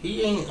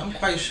 He ain't. I'm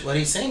quite sure. Well,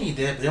 they saying he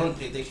did, but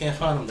they can't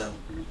find him though.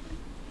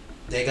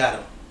 They got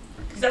him.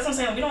 That's what I'm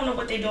saying. We don't know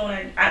what they're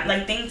doing.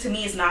 Thing to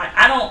me is not.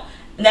 I don't.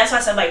 And that's why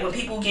I said, like, when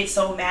people get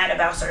so mad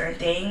about certain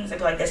things, they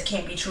be like, this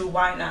can't be true.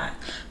 Why not?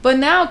 But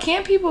now,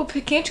 can't you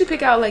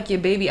pick out like your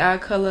baby eye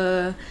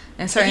color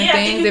and certain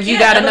things if you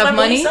got enough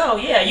money? So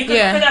yeah, you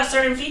can pick out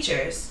certain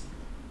features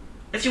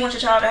that you want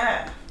your child to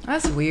have.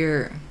 That's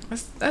weird.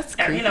 That's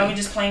creepy. You know, we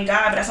just playing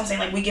God, but that's what I'm saying.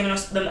 Like, we giving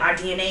them our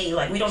DNA.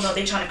 Like, we don't know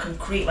they're trying to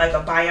create like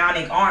a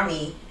bionic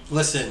army.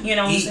 Listen, you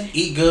know,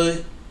 eat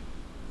good.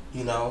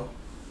 You know,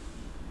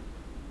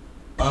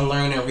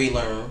 unlearn and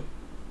relearn.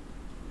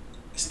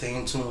 Stay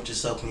in tune with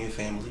yourself and your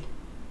family.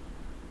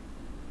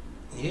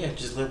 Yeah,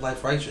 just live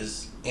life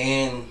righteous.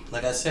 And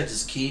like I said,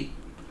 just keep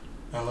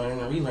unlearning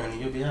and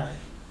relearning. You'll be alright.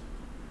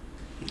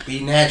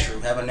 Be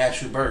natural. Have a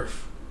natural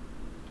birth.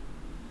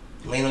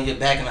 Laying on your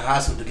back in the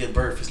hospital to give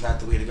birth is not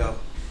the way to go.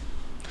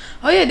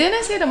 Oh yeah, didn't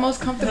I say the most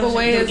comfortable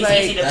way is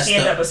like that's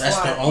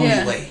the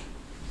only way.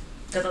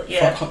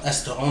 Yeah.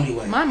 That's the only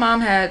way. My mom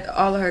had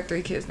all of her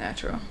 3 kids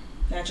natural.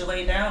 Natural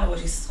laying down, or would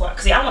she squat?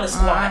 Cause see, I want to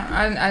squat.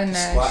 I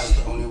squat is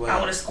the only way. I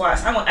want to squat.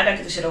 I gotta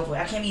get this shit over with.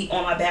 I can't be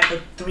on my back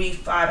for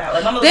 3-5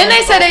 hours. Like, then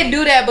they say they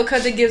do that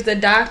because it gives the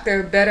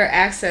doctor better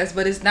access,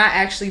 but it's not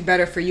actually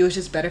better for you. It's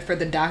just better for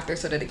the doctor,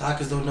 so that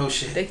doctors don't know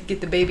shit. They can get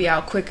the baby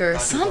out quicker, or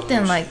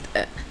something like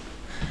that.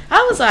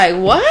 I was like,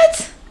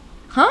 what?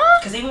 Huh?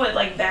 Because even with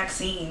like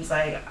vaccines,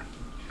 like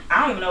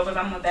I don't even know if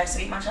I'm gonna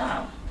vaccinate my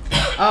child.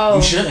 Oh,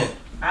 you shouldn't.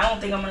 I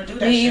don't think I'm gonna do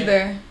that. Me shit.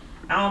 either.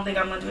 I don't think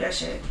I'm gonna do that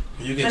shit.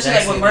 You get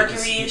especially like with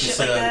mercury and shit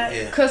like that.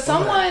 Yeah. Cause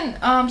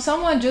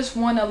someone just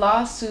won a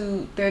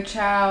lawsuit. Their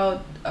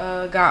child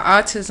got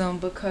autism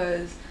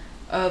because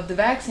of the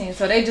vaccine.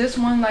 So they just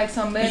won like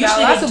some $1 million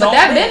lawsuit. But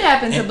that didn't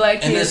happen to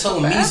black kids. And this whole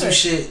measles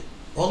shit,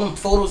 all them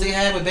photos they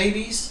had with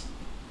babies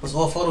was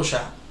all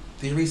Photoshop.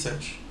 Do your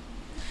research.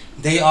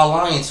 They are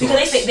lying to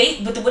us.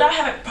 Because but without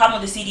having a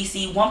problem with the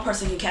CDC, one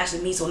person can catch the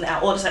measles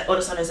now. All of a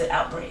sudden there's an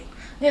outbreak.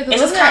 Yeah,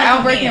 because wasn't there an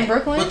outbreak in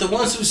Brooklyn? But the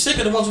ones who sick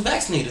are the ones who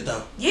vaccinated,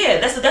 though. Yeah,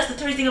 that's the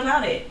crazy thing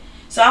about it.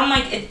 So I'm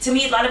like, to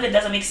me, a lot of it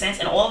doesn't make sense.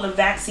 And all the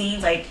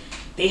vaccines, like,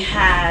 they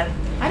have...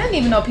 I didn't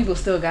even know people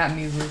still got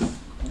measles.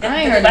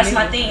 That's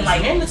my thing.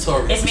 Like, it's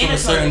mandatory to a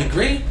certain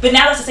degree. But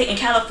now, let's just say, in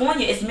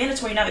California, it's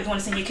mandatory now if you want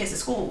to send your kids to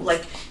school.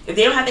 Like, if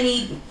they don't have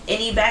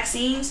any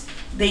vaccines,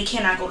 they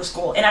cannot go to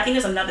school. And I think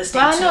there's another state.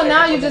 But I know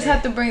now you just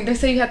have to bring. They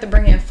say you have to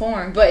bring in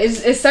form, but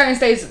it's certain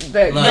states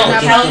that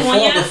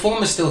California. The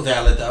form is still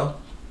valid though.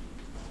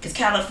 Because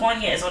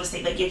California is on the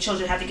state like your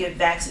children have to get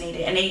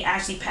vaccinated, and they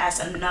actually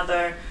passed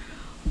another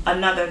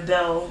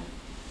bill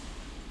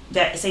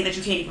that say that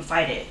you can't even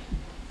fight it.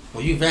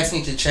 When you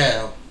vaccinate your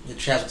child's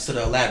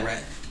considered a lab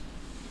rat.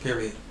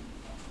 Period.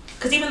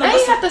 Because even though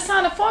you have to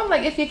sign a form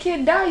like if your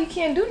kid die, you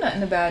can't do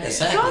nothing about it.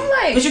 Exactly. So I'm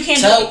like, but you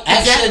can't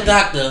ask your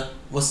doctor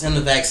what's in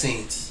the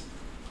vaccines.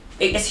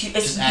 It's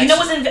you know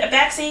what's in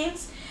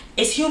vaccines?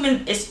 It's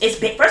human. It's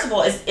first of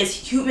all, it's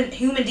human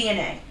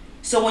DNA.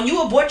 So when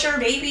you abort your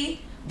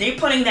baby, they're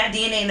putting that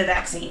DNA in the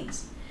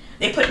vaccines.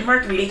 They put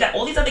mercury. They got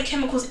all these other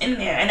chemicals in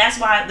there, and that's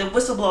why the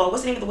whistleblower.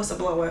 What's the name of the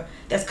whistleblower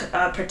that's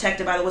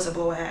protected by the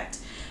Whistleblower Act?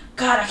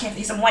 God, I can't.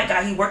 He's some white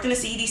guy. He worked in the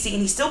CDC,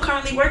 and he still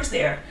currently works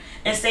there.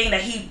 And saying that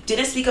he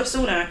didn't speak up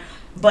sooner,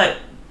 but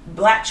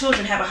black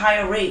children have a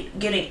higher rate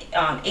getting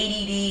ADD,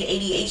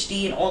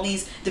 ADHD, and all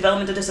these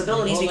developmental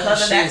disabilities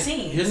because of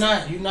vaccines.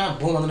 You're not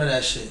born under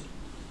that shit.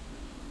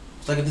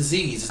 It's like a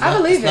disease. I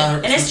believe it.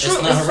 And it's true.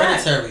 It's not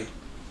hereditary.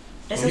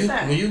 It's a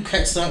fact. When you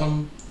catch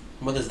something,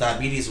 whether it's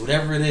diabetes,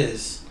 whatever it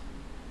is,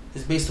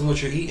 it's based on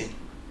what you're eating.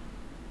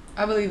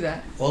 I believe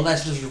that. All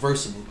that's just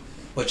reversible.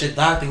 But your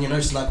doctor and your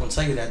nurse is not going to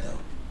tell you that though.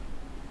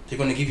 They're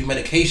going to give you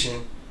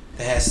medication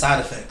that has side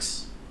effects.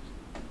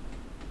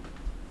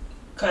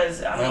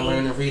 Because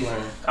learn and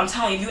relearn. I'm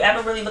telling you, if you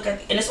ever really look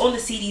at, and it's on the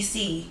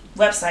CDC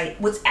website,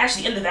 what's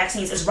actually in the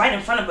vaccines is right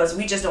in front of us.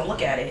 We just don't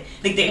look at it.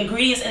 The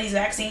ingredients in these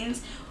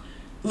vaccines,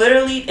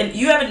 literally, and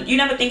you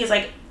never think it's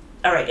like,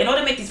 all right, in order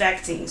to make these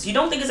vaccines, you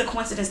don't think it's a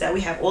coincidence that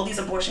we have all these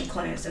abortion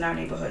clinics in our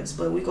neighborhoods,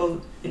 but we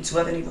go into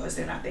other neighborhoods,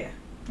 they're not there.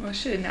 Well,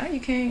 shit, now you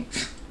can't.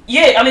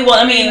 Yeah,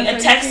 in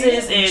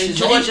Texas and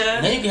Georgia.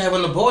 Now you can have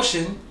an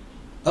abortion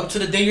up to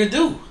the day you're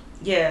due.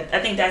 Yeah, I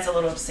think that's a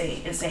little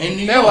insane.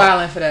 They're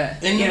wilding for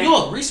that. In New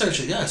York, research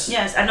it, yes.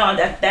 Yes, I know,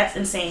 that's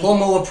insane.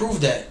 Cuomo approved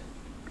that.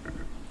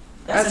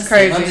 That's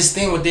crazy.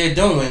 Understand what they're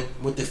doing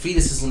with the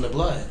fetuses in the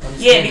blood.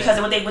 Yeah,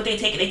 because what they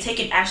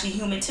take actually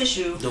human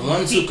tissue. The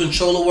ones who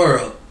control the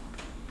world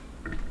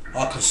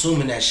are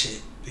consuming that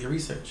shit. Do your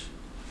research.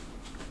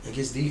 It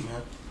gets deep,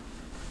 man.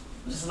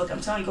 Just look,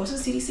 I'm telling you, go to the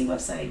CDC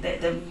website.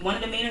 That one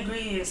of the main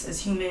ingredients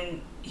is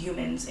humans.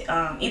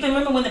 Even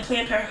remember when the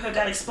Planned Parenthood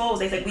got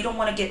exposed, they said we don't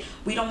want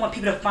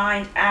people to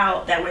find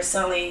out that we're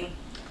selling.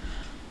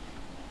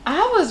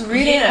 I was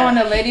reading on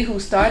a lady who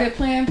started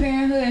Planned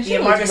Parenthood, and she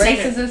was Margaret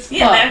racist Sanger. as fuck.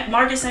 Yeah,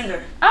 Margaret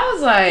Sanger. I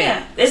was like,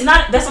 yeah, it's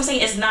not. That's what I'm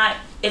saying.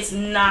 It's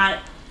not.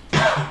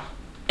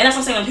 And that's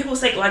what I'm saying. When people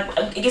say like,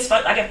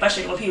 I get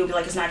frustrated when people be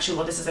like, it's not true,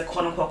 or this is a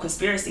quote unquote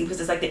conspiracy, because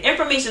it's like the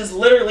information's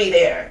literally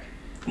there.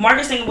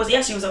 Margaret Sanger was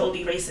she was an OD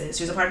racist.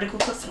 She was a part of the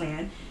Ku Klux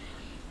Klan.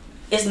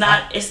 It's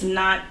not.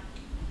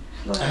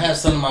 I have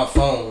something on my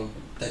phone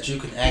that you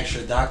can ask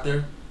your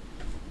doctor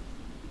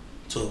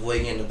to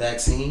avoid getting the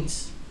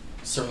vaccines.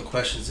 Certain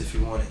questions if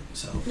you want it.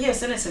 So yeah,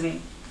 send it to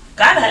me.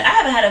 I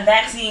haven't had a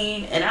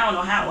vaccine and I don't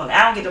know how long.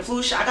 I don't get the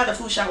flu shot. I got the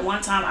flu shot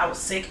one time. I was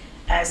sick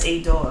as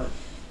a dog.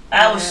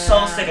 I was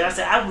so sick. And I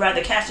said, I would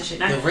rather catch the shit.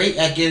 The rate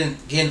at getting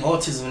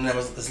autism now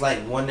is like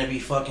 1 every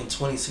fucking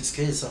 26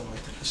 kids, something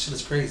like that. That shit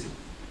is crazy.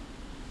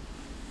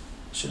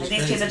 Like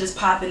these kids are just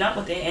popping up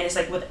with it, and it's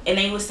like and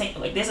they was saying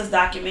like this is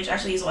documentary.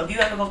 Actually, so if you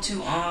ever go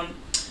to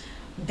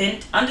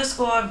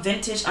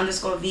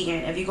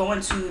 _vintage_vegan, if you go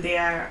into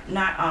their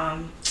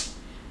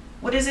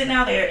what is it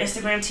now? Their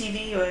Instagram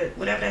TV or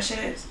whatever that shit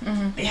is.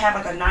 Mm-hmm. They have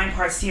like a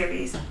 9-part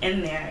series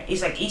in there.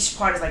 It's like each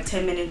part is like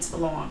 10 minutes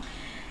long,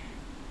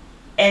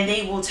 and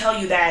they will tell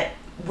you that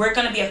we're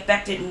gonna be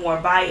affected more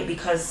by it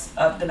because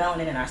of the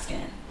melanin in our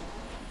skin.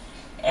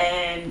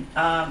 And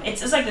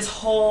it's like this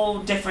whole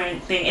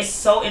different thing. It's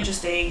so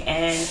interesting,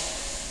 and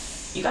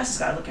you guys just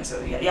gotta look into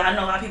it. Yeah, I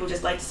know a lot of people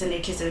just like to send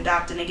their kids to the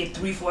doctor and they get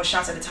 3-4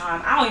 shots at a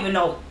time. I don't even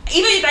know.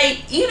 Even if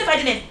I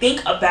didn't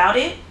think about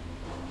it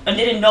and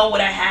didn't know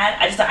what I had,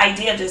 I just the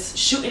idea of just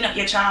shooting up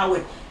your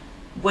child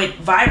with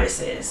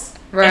viruses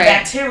and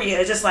bacteria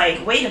is just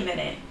like, wait a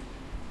minute.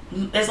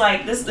 It's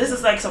like this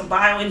is like some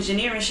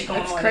bioengineering shit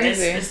going on.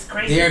 Crazy. It's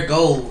crazy. Their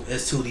goal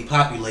is to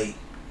depopulate.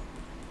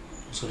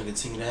 It's gonna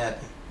continue to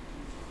happen.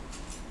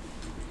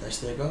 That's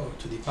their goal,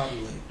 to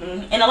depopulate.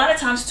 Mm-hmm. And a lot of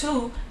times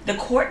too, the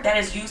court that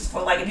is used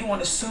for like if you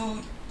want to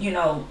sue, you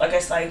know, I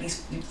guess like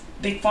these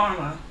big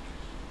pharma,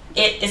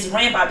 it is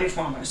ran by big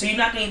pharma. So you're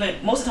not gonna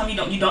even most of the time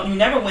you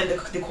never win the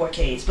court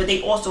case, but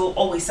they also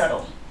always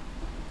settle.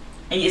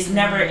 And it's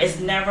never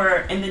in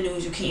the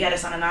news. You gotta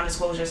sign a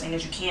non-disclosure saying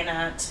that you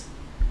cannot,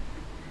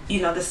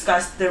 you know,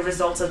 discuss the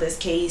results of this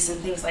case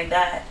and things like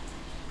that.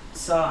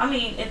 So I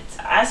mean,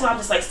 that's why I'm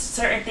just like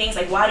certain things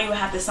like why do you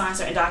have to sign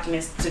certain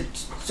documents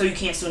so you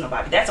can't sue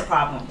nobody? That's a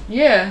problem.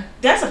 Yeah,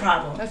 that's a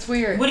problem. That's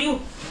weird.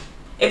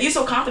 If you're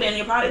so confident in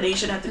your product, then you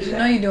shouldn't have to do that.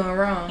 You know you're doing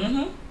wrong.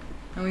 Mm-hmm.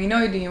 And when you know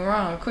you're doing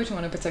wrong, of course you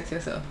want to protect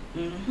yourself.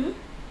 Mm-hmm.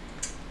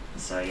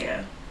 So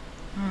yeah.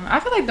 I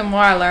feel like the more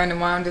I learn, the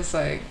more I'm just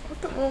like,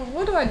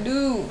 what do I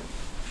do?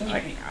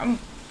 Like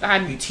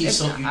you teach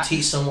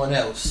someone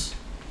else.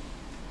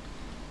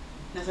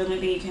 That's the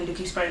only thing you can do.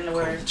 Keep spreading the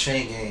word. The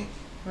chain gang.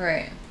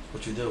 Right.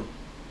 What you do?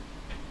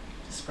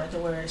 Spread the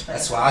word.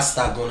 That's why I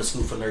stopped going to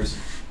school for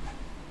nursing.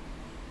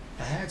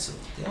 I had to.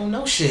 They don't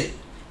know shit.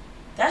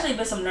 There's actually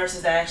been some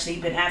nurses that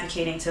actually been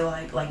advocating to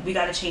like we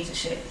gotta change the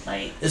shit.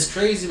 Like it's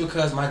crazy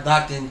because my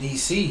doctor in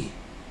DC,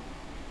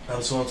 I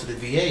was going to the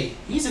VA.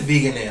 He's a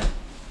vegan now,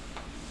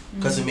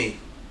 because of me.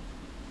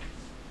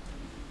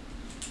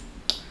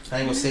 I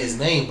ain't gonna say his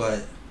name,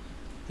 but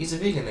he's a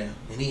vegan now,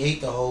 and he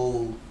ate the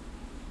whole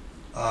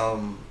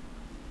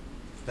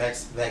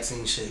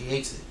vaccine shit. He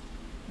hates it,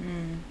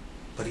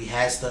 but he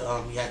has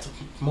to. He had to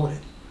promote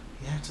it.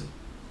 He had to.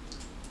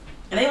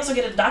 And they also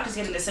doctors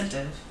get an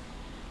incentive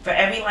for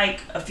every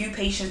like a few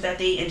patients that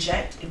they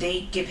inject.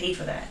 They get paid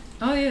for that.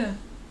 Oh yeah.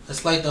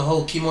 It's like the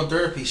whole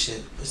chemotherapy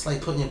shit. It's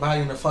like putting your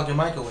body in a fucking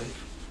microwave.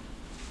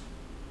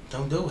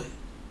 Don't do it.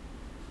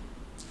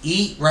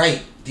 Eat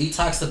right.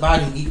 Detox the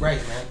body and eat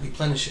right, man.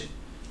 Replenish it.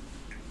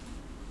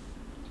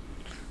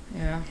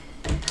 Yeah.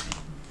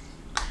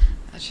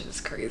 That shit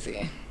is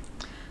crazy.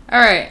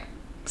 Alright.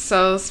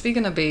 So,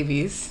 speaking of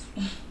babies,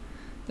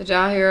 did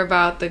y'all hear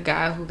about the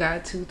guy who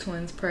got 2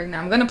 twins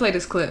pregnant? I'm gonna play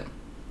this clip.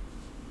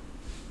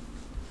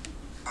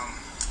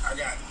 I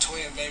got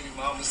twin baby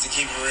mamas to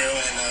keep it real,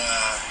 and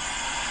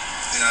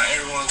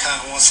everyone kind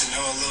of wants to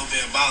know a little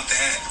bit about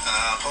that.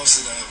 I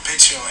posted a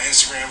picture on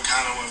Instagram,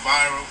 kind of went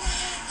viral.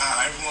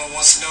 Everyone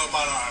wants to know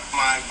about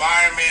my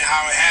environment,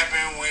 how it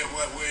happened, when,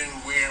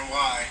 where, and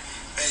why,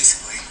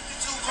 basically.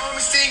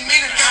 Mamas think me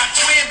to got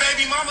twin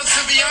baby mamas.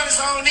 To be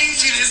honest, I don't need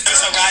you this.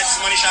 What's up, guys?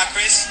 It's Money Shot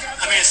Chris.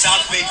 I'm here in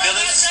South Bay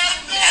Villas,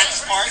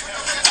 Hamptons Park.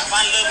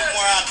 Find a little bit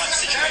more out about the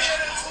situation.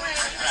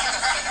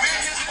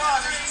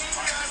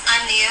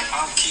 I'm Nia.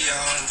 I'm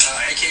Keon,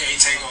 aka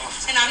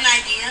Takeoff. And I'm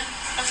Nadia.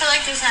 I feel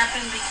like this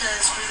happened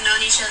because we've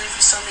known each other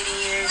for so many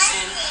years,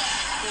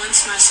 and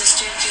once my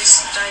sister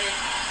just started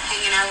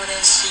hanging out with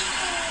us,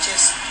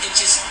 it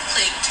just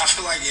clicked. I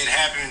feel like it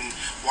happened.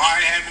 Why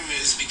it happened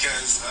is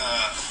because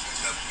of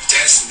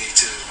destiny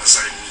to a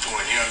certain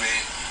point. You know what I mean?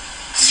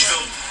 Did you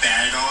feel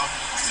bad at all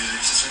because you were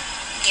your sister?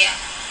 Yeah.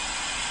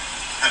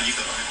 How did you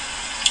feel about it?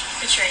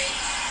 Betrayed.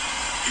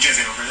 Did you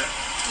guys get over that?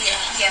 Yeah.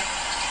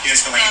 You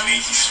guys feel like it made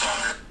you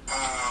stronger?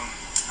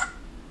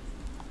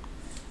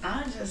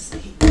 I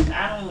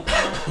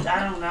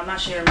don't know. I'm not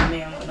sharing my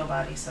man with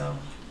nobody, so.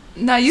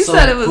 No, you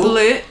said it was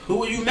lit. Who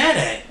were you mad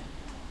at?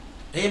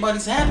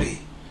 Everybody's happy.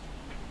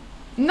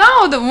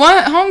 No, the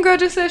one homegirl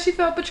just said she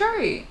felt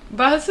betrayed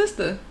by her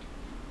sister.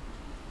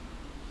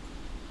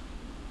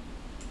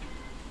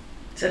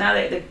 So now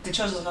the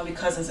children are gonna be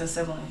cousins and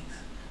siblings.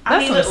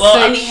 That's some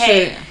sick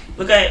shit.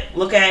 Hey,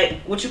 look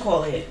at what you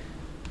call it,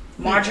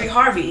 Marjorie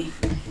Harvey.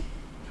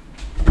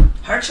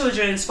 Her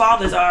children's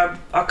fathers are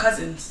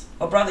cousins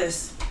or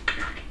brothers.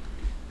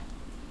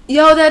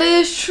 Yo, that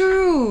is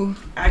true.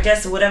 I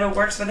guess whatever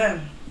works for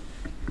them.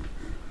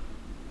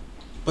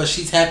 But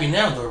she's happy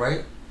now, though,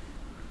 right?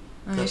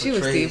 I mean, she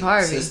was Steve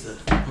Harvey. Sister.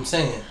 I'm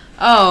saying.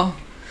 Oh,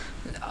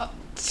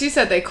 she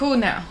said they cool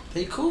now.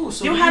 They cool.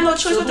 So you have no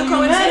choice but to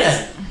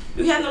coexist.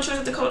 You have no choice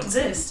but to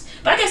coexist.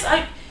 But I guess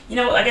You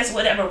know, I guess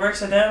whatever works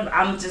for them.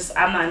 I'm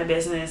not in the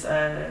business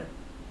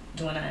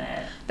doing none of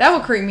that. That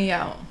would creep me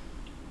out.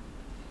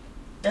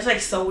 That's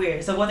like so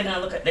weird. So what they're gonna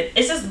look at?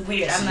 It's just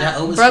weird. I'm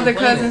not brother,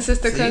 cousin,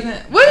 sister,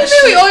 cousin. What do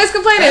you mean we always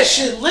complain? That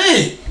shit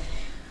lit.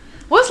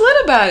 What's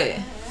lit about it?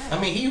 I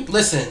mean,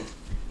 listen.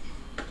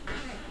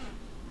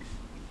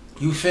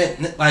 You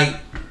fit like.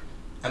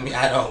 I mean,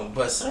 I don't,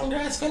 but some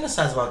guys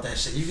fantasize about that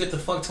shit. You get to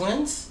fuck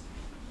twins.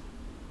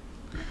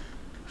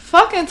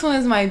 Fucking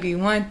twins might be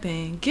one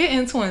thing.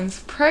 Getting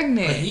twins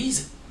pregnant. But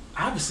he's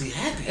obviously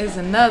happy. Is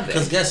another.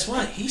 Because guess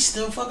what? He's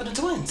still fucking the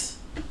twins.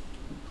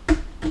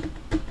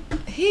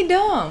 He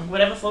dumb.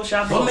 Whatever floats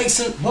your boat.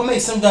 What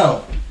makes him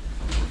dumb?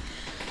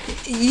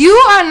 You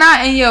are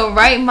not in your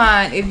right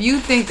mind if you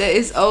think that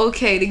it's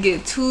okay to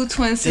get two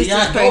twin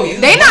sisters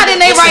pregnant. They not in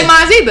their right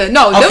minds either.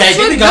 No,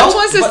 okay, them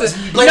twin sisters.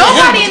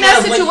 Nobody in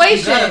that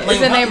situation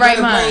is in their right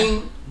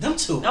mind. Them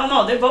two.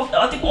 No, they're both.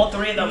 I think all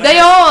three of them. They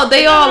all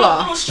are. A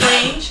little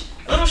strange.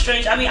 A little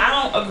strange. I mean, I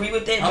don't agree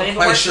with it. But I'm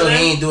quite sure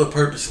he ain't do it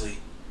purposely.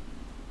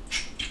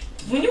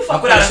 When you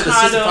fuck without a condom.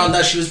 The sister found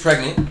out she was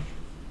pregnant.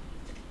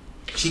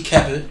 She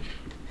kept it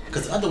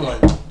because the other one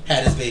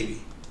had his baby.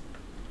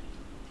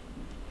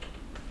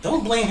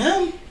 Don't blame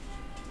him.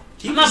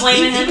 I'm not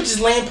blaming him. He was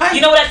just laying pipe.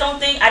 You know what I don't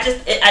think? I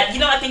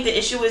think the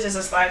issue is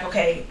just like,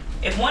 okay,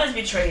 if one is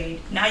betrayed,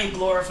 now you're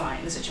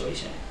glorifying the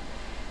situation.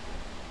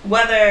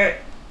 Whether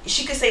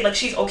she could say like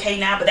she's okay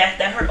now, but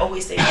that hurt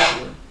always stays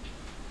with you.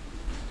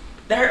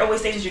 That hurt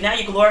always stays with you. Now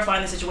you're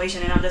glorifying the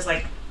situation, and I'm just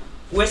like,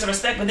 where's the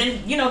respect? But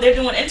then they're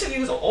doing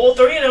interviews, all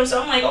three of them.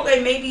 So I'm like,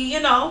 okay, maybe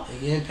they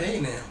getting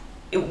paid now.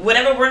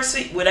 Whatever works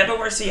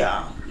for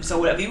y'all. So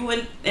whatever you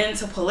went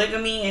into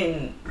polygamy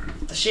and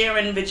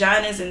sharing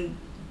vaginas and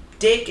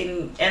dick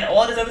and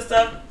all this other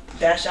stuff,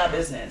 that's your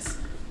business.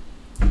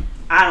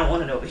 I don't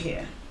want it over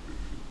here.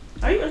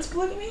 Are you into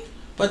polygamy?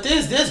 But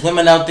there's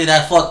women out there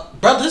that fuck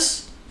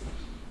brothers.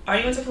 Are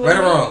you into polygamy?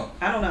 Right or wrong?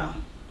 I don't know.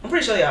 I'm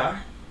pretty sure they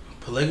are.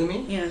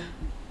 Polygamy? Yeah.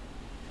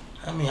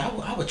 I mean,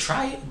 I would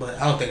try it, but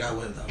I don't think I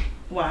would though.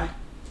 Why?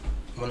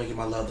 I want to give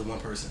my love to one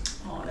person.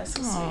 Oh, that's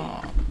so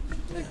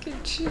sweet. Look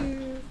at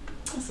you.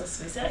 That's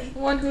so sweet.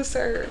 One who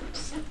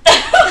serves.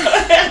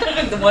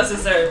 The ones who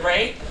serve,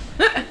 right?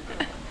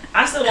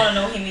 I still want to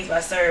know what he means by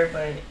serve,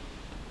 but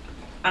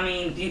I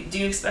mean, do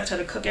you expect her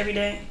to cook every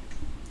day?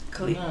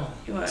 No.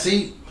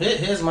 See,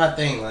 here's my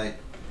thing. Like,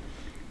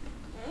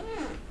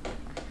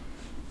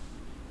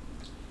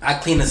 I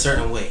clean a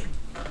certain way.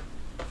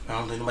 I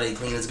don't think nobody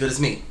clean as good as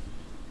me.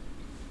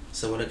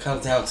 So when it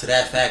comes down to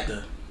that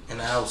factor in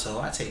the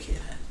household, I take care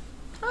of that.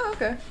 Oh,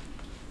 okay.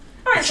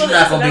 All right, but you're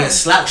not gonna be a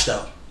slouch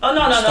though. Oh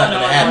no.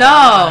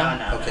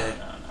 Okay.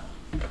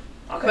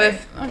 Okay.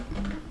 But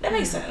that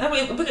makes sense. That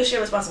way we can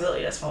share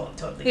responsibility. That's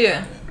totally.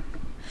 Yeah.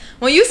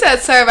 When you said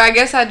serve, I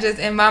guess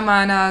in my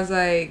mind I was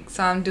like,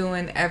 so I'm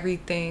doing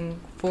everything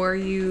for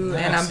you,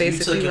 and I'm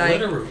basically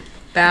like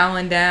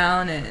bowing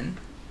down, and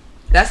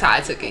that's how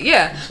I took it.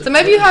 Yeah. So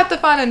maybe you have to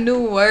find a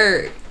new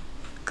word,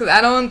 cause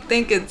I don't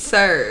think it's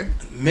serve.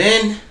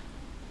 Men.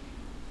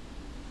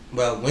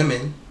 Well,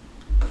 women.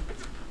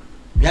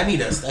 Y'all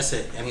need us. That's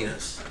it. Y'all need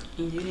us.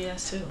 You need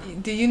us too.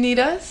 Do you need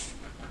us?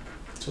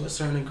 To a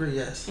certain degree,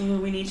 yes.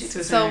 We need you to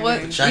a certain degree. So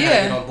what? But y'all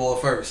gotta get on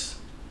board first.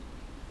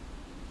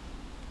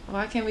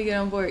 Why can't we get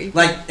on board?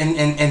 Like,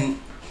 and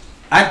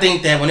I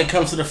think that when it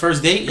comes to the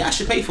first date, y'all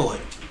should pay for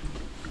it.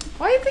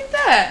 Why do you think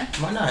that?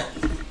 Why not?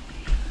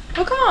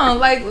 Well, come on.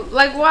 Like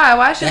why?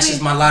 Why should That's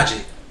just my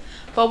logic.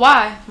 But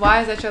why?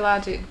 Why is that your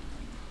logic?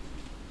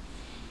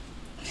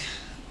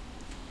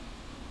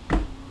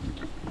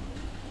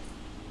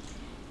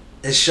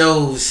 It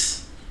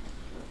shows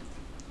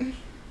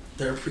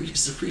the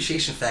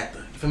appreciation factor.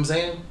 You feel what I'm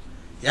saying?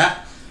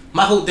 Yeah.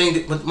 My whole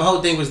thing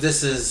was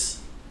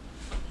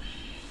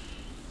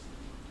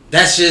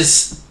that's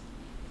just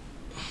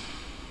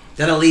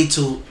that'll lead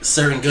to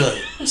something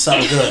good,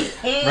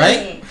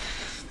 right?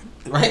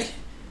 Right.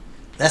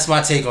 That's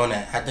my take on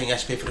that. I think I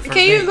should pay for the first.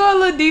 Can you go a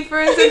little deeper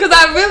into? Because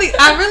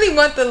I really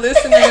want the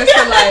listeners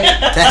to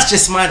like. That's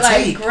just my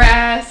take.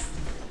 Grasp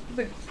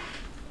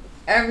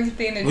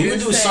everything that when you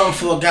do something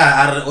for a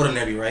guy out of the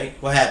ordinary, right?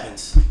 What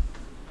happens?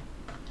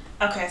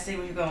 Okay, I see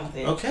where you're going with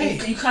it. Okay.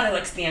 You kind of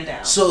like stand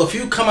out. So if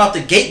you come out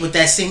the gate with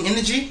that same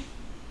energy,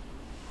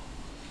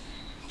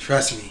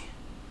 trust me,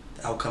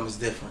 the outcome is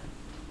different.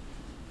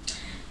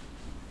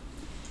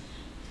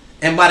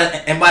 And by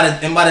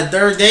the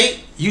third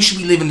date, you should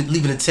be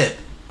leaving a tip.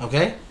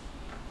 Okay.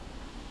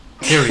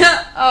 Period.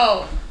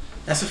 Oh.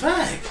 That's a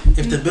fact.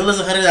 If the bill is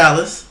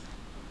 $100.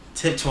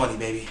 Tip 20,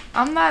 baby.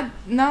 I'm not.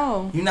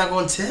 No. You're not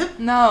going to tip?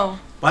 No.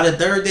 By the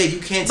third date, you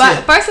can't but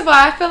tip. But first of all,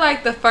 I feel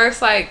like the first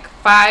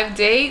 5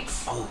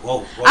 dates.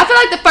 Whoa. I feel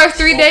like the first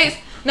 3 dates.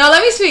 No,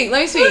 let me speak.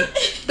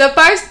 The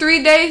first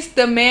 3 dates,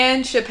 the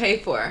man should pay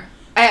for.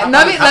 Let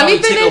me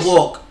finish. Take a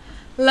walk.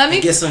 Let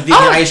me get some vegan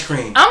ice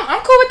cream.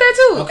 I'm cool with that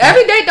too. Okay.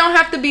 Every date don't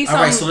have to be something.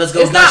 All right, so let's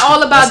go. It's not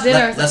all about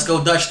dinner. Let's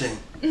go Dutch then.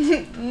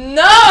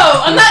 No,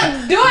 I'm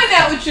not doing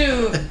that with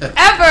you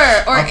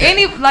ever or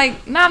any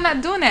No, I'm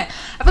not doing that.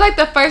 I feel like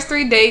the first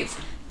 3 dates,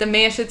 the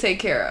man should take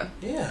care of.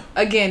 Yeah.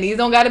 Again, these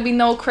don't got to be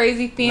no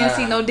crazy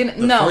fancy, no dinner.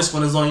 The first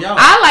one is on y'all.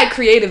 I like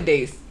creative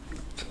days.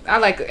 I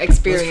like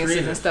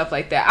experiences and stuff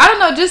like that. I don't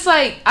know, just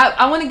like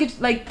I want to get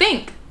like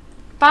think,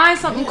 find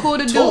something cool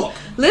to do.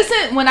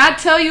 Listen, when I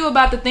tell you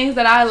about the things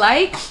that I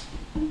like,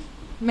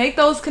 make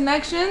those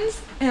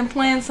connections and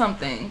plan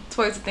something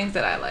towards the things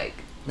that I like.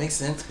 Makes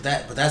sense, but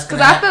that's because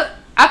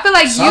I feel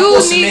like so I'm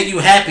supposed to make you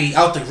happy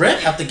out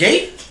the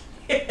gate.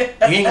 You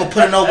ain't gonna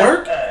put in no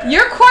work.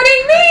 You're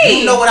courting me.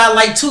 You know what I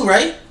like too,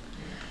 right?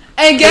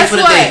 And guess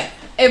what?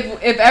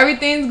 If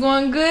everything's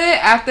going good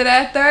after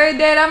that third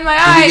date, I'm like,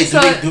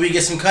 alright. Do we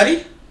get some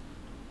cutty?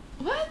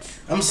 What?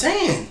 I'm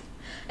saying.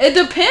 It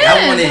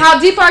depends how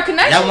deep our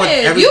connection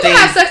is. You can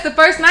have sex the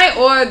first night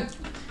or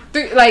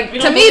like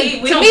to me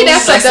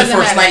that stuff doesn't matter. The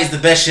first night is the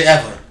best shit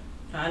ever.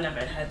 I never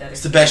had that experience.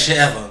 It's the best shit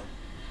ever.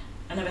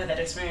 I never had that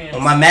experience.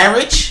 On my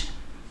marriage,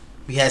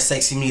 we had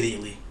sex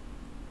immediately.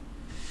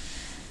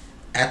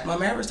 After my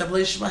marriage, that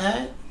relationship I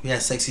had, we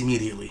had sex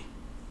immediately.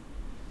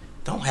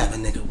 Don't have a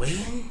nigga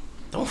waiting.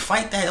 Don't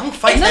fight that. Don't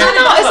fight that.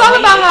 No. It's all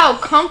about how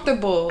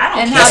comfortable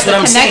and how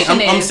the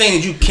connection is. I'm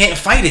saying that you can't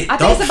fight it. I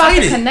think it's about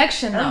the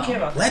connection. I don't care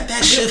about that. Let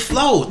that shit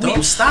flow.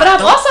 Don't stop. But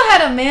I've also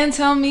had a man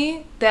tell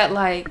me that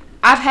like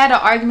I've had an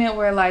argument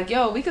where like,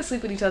 yo, we could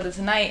sleep with each other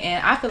tonight,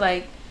 and I feel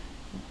like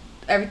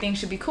everything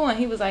should be cool, and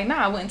he was like, nah,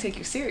 I wouldn't take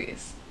you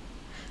serious.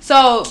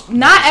 So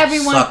not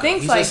everyone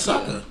thinks like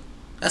you.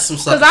 That's some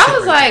sucker. Because I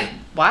was like,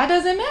 why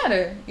does it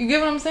matter? You get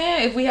what I'm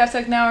saying? If we have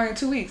sex now or in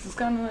 2 weeks, it's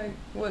kind of like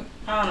what?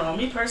 I don't know.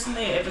 Me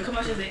personally, if the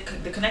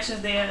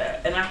connection's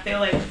there, and I feel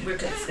like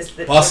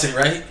bust it,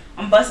 right?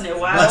 I'm busting it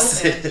wide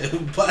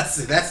open. Bust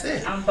it. That's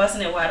it. I'm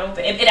busting it wide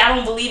open. And I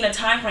don't believe in a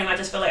time frame. I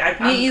just feel like I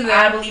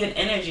believe in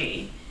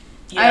energy,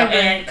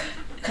 and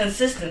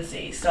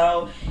consistency.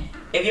 So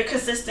if you're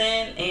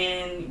consistent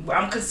and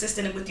I'm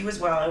consistent with you as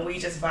well, and we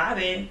just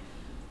vibing.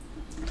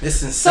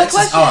 Listen, sex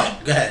is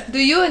art. Go ahead. Do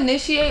you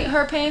initiate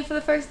her paying for the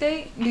first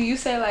date? Do you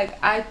say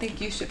like, I think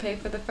you should pay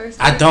for the first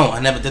date? I don't. I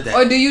never did that.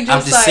 Or do you just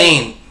I'm just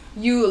saying.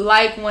 You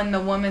like when the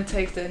woman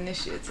takes the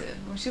initiative?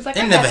 When she's like,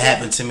 it never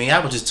happened to me. I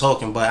was just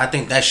talking, but I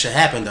think that should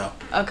happen though.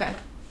 Okay.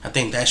 I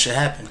think that should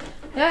happen.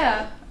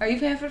 Yeah. Are you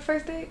paying for the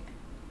first date?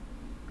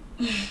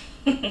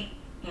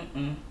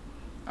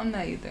 I'm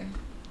not either.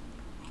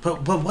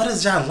 But what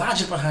is y'all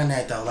logic behind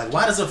that though? Like,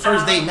 why does a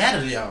first date matter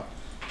to y'all?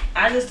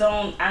 I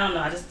don't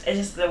know. It's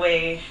just the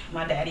way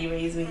my daddy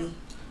raised me.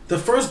 The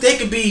first date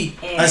could be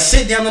a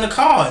sit down in the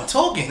car and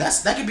talking. That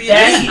could be a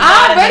date.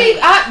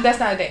 That's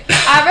not a date.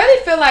 I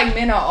really feel like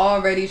men are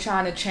already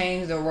trying to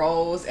change the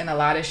roles in a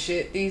lot of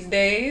shit these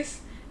days,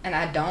 and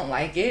I don't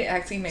like it.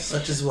 Actually, makes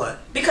such as what?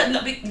 Because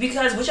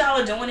what y'all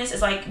are doing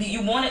is like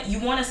you want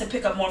us to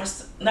pick up more.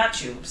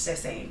 Not you,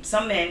 same.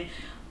 Some men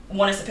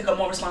want us to pick up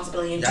more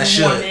responsibility and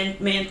do more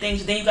men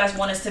things. Then you guys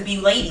want us to be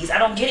ladies. I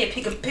don't get it.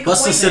 Pick.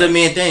 What's considered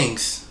men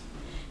things?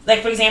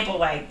 Like, for example,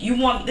 like,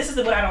 this is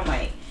what I don't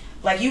like.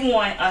 Like, you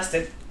want us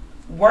to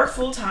work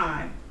full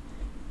time,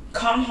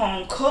 come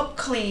home, cook,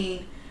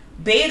 clean,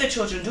 bathe the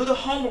children, do the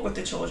homework with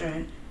the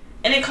children,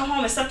 and then come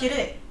home and suck your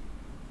dick.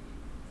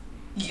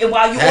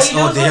 While that's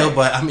no deal,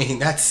 but I mean,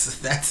 that's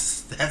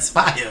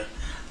fire.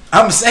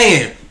 I'm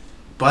saying,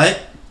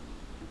 but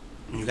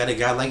you got a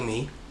guy like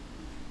me,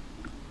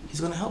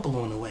 he's gonna help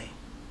along the way.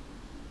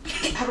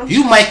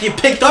 You might get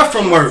picked up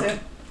from work.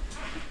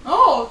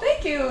 Oh,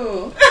 thank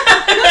you.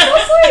 That's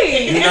so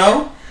sweet. You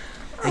know?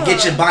 And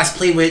get your box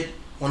played with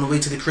on the way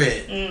to the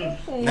crib.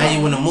 Now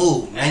you in the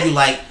mood.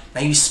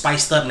 Now you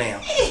spiced up now.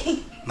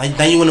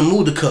 Now you in the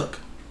mood to cook.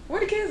 Where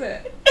the kids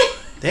at?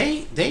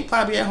 They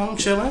probably at home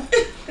chilling.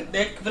 But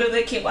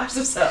they can't watch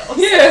themselves.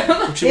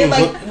 Yeah. They're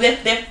like,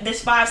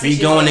 this 5, 6 years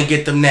We going to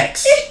get them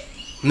next.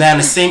 Now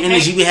the same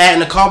energy we had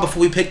in the car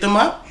before we picked them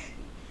up.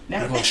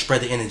 We're gonna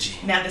spread the energy.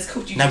 Now this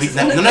coochie juice.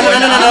 No. Not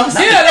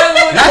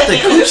the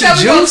coochie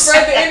juice.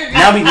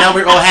 Now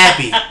we're all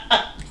happy.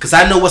 Cause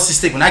I know what's to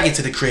stick when I get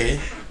to the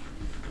crib,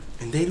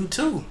 and they do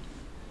too.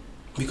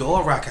 We can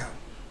all rock out.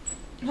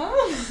 You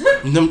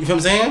know what I'm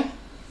saying?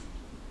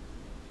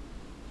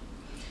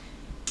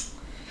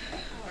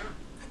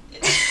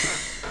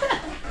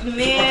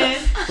 Man.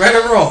 Right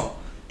or wrong?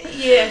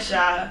 Yeah,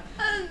 Sha.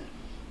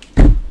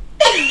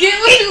 Get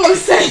what you were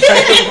saying.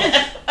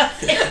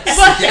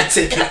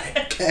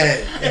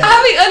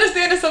 I be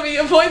understanding some of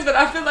your points, but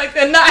I feel like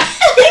they're not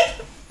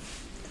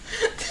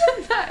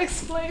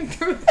explained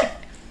through that.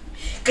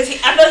 Cause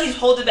I know he's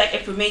holding back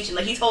information,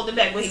 like he's holding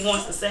back what he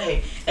wants to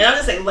say, and I'm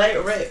just like, let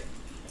it rip.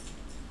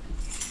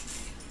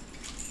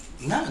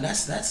 No,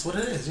 that's what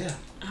it is, yeah.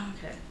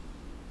 Okay.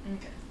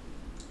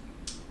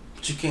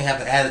 But you can't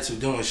have an attitude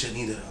doing shit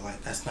neither.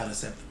 Like, that's not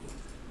acceptable.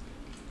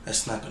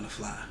 That's not gonna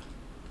fly.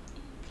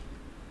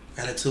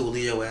 Attitude will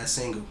leave your ass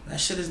single. That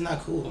shit is not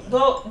cool, man.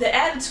 Well, the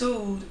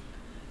attitude,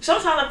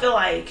 sometimes I feel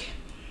like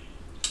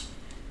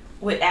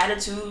with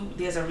attitude,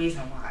 there's a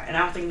reason why. And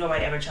I don't think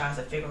nobody ever tries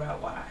to figure out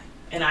why.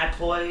 And I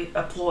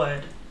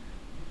applaud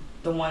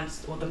the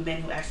ones, or the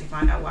men who actually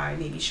find out why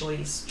maybe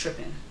Shorty's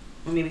tripping.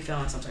 Or maybe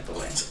feeling some type of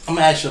way. I'm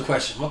going to ask you a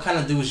question. What kind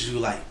of dudes do you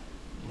like?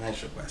 I'm going to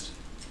ask you a question.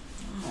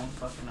 I don't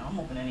fucking know. I'm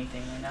open to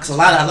anything right now. Cause a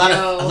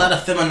lot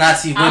of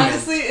feminazi women.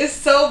 Honestly, it's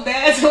so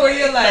bad to where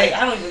you're like,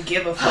 I don't even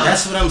give a fuck.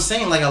 That's what I'm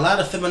saying. Like a lot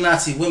of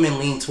feminazi women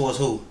lean towards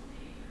who?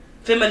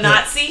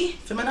 Feminazi?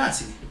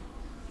 Feminazi.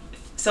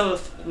 So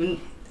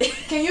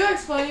can you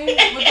explain what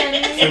that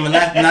means?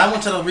 Feminazi. Now I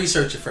want you to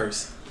research it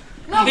first.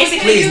 No, Basically,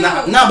 Please,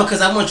 no,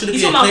 because I want you to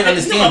get a clear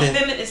understanding.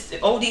 Feminists,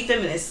 OD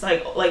feminists,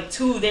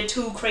 they're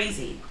too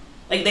crazy.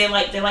 Like they're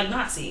like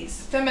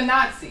Nazis.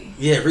 Feminazi.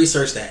 Yeah,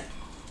 research that.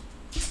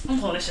 I'm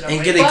pulling this shit up.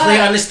 And get a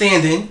clear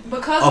understanding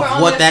because of we're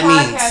on what this that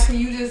podcast, means. can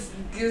you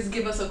just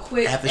give us a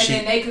quick,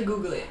 then they could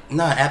Google it?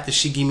 Nah, after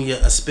she give me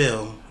a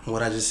spill on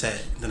what I just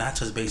said, then I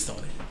touch based on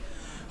it.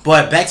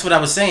 But back to what I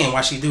was saying,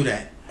 why she do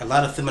that? A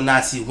lot of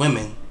feminazi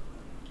women,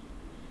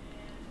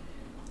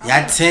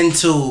 y'all tend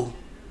to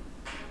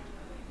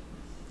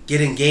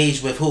get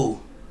engaged with who?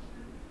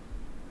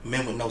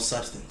 Men with no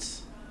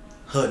substance.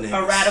 Hood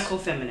niggas. A radical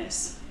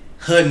feminist.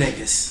 Hood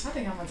niggas. I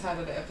think I'm gonna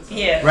title the episode.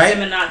 Yeah, right?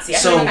 Feminazi.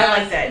 So, I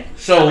like that.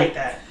 So, I like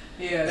that.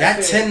 Yeah,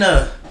 y'all tend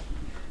to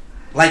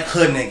like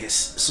hood niggas.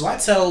 So I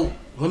tell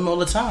women all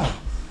the time,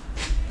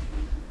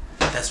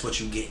 that's what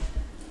you get.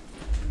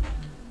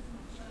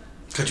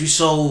 Cause you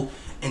so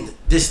in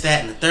this,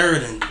 that, and the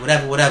third, and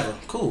whatever.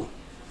 Cool.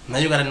 Now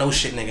you got a no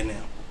shit nigga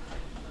now.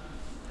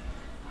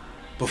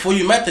 Before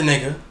you met the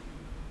nigga,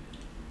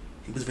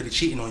 he was really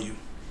cheating on you.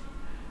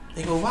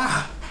 They go,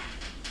 why?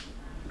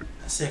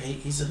 I said,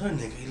 he's a hood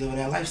nigga. He living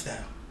that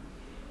lifestyle.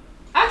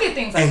 I get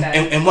things like that.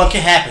 And what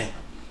can happen?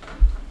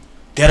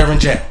 Dead or in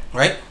jail,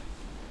 right?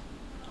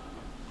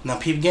 Now,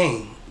 peep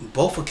game.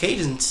 Both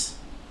occasions,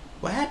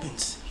 what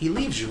happens? He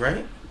leaves you,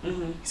 right?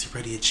 Mm-hmm. He's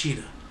already a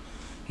cheater.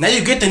 Now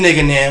you get the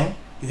nigga now.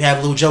 You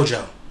have little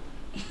JoJo.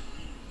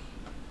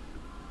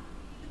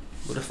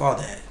 Where the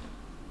father at?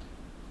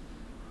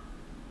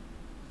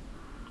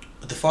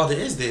 But the father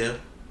is there.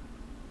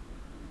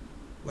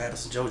 What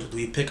happens to JoJo? Do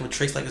he pick up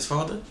traits like his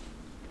father?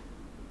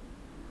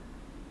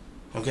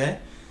 Okay?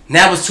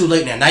 Now it's too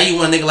late now. Now you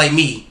want a nigga like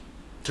me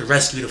to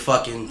rescue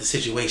the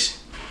situation.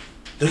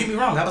 Don't get me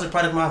wrong. I was a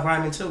part of my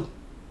environment too.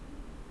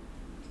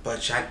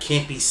 But I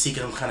can't be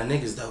seeking them kind of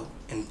niggas though.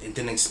 And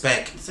then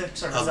expect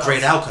a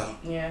great outcome.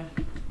 Yeah.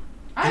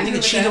 That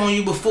nigga cheated on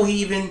you before you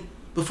even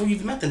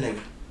met the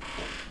nigga.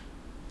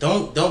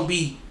 Don't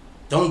be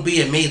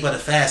amazed by the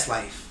fast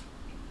life.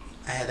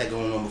 I had that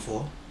going on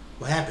before.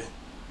 What happened?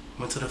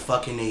 Went to the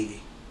fucking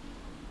Navy.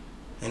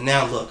 And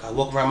now look, I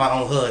walk around my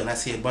own hood and I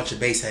see a bunch of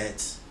base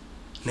heads.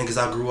 Niggas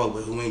I grew up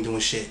with who ain't doing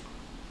shit.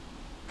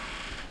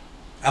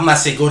 I'm not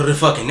saying go to the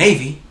fucking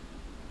Navy,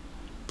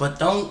 but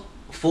don't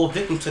fall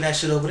victim to that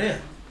shit over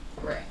there.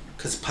 Right.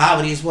 Cause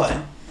poverty is what?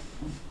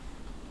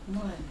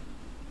 What?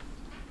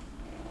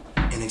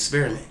 An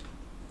experiment.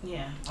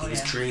 Yeah. It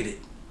was created.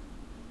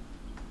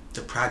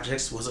 The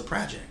projects was a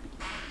project.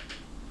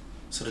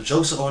 So the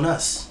jokes are on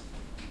us.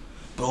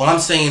 But all I'm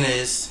saying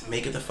is,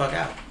 make it the fuck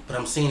out. What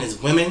I'm saying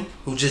is women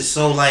who just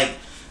so like,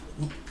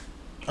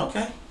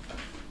 okay.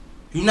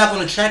 You're not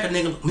gonna track a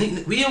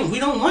nigga. We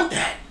don't want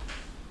that.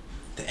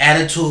 The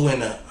attitude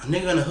and a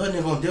nigga in the hood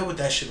ain't gonna deal with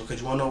that shit because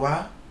you wanna know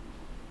why?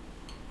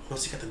 What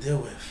else he got to deal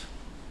with?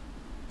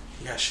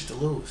 He got shit to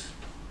lose.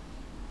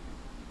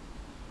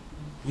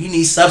 We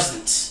need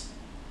substance.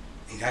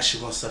 And that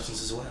shit wants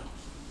substance as well.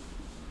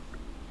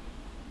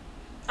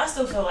 I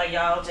still feel like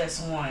y'all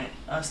just want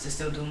us to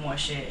still do more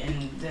shit,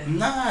 and then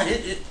Nah,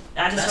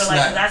 I just feel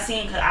like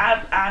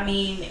I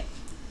mean,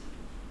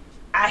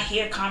 I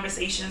hear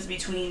conversations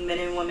between men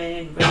and women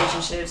in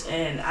relationships,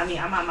 and I mean,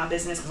 I'm out of my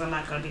business because I'm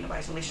not gonna be in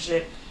nobody's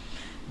relationship.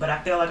 But I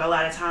feel like a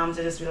lot of times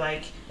it just be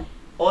like,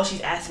 all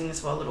she's asking is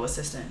for a little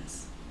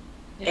assistance,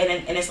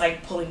 and it's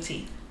like pulling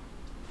teeth.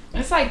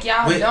 It's like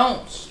y'all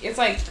don't. It's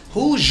like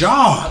who's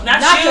y'all?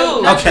 Not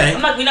you. Okay.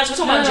 We're not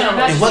talking about general.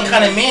 And what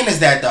kind of man is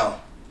that though?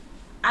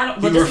 I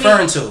don't. You're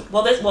referring to?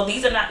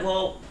 These are not.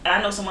 Well,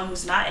 I know someone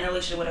who's not in a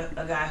relationship with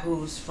a guy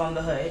who's from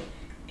the hood,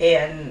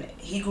 and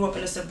he grew up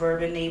in a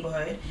suburban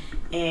neighborhood,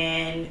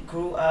 and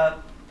grew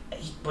up.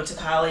 He went to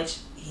college.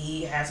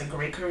 He has a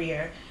great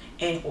career,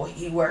 and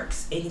he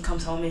works, and he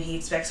comes home and he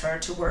expects her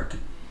to work,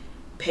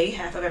 pay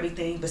half of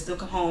everything, but still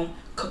come home,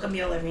 cook a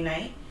meal every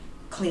night,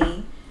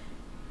 clean,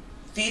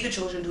 feed the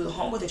children, do the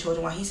home with the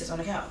children while he sits on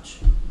the couch.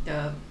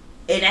 Duh.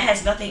 And that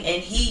has nothing.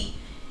 And he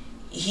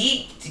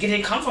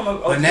didn't come from a.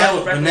 But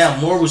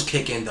now more was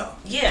kicking though.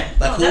 Yeah.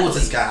 Like who was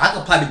this guy? I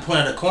could probably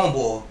point at a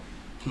cornball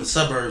from the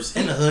suburbs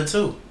in the hood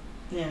too.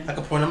 Yeah. I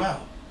could point him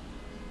out.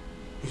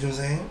 You know what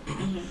I'm saying?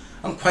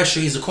 Mm-hmm. I'm quite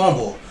sure he's a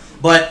cornball,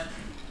 but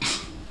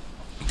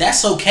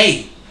that's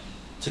okay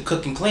to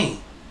cook and clean.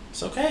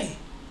 It's okay.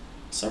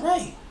 It's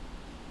alright.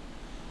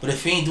 But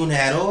if he ain't doing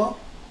that at all,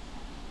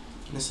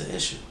 then it's an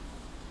issue.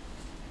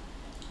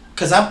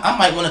 Cause I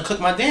might want to cook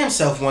my damn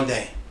self one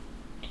day.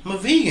 I'm a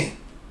vegan.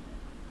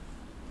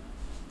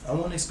 I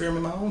want to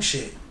experiment my own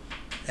shit.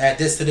 Add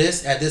this to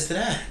this, add this to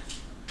that.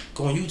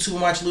 Go on YouTube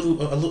and watch a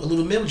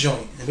little meal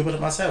joint and whip it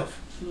up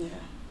myself. Yeah. You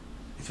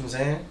feel what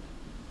I'm saying?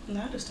 No,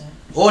 I understand.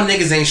 All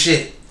niggas ain't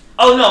shit.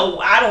 Oh no,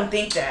 I don't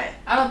think that.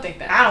 I don't think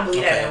that. I don't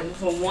believe that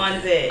for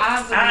one bit.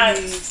 I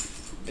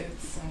believe there's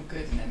some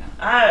good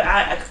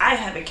I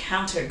have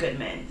encountered good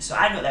men, so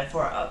I know that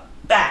for a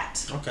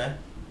fact. Okay.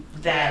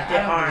 That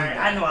there aren't.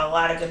 I know a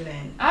lot of good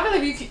men. I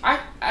believe you.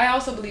 I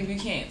also believe you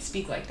can't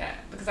speak like that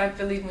because I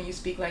believe when you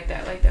speak like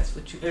that, like that's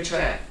what you You're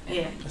get.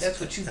 Yeah, that's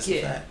what you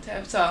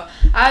get. So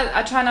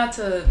I try not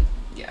to.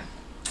 Yeah.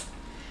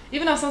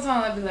 Even though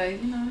sometimes I'll be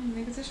like,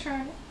 niggas just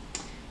trying it.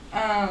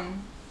 I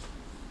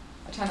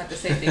try not to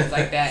say things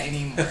like that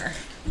anymore.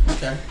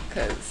 Okay.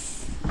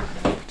 Because I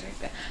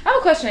protect that. I have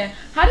a question.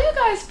 How do you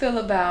guys feel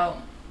about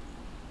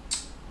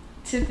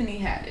Tiffany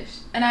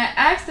Haddish? And I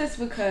asked this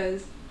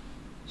because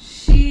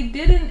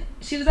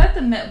she was at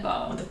the Met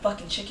Ball with the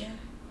fucking chicken,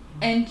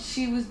 and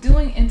she was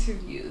doing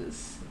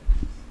interviews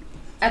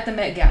at the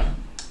Met Gala,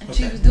 and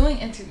she was doing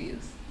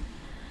interviews,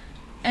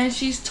 and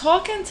she's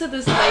talking to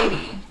this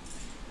lady,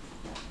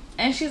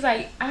 and she's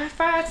like, I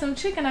fried some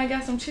chicken, I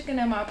got some chicken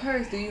in my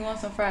purse, do you want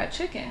some fried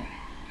chicken?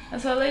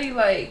 And so the lady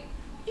like,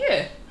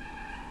 yeah,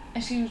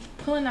 and she was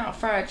pulling out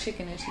fried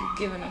chicken and she's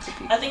giving them to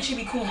people. I think she'd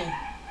be cool.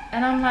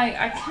 And I'm like,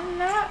 I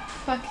cannot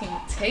fucking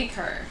take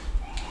her.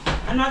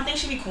 I think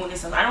she'd be cool in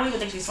this. I don't even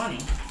think she's funny.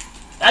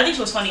 I think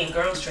she was funny in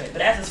Girls Trip, but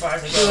that's as far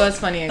as it goes. She was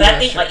funny in Girls Trip. But I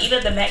think Trip. like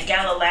even the Met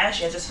Gala last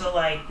year, I just feel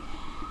like,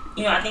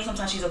 I think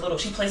sometimes she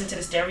plays into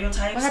the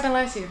stereotypes. What happened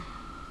last year?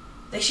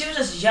 Like she was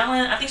just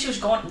yelling. I think she was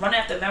running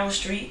after Meryl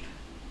Streep.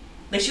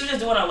 Like she was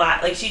just doing a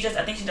lot. Like I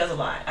think she does a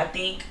lot. I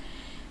think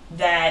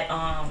that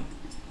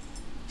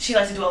she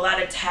likes to do a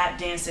lot of tap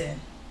dancing,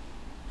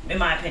 in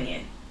my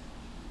opinion.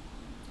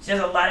 She does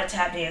a lot of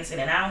tap dancing,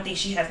 and I don't think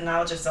she has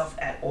knowledge of self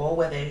at all.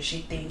 Whether she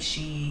thinks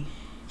she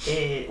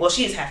is, well,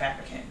 she is half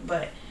African,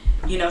 but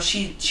she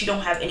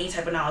don't have any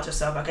type of knowledge of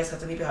self. I guess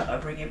because maybe her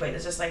upbringing, but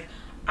it's just like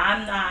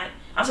I'm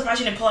surprised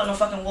she didn't pull out no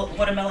fucking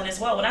watermelon as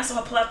well. When I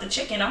saw her pull out the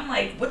chicken, I'm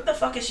like, what the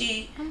fuck is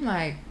she? I'm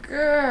like,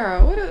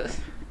 girl,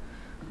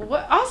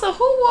 what? Also,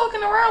 who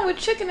walking around with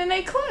chicken in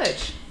their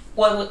clutch?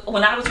 Well,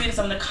 when I was reading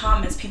some of the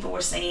comments, people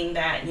were saying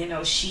that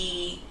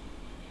she.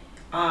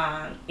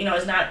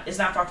 It's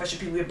not far-fetched for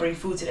people to bring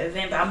food to the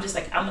event, but I'm just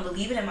like, I'm gonna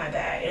leave it in my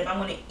bag, and if I'm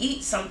gonna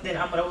eat something,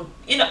 I'm gonna,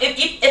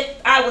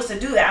 if I was to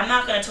do that, I'm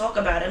not gonna talk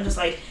about it. I'm just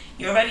like,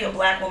 you're already a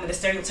black woman. The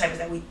stereotype is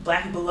that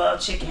black people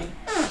love chicken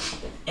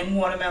and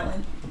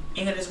watermelon.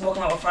 You're gonna just walk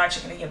around with fried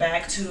chicken in your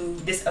bag to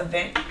this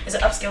event. It's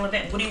an upscale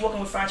event. What are you walking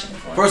with fried chicken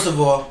for? First of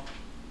all,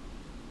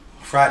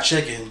 fried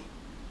chicken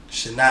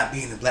should not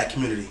be in the black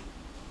community.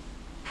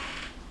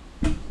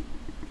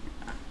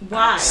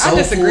 Why? I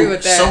disagree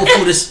with that.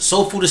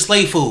 Soul food is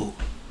slave food.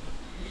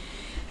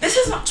 This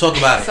is not, talk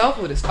about it. Soul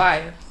food is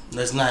fire.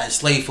 That's not. It's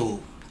slave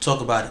food. Talk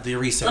about it. Do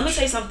your research. Let me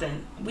say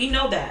something. We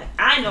know that.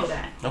 I know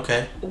that.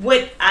 Okay.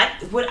 What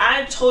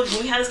I told you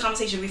when we had this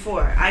conversation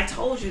before, I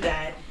told you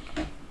that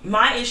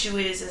my issue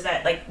is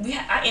that like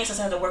our ancestors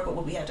had to work with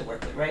what we had to work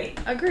with, right?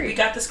 Agreed. We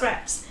got the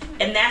scraps,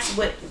 and that's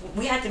what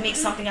we had to make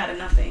something out of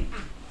nothing.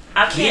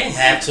 I can't. We didn't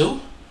have to.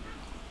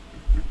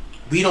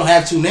 We don't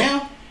have to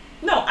now.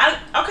 No,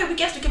 we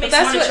guess we can make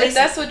smarter choices. If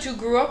that's what you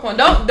grew up on.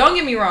 Don't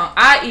get me wrong.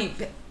 I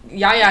eat.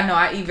 Y'all know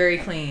I eat very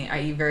clean.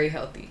 I eat very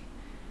healthy.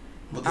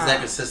 What does that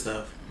consist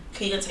of?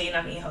 Can you tell you're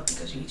not being healthy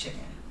because you eat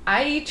chicken?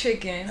 I eat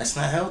chicken. That's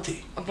not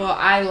healthy. Well,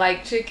 I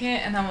like chicken,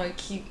 and I'm gonna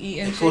keep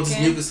eating chicken. It causes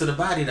mucus to the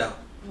body, though.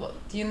 Well,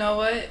 you know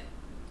what?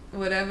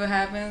 Whatever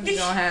happens, it's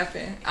gonna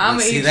happen. I'm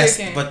gonna eat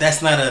chicken. But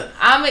that's not a...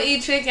 I'm gonna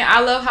eat chicken.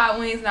 I love hot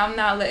wings, and I'm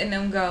not letting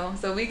them go.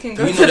 So we can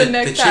go to the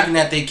next The chicken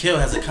that they kill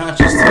has a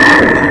conscience too.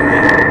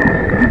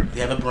 They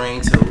have a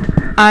brain, too.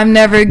 I'm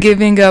never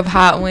giving up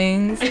hot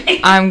wings.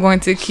 I'm going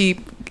to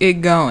keep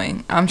it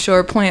going. I'm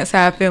sure plants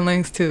have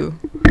feelings, too.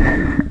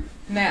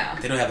 Now.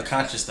 They don't have a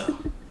conscience, though.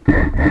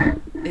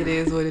 It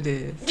is what it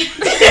is.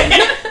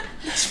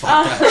 It's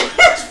fucked up.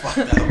 It's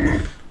fucked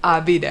up. I'll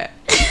be that.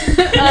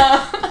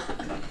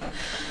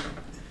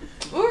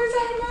 What were we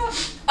talking about?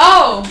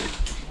 Oh,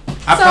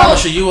 I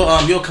promise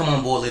you'll come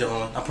on board later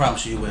on. I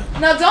promise you will.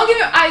 Now, don't get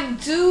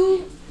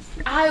me.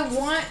 I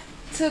want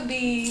to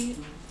be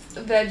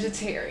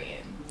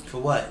vegetarian. For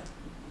what?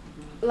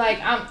 Like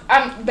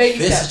I'm baby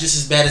steps. steps. Is just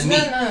as bad as meat.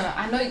 No.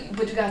 I know,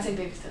 but you gotta take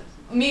baby steps.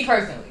 Me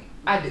personally,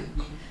 I do,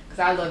 because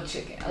I love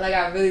chicken. Like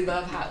I really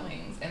love hot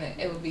wings, and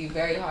it would be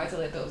very hard to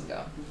let those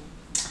go.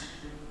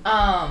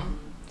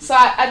 So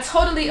I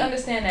totally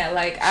understand that.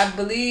 Like I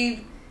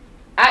believe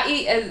I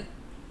eat as,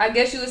 I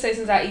guess you would say,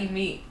 since I eat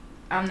meat,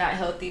 I'm not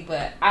healthy,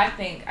 but I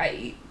think I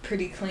eat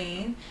pretty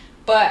clean.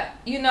 But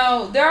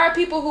there are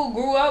people who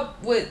grew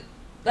up with,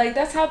 like,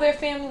 that's how their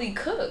family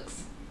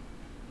cooks.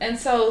 And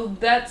so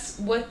that's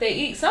what they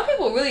eat. Some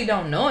people really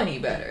don't know any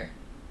better.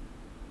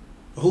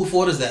 Who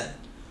fault is that?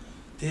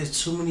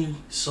 There's too many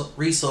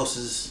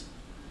resources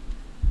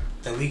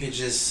that we could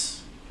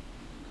just,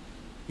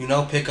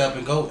 pick up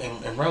and go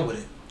and run with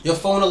it. Your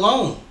phone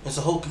alone, it's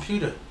a whole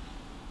computer.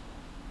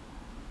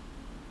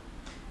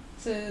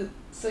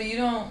 So you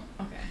don't,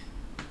 okay.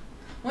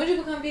 When did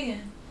you become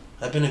vegan?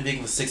 I've been a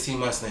vegan for 16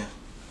 months now.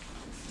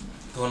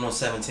 Going on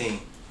 17.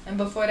 And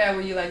before that,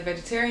 were you like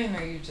vegetarian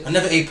or you just... I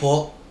never ate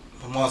pork.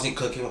 My mom's ain't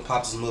cooking. My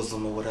pops is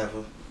Muslim or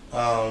whatever.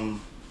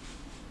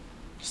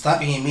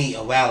 Stopped eating meat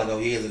a while ago,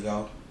 years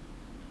ago.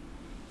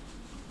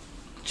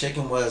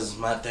 chicken was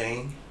my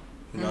thing.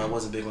 You know, I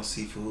wasn't big on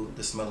seafood.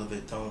 The smell of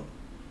it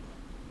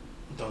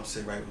don't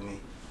sit right with me.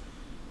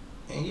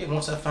 And yeah,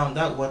 once I found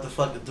out what the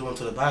fuck it's doing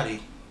to the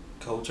body,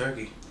 cold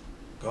turkey,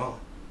 gone.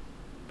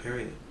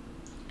 Period.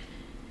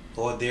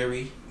 All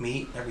dairy,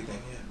 meat,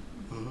 everything.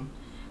 Yeah. Mm-hmm.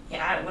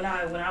 Yeah, when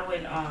I went I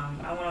went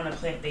on a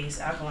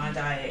plant-based alkaline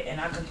diet, and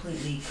I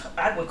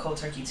went cold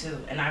turkey too,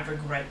 and I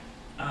regret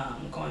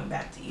going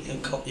back to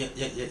eating.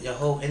 Your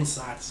whole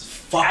insides is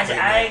fucked.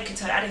 I can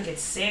tell you, I didn't get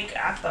sick.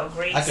 I felt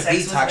great. I could Sex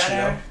was detox you,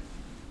 better.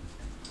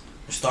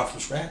 You start from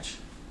scratch.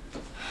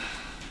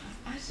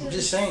 I'm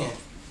just saying.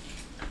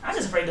 I'm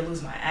just afraid to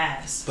lose my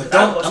ass. But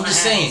I'm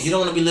just saying, you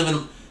don't want to be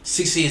living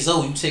 60 years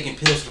old. You taking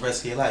pills for the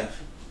rest of your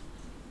life.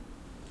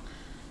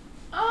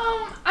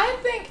 I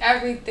think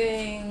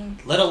everything.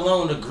 Let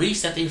alone the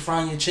grease that they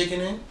frying your chicken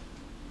in,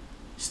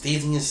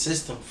 stays in your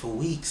system for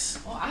weeks.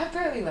 Well, I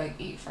barely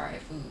eat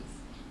fried foods.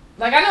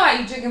 Like, I know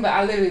I eat chicken, but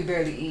I literally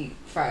barely eat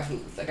fried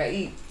foods. Like,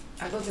 I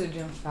go to the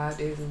gym 5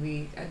 days a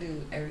week. I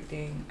do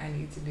everything I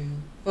need to do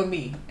for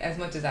me as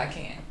much as I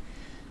can.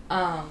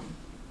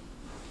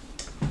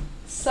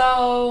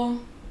 So.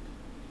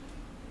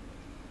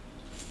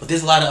 But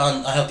there's a lot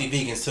of unhealthy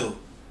vegans too.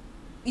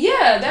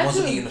 Yeah, that's ones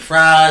who eating the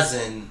fries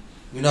and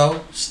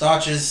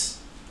starches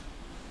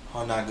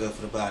are not good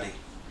for the body.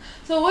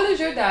 So what is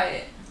your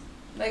diet?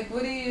 Like,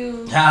 what do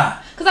you?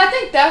 Because I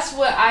think that's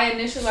what I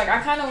initially I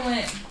kind of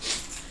went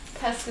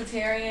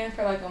pescatarian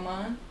for a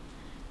month,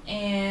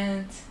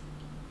 and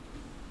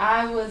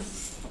I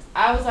was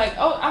like,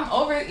 oh, I'm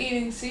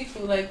overeating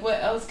seafood. Like,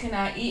 what else can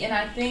I eat? And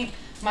I think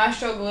my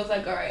struggle was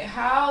all right,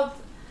 how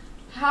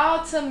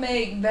to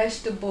make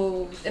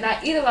vegetables, and I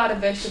eat a lot of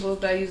vegetables,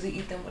 but I usually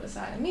eat them with a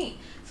side of meat.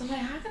 So I'm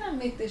like, how can I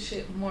make this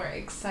shit more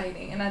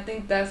exciting? And I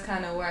think that's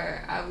kind of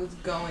where I was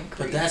going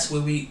crazy. But that's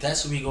where we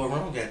go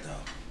wrong at, though.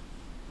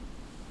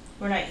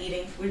 We're not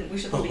eating. We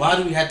should. But why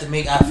do we have to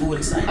make our food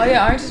exciting? Oh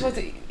yeah, aren't you supposed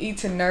to eat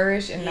to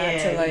nourish and not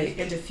to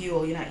and to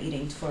fuel? You're not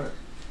eating for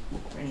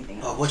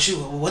anything else.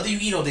 What do you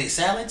eat all day?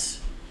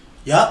 Salads?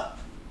 Yup.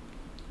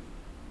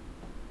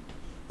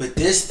 With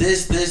this,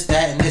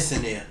 that, and this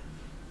in there.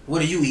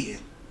 What are you eating?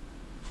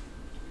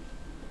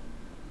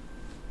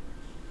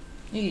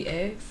 You eat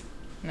eggs?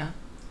 No.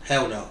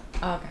 Hell no.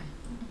 Oh, okay.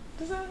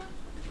 Does that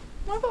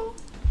my fault?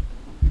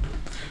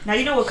 Now,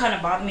 you know what kind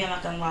of bothered me? I'm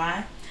not gonna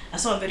lie. I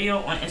saw a video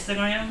on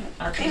Instagram,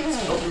 I think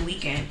over the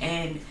weekend,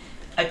 and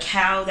a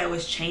cow that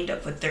was chained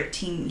up for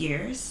 13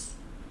 years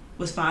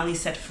was finally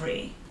set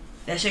free.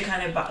 That shit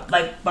kind of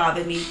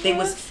bothered me.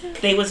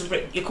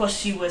 Of course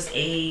she was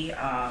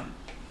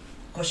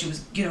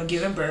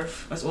giving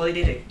birth. That's all they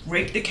did. They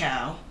raped the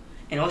cow,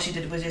 and all she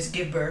did was just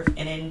give birth,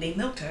 and then they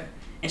milked her,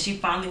 and she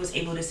finally was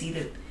able to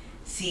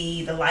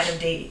see the light of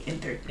day in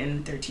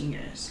 13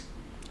 years.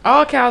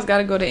 All cows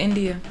gotta go to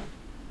India.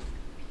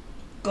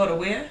 Go to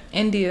where?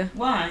 India.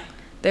 Why?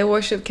 They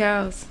worship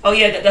cows. Oh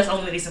yeah, that's the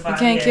only way they survive. You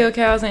can't kill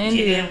cows in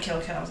India. They don't kill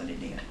cows in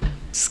India.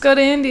 Just go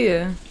to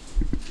India.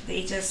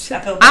 They just. I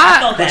felt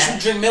bad. But you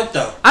drink milk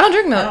though. I don't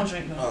drink milk. I don't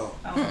drink milk. Oh.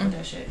 I don't fuck with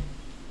that shit.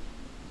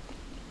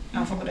 I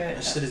don't fuck with that.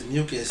 That shit is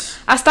mucus.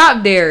 I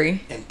stopped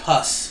dairy. And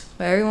pus.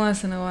 But every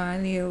once in a while, I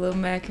need a little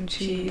mac and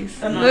cheese.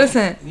 Oh, no.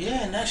 Listen.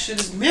 Yeah, and that shit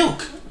is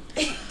milk.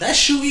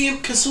 That's you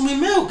consuming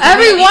milk.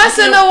 Every once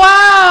in a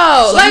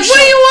while. So what do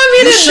you want me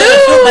to do? You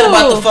shouldn't feel bad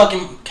about the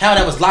fucking cow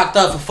that was locked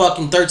up for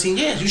fucking 13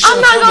 years. You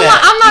shouldn't feel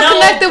bad. I'm not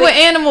connected with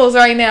animals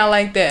right now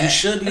like that. You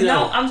should be.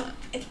 No,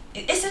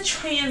 it's a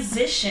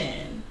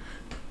transition.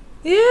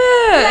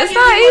 Yeah, it's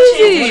not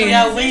easy. What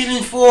are y'all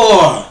waiting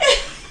for?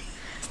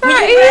 It's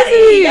not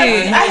easy.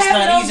 It's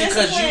not easy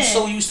because you're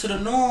so used to the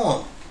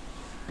norm.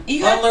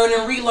 Unlearn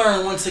and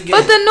relearn once again.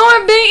 But the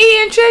norm been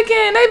eating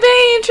chicken. They been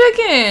eating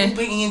chicken. Who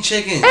been eating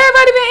chicken?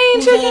 Everybody been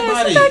eating chicken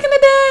since back in the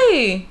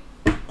day.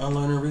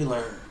 Unlearn and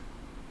relearn.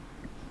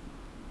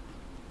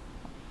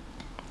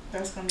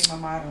 That's gonna be my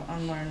motto.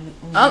 Unlearn.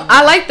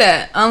 I like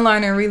that.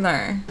 Unlearn and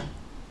relearn.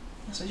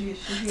 That's what you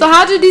So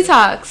how'd you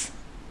detox?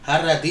 How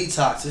did I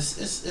detox?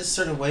 It's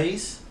certain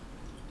ways.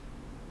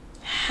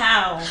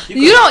 How?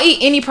 You don't eat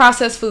any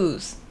processed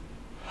foods.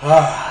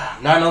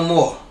 Not no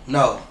more.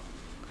 No.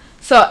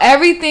 So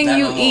everything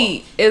you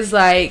eat is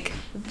like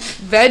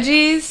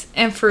veggies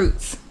and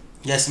fruits.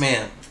 Yes,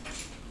 ma'am.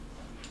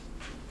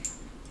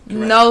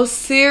 Correct. No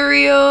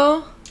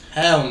cereal.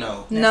 Hell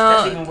no.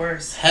 That's even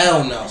worse.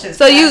 Hell no.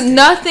 So you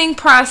nothing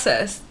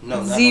processed.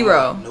 No.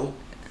 Zero. Nope.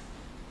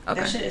 Okay.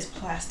 That shit is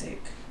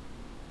plastic.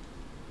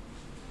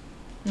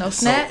 No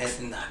snacks.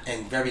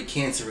 And very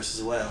cancerous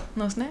as well.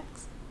 No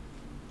snacks.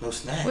 No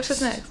snacks. What's your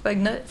snacks? Like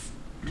nuts.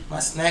 My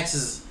snacks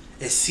is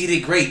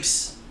seeded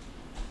grapes.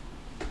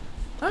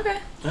 Okay.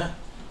 Yeah.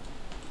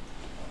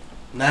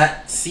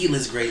 Not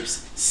seedless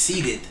grapes.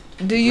 Seeded.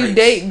 Do you grapes.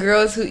 date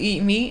girls who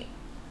eat meat?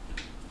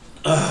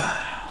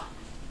 Why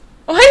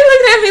are you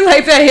looking at me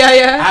like that,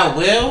 Yaya? I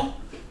will,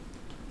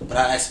 but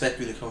I expect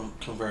you to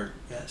convert.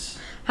 Yes.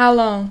 How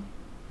long?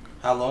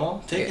 How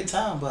long? Take your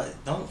time, but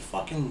don't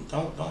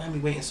have me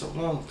waiting so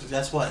long. Because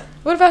that's what.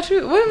 What about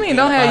you? What do you mean?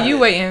 Don't have you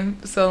waiting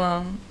so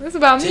long? It's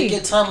about me. Take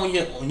your time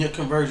on your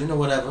conversion or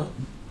whatever.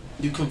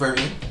 You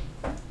converting.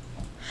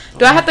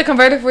 Do I have to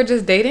convert it for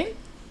just dating?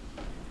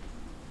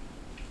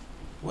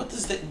 What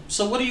does that?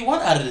 So what do you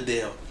want out of the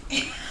deal?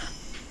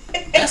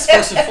 That's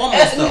first and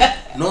foremost, though.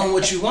 Knowing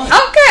what you want. Okay,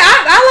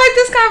 I like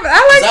this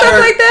I like stuff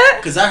like that.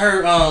 Because I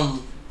heard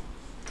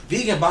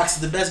vegan box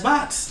is the best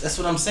box. That's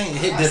what I'm saying. It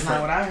hit That's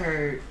different. not what I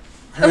heard.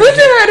 What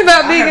you heard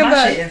about I vegan heard my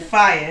box? shit in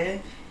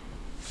fire.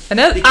 And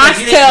that's Because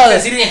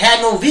oxtail. he didn't have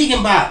no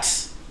vegan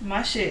box.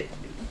 My shit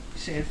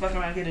fuck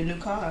around and get a new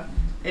car.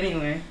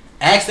 Anyway.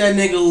 Ask that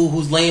nigga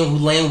who's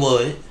laying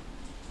wood.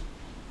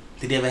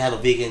 Did he ever have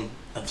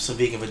some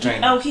vegan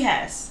vagina? Oh, he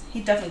has.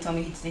 He definitely told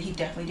me he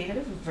definitely dated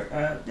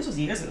it. This was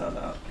years ago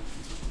though.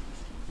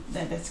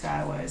 This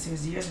guy was. It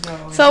was years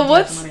ago. So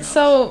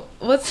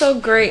what's so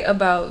great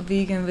about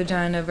vegan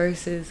vagina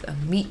versus a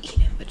meat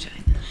eating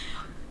vagina?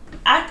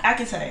 I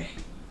can say,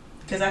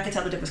 because I can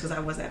tell the difference because I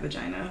was that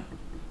vagina.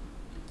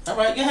 All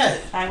right, go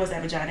ahead. I was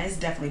that vagina. It's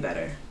definitely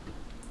better.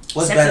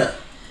 What's Sex better?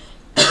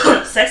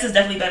 Sex is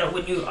definitely better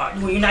when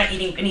you're not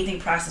eating anything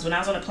processed. When I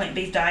was on a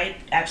plant-based diet,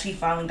 actually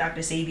following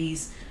Dr.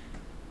 Sebi's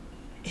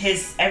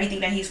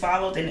everything that he's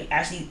followed and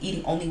actually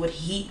eating only what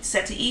he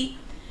said to eat,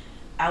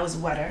 I was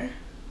wetter,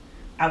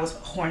 I was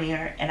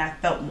hornier, and I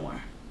felt more.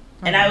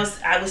 Mm-hmm. And I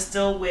was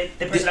still with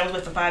the person I was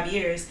with for 5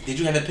 years. Did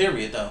you have a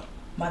period though?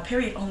 My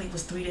period only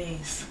was 3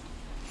 days.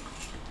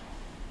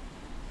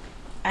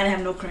 I didn't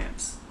have no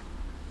cramps.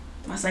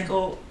 My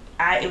cycle,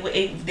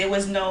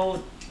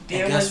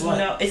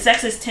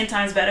 sex is 10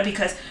 times better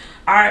because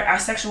our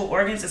sexual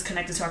organs is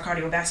connected to our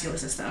cardiovascular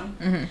system.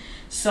 Mm-hmm.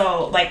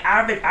 So like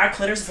our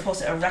clitoris is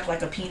supposed to erect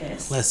like a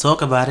penis. Let's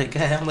talk about it. Go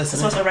ahead, I'm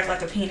listening. It's supposed to erect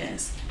like a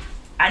penis.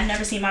 I'd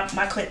never seen my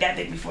clit that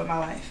big before in my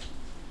life.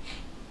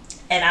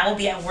 And I will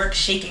be at work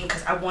shaking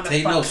because I want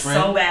to fuck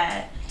so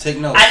bad. Take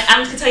notes.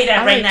 I'm just gonna tell you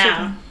that right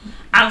now.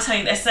 I'm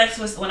telling you that sex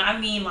was when I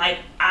mean like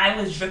I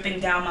was dripping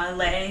down my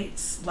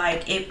legs,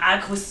 like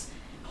I was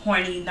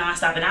horny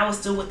nonstop, and I was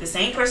still with the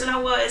same person I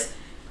was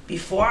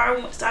before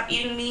I stopped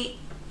eating meat,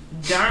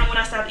 during when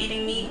I stopped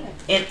eating meat,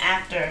 and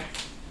after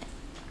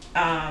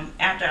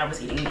I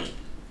was eating meat,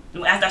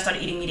 after I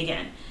started eating meat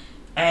again,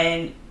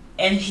 and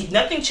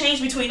nothing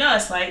changed between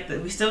us. Like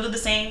we still did the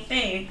same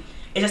thing.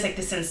 It's just like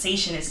the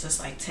sensation is just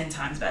like 10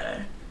 times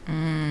better.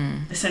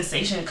 The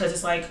sensation, because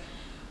it's like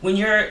when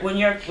your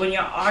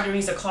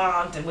arteries are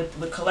clogged and with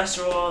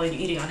cholesterol and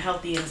you're eating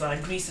unhealthy and there's a lot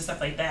of grease and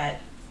stuff like that,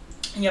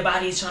 and your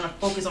body is trying to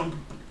focus on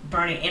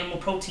burning animal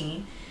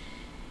protein.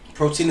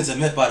 Protein is a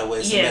myth, by the way.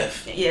 It's a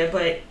myth. Yeah,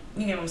 but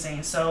you get what I'm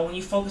saying. So when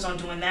you focus on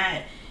doing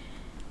that,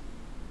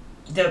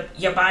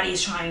 your body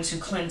is trying to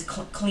clean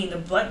the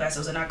blood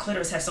vessels, and our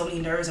clitoris has so many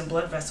nerves and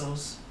blood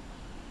vessels.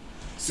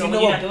 So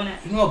when you're not doing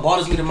that, you know what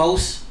bothers me the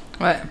most?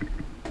 What?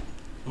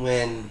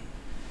 When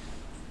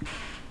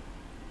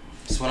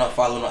someone I'm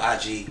following on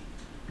IG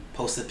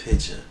post a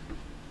picture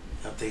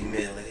of their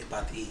meal that they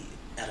about to eat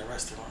at a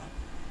restaurant,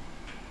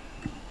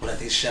 or that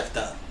they chefed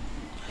up.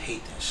 I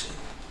hate that shit.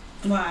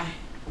 Why?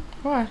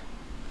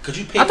 Could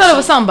you pay? I thought it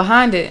was something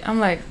behind it.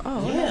 I'm like,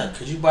 oh. Yeah,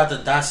 cause you about to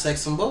dissect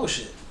some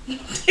bullshit. Oh,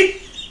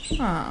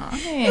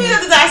 you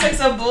have to dissect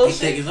some bullshit. You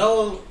think it's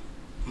old?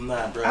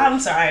 Nah, bro. I'm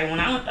sorry. When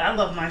I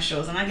love my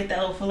shows and I get that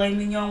little filet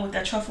mignon with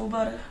that truffle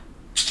butter.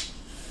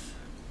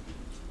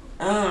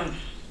 He's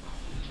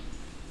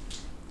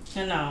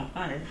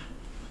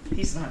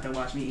gonna have to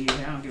watch me eat it.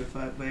 I don't give a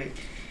fuck, but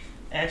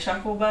that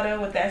truffle butter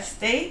with that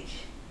steak,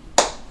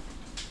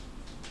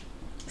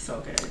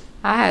 so good.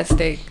 I had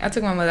steak. I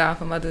took my mother out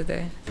for Mother's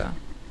Day, so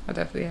I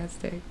definitely had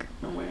steak.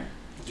 From where?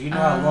 Do you know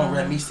how long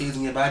red meat stays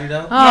in your body,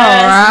 though?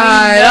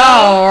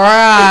 All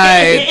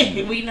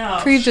right. We know.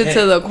 Preach it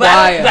to the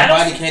choir. My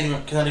body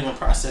cannot even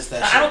process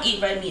that shit. I don't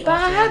eat red meat But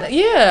often. I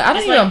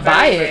don't even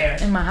buy it rare.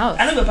 in my house.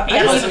 I don't even buy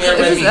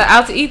It's an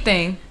out to eat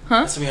thing,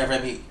 huh? That's when we have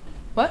red meat.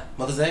 What?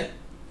 Mother's Day?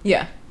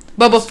 Yeah.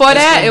 But before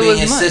that, it was in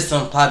your months.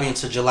 system probably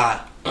until July.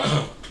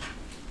 I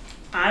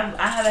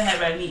haven't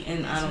had red meat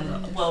in I don't know.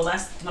 Well,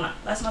 that's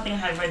one thing I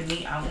had red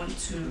meat. I went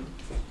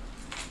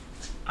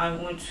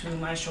to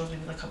my shows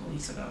maybe like a couple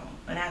weeks ago,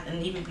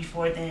 and even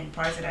before then,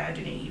 prior to that, I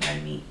didn't eat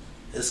red meat.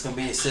 It's gonna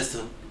be in your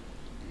system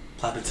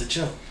probably to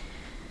June.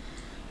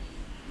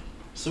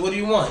 So what do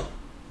you want?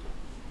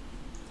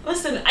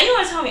 Listen, you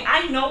want to tell me?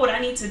 I know what I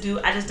need to do.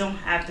 I just don't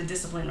have the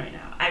discipline right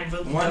now. I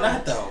really Why don't.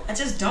 not though? I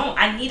just don't.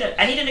 I need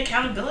an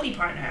accountability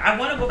partner. I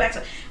want to go back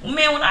to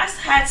man. When I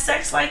had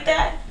sex like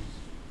that,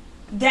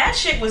 that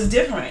shit was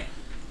different.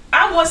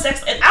 I want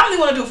sex, and I only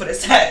want to do it for the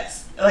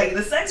sex. Like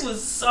the sex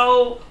was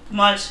so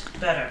much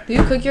better. Do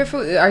you cook your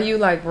food? Are you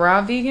like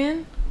raw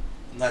vegan?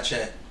 Not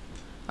yet.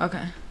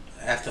 Okay.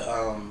 After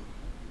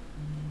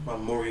my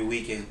Memorial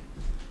weekend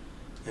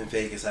in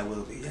Vegas, I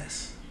will be.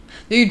 Yes.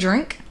 Do you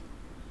drink?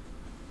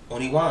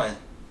 Only wine.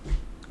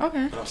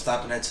 Okay. But I'm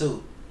stopping at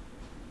 2.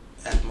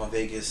 After my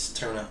Vegas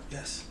turn up,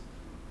 yes.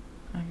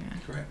 Okay.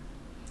 Correct.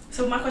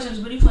 So my question is,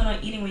 what do you plan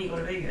on eating when you go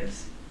to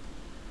Vegas?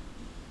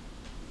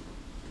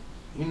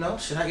 You know,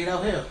 should I eat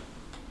out here?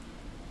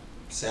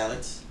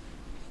 Salads,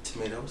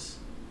 tomatoes,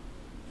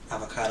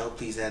 avocado,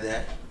 please add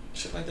that.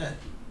 Shit like that.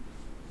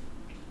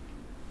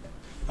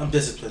 I'm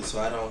disciplined, so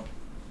I don't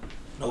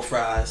No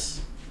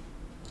fries.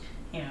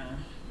 Yeah.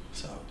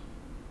 So.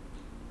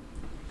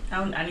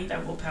 I need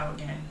that willpower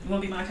again. You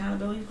want to be my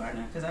accountability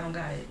partner? Because I don't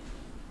got it.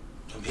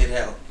 I'm here to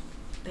help.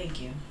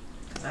 Thank you.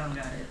 Because I don't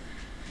got it.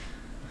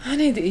 I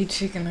need to eat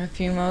chicken a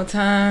few more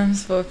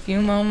times for a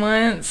few more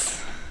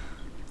months.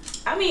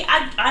 I mean,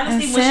 I honestly, And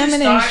once you salmon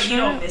and start, you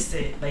don't shrimp. miss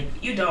it.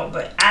 Like, you don't.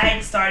 But I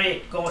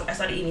started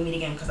eating meat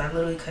again because I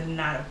literally could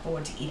not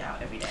afford to eat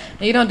out every day.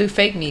 And you don't do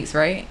fake meats,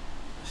 right?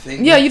 Fake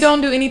Yeah, you meats.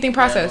 don't do anything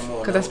processed no more,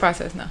 because no. that's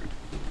processed now.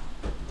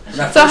 When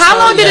I So first how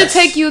long started, did it yes.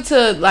 take you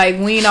to like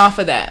wean off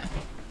of that?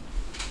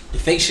 The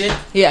fake shit?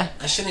 Yeah,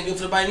 That shit ain't good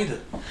for the body either.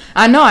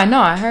 I know,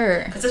 I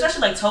heard. Because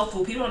especially like tofu,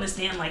 people don't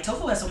understand. Like,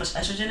 tofu has so much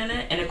estrogen in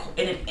it, and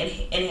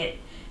it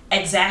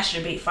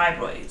exacerbates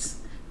fibroids.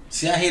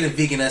 See, I hate a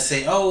vegan that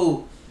say,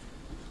 "Oh,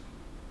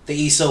 they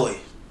eat soy."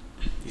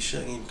 You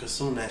shouldn't even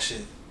consume that shit.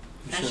 You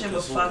That shouldn't shit will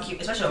consume fuck it. you,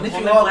 especially a And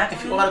woman, black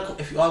woman.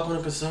 if you are going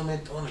to consume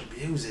it, don't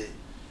abuse it.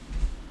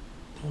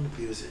 Don't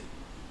abuse it.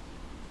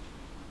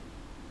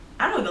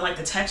 I don't even like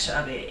the texture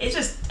of it. It's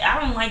just,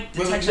 I don't like the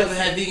Remember, texture you of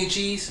ever had it. vegan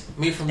cheese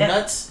made from That-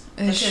 nuts?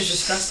 It's shit is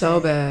disgusting. so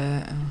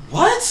bad.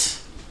 What?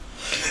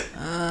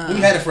 Where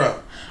you had it from?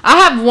 I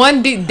have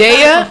one.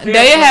 Daya Fairfield.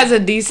 has a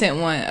decent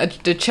one.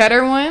 The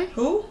cheddar one.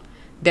 Who?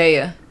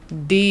 Daya.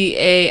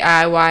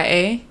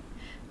 DAIYA.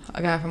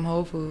 I got it from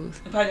Whole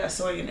Foods. It probably got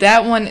soy in it.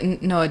 That one,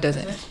 no, it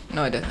doesn't.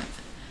 No, it doesn't.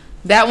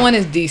 That one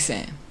is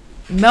decent.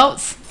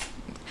 Melts.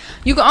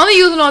 You can only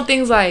use it on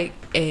things like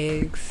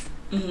eggs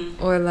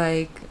Mm-hmm. or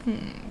like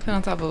put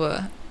on top of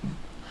a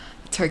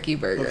turkey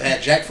burger. Ever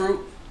had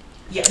jackfruit?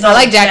 Yeah, I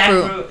like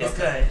jackfruit. Is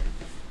good.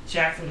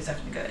 Jackfruit is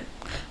definitely good.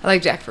 I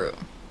like jackfruit.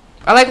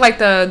 I like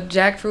the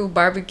jackfruit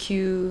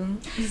barbecue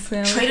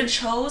sandwich. Trader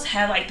Joe's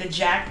had like the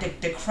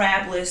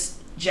crabless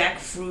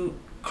jackfruit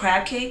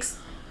crab cakes.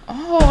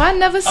 Oh, I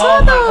never saw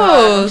Oh my god,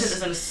 those. those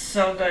shit is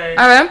so good.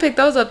 All right, I'm pick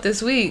those up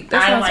this week.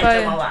 That I sounds like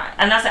fire. them a lot,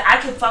 and I said I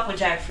could fuck with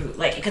jackfruit,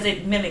 like because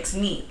it mimics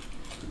meat,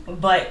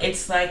 but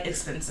it's like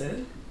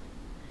expensive.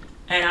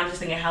 And I'm just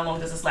thinking, how long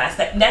does this last?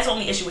 That's the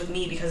only issue with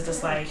me because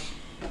it's like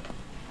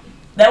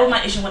that was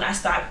my issue when I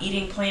stopped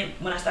eating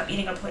when I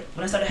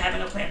started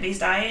having a plant-based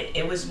diet.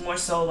 It was more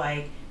so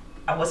like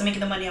I wasn't making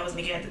the money I was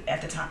making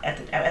at the time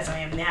as I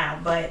am now,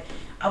 but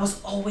I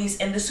was always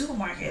in the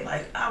supermarket.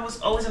 Like I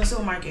was always in the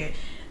supermarket,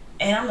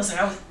 and I'm just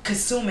like I was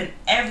consuming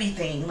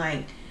everything.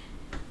 Like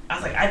I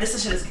was like,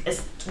 this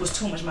shit was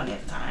too much money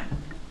at the time.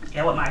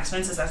 And with my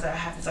expenses, I said I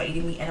have to start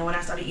eating meat. And then when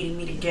I started eating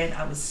meat again,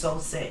 I was so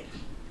sick.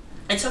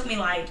 It took me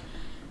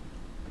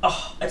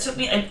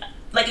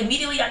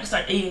immediately I could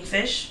start eating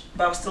fish,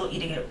 but I was still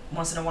eating it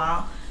once in a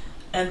while.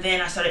 And then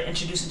I started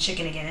introducing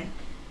chicken again.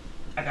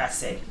 I got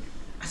sick.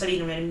 I started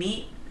eating red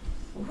meat.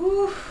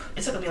 Whew,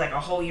 it took me like a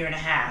whole year and a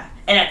half.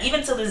 And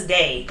even till this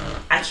day,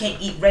 I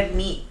can't eat red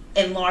meat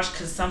in large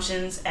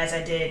consumptions as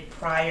I did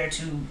prior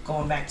to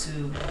going back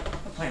to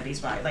a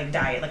plant-based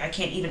diet. Like I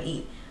can't even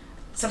eat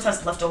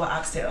sometimes leftover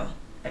oxtail.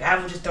 Like I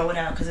would just throw it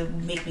out because it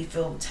makes me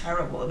feel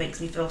terrible. It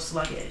makes me feel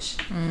sluggish.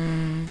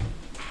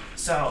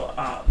 So,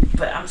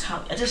 but I'm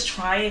telling I just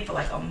tried it for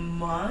like a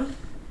month.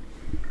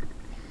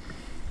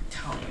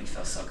 Telling you, it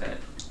feels so good.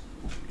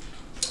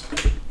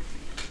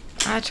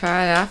 I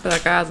tried it. I feel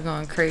like I was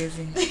going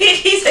crazy.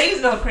 He said he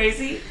was going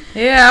crazy.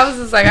 Yeah, I was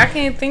just like, I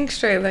can't think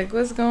straight. Like,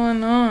 what's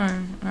going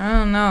on? I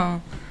don't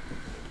know.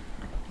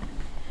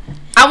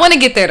 I want to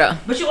get there though.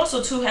 But you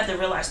also too have to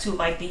realize too,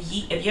 like the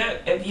yeast.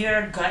 If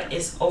your gut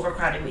is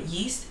overcrowded with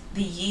yeast,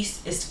 the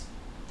yeast is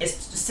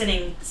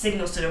sending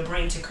signals to the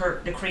brain to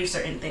crave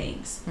certain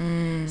things.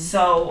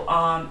 So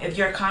if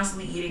you're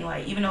constantly eating,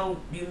 like even though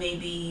you may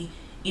be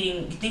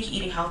eating, you think you're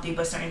eating healthy,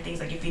 but certain things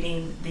like you're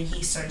feeding the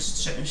yeast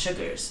certain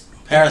sugars.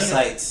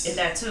 Parasites. In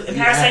that too. And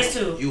You parasites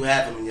have them. too. You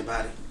have them in your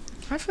body.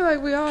 I feel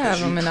like we all have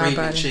them in our You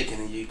body. craving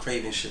chicken and you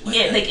craving shit like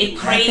Yeah, that. like it You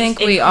craves. I think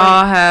it we craves-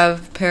 all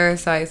have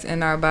parasites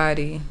in our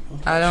body.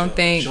 I don't Sure.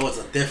 think. Sure, it's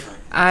a different.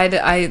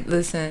 I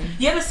listen.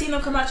 You ever seen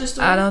them come out your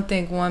stool? I don't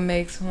think one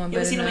makes one You better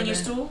ever seen than them in your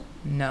the other. stool?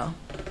 No.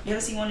 You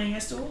ever seen one in your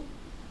stool?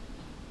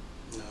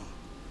 No.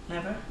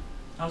 Never.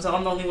 I'm the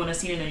only one that's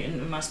seen it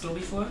in my stool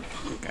before.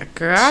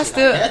 Girl, I Shit,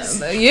 still. I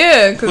guess.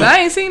 Yeah, because I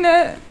ain't seen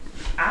that.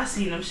 I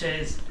seen them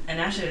shits, and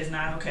that shit is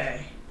not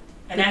okay.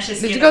 And that shit.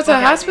 Did you scared go to the fuck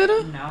out of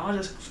hospital? me. No, I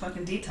just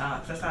fucking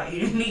detox. I started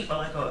eating meat for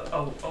like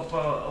for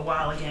a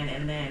while again,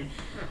 and then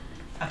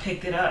I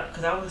picked it up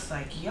because I was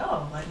like,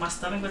 yo, like my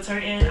stomach was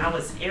hurting. I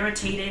was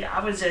irritated.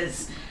 I was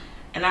just,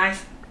 when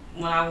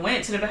I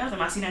went to the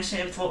bathroom, I seen that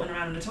shit floating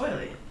around in the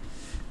toilet.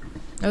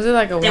 Was it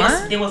like a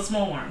worm? There was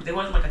small worms. There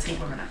wasn't like a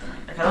tapeworm or nothing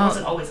like that. I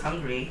wasn't always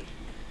hungry.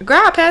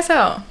 Girl, I pass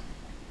out.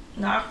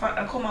 No,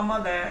 I called my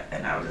mother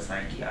and I was just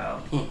like,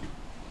 yo.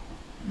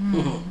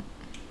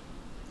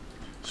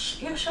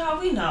 Yeah, Shaw,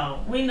 we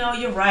know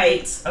you're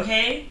right,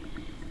 okay?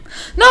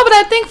 No, but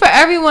I think for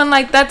everyone,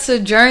 like that's a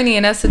journey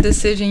and that's a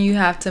decision you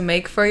have to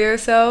make for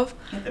yourself.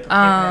 You have to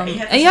prepare for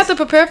that. And you have to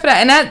prepare for that,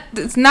 and that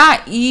it's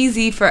not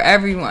easy for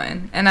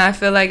everyone. And I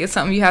feel like it's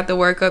something you have to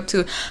work up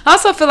to. I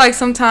also feel like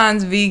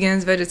sometimes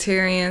vegans,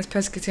 vegetarians,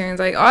 pescatarians,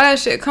 like all that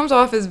shit comes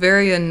off as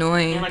very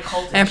annoying And, like,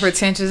 cultish. and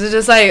pretentious. It's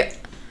just like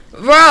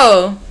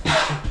Bro,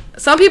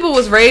 some people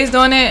was raised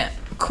on it.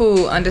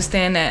 Cool,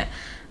 understand that.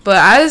 But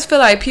I just feel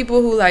like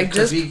people who like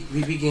because just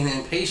we be getting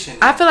impatient.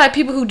 I feel like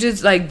people who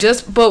just like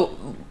just but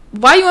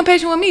why you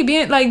impatient with me?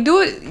 Being like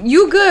do it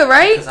you good,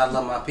 right? Because I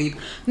love my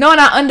people. No, and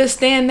I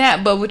understand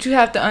that, but what you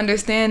have to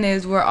understand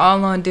is we're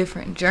all on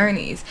different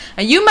journeys.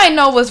 And you might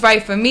know what's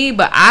right for me,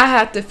 but I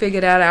have to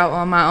figure that out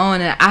on my own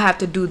and I have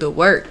to do the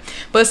work.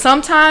 But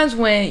sometimes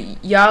when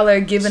y'all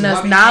are giving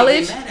us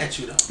knowledge, mad at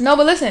you, though? no,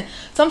 but listen,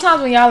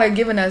 sometimes when y'all are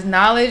giving us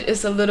knowledge,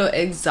 it's a little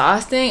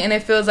exhausting and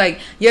it feels like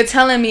you're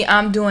telling me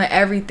I'm doing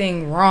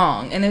everything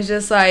wrong. And it's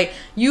just like,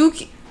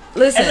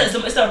 listen.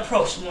 It's the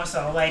approach more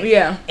so. Like,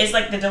 yeah. It's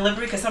like the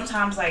delivery, because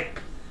sometimes,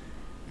 like,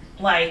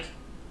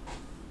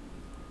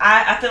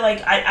 I feel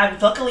like I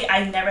luckily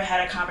I never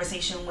had a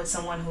conversation with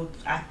someone who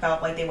I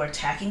felt like they were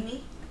attacking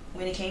me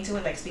when it came to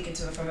it, like speaking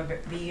to it from a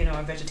vegan or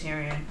a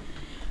vegetarian.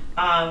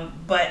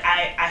 But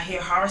I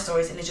hear horror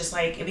stories and it's just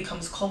like it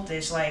becomes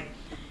cultish. Like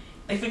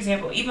for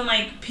example, even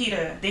like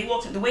PETA,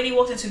 the way they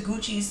walked into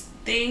Gucci's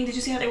thing. Did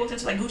you see how they walked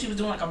into, like, Gucci was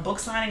doing like a book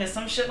signing or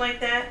some shit like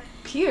that?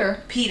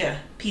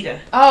 PETA.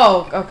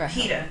 Oh, okay.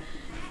 PETA,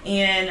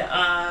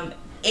 and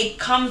it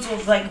comes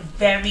with like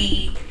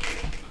very.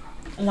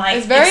 Like,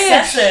 it's very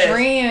excessive.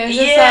 Extreme. It's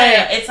just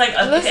like, it's like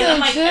listen, I'm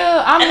like, chill.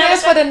 I'm here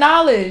for the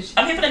knowledge.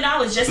 I'm here for the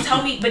knowledge. Just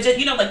tell me, but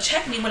just, like,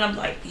 check me when I'm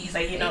like, he's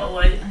like,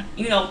 what,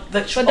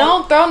 but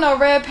don't throw no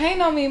red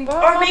paint on me, bro.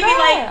 Or maybe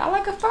like, I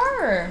like a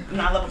fur.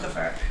 No, I love a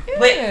fur. Yeah.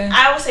 But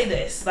I will say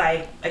this,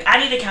 like I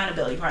need an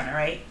accountability partner,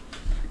 right?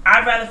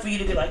 I'd rather for you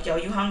to be like, yo,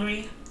 you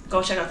hungry?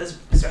 Go check out this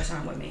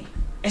restaurant with me.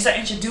 And start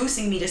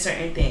introducing me to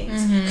certain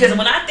things. Because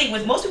when I think,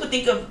 most people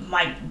think of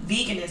like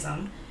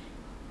veganism,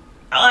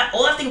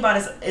 all I think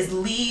about is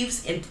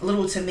leaves and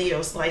little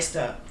tomatoes sliced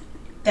up.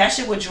 That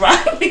shit would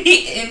drive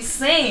me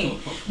insane.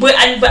 But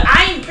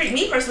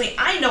me personally,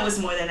 I know it's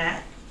more than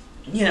that.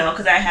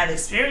 Because I have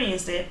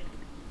experienced it.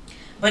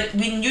 But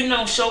when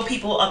show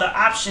people other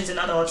options and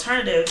other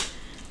alternatives,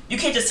 you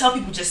can't just tell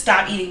people just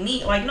stop eating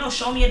meat. Like, no,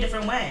 show me a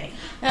different way.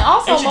 And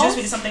also, introduce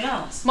me to something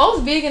else.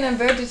 Most vegan and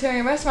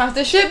vegetarian restaurants,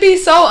 they should be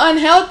so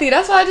unhealthy.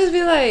 That's why I just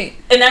be like,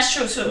 and that's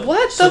true too.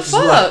 What the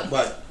fuck?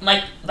 What?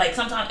 Like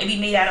sometimes it be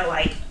made out of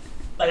like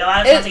a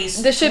lot of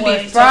times this should be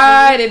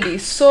fried. It'd be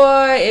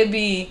soy. It'd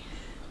be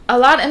a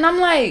lot, and I'm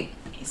like,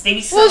 they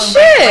be selling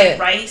white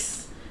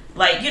rice.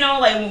 Like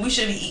like when we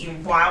should be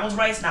eating wild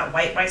rice, not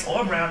white rice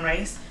or brown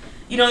rice.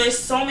 There's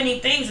so many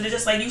things, and it's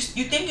just like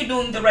you think you're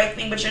doing the right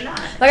thing, but you're not.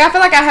 Like, I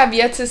feel like I have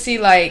yet to see,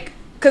 like,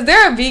 because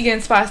there are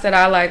vegan spots that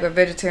I like, or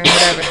vegetarian,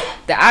 whatever,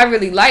 that I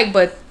really like,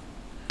 but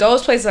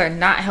those places are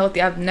not healthy.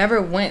 I've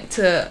never went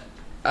to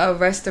a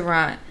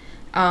restaurant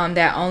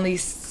that only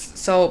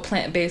sold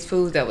plant-based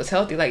foods that was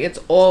healthy. Like, it's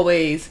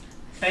always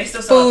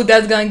food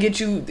that's gonna get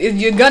you,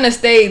 you're gonna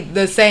stay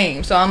the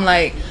same. So I'm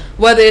like,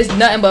 whether it's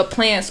nothing but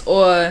plants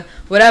or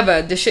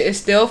whatever, the shit is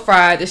still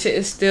fried, the shit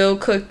is still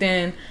cooked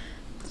in.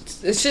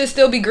 It should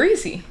still be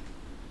greasy.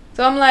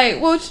 So I'm like,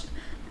 well,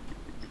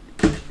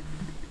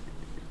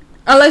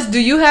 do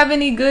you have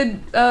any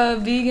good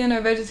vegan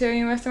or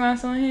vegetarian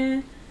restaurants on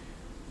here?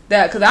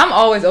 Because I'm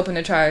always open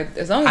to try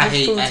as long as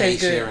the food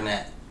tastes good. Sharing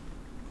that.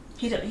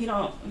 He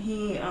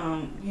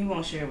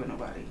won't share with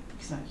nobody.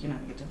 He's not, you're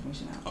not gonna get the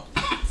information out.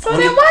 So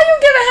then why you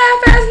giving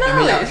half-ass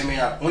knowledge? Hear me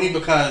out. Only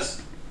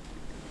because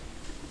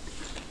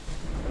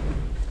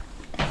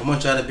I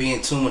want y'all to be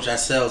in tune with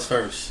yourselves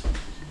first.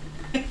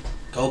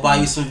 Go buy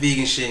you some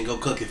vegan shit and go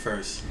cook it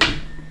first.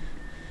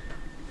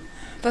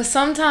 But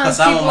sometimes because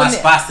I want my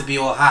spots to be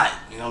all hot.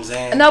 You know what I'm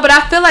saying? No, but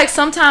I feel like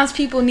sometimes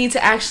people need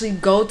to actually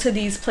go to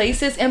these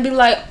places and be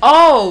like,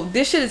 oh,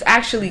 this shit is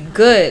actually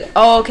good.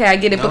 Oh, okay, I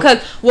get it. Nope.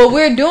 Because what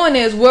we're doing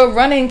is we're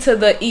running to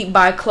the Eat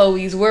by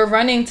Chloe's. We're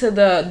running to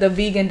the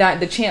vegan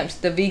the Champs,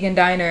 the vegan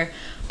diner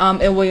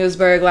in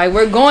Williamsburg. Like,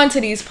 we're going to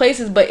these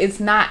places, but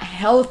it's not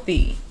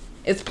healthy.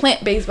 It's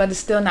plant-based, but it's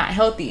still not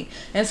healthy.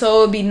 And so it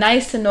would be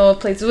nice to know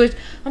of places, which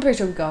I'm pretty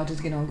sure we could all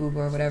just get on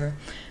Google or whatever.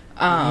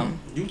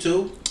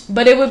 YouTube.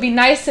 But it would be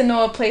nice to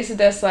know of places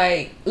that's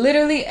like,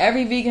 literally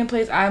every vegan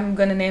place I'm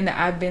going to name that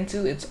I've been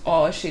to, it's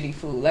all shitty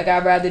food. Like,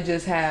 I'd rather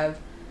just have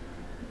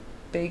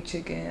baked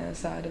chicken, a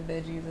side of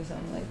veggies or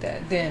something like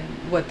that than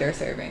what they're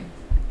serving.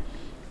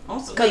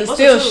 Also, because it's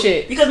still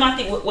shit. Because my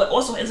thing, what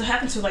also ends up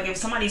happening to, like, if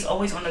somebody's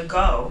always on the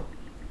go,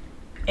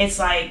 it's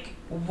like,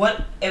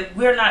 what if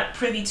we're not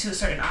privy to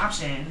certain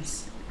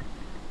options?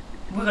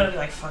 We're gonna be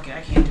like, fuck it, I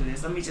can't do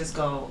this. Let me just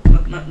go.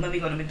 Let me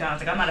go to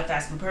McDonald's. Like, I'm not a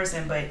fast food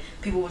person, but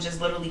people will just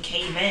literally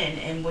cave in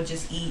and will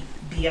just eat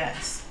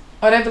BS.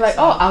 Or they'd be like,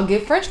 oh, I'll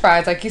get French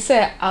fries, like you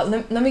said.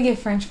 Let me get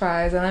French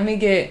fries, and let me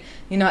get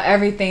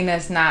everything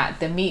that's not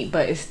the meat,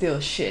 but it's still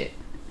shit.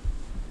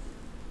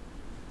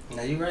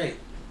 No, you're right.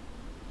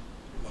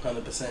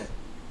 100%.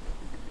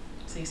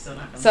 So you're still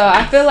not. So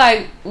I feel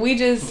like we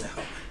just.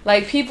 No.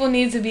 Like, people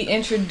need to be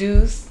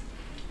introduced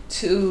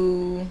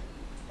to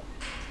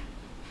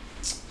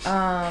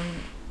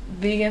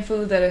vegan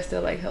foods that are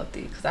still, like,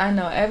 healthy. Because I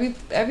know every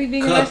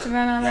vegan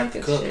restaurant I like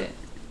is shit.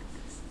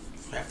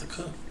 You have to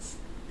cook.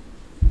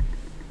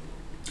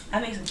 I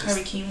made some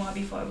curry quinoa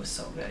before. It was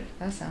so good.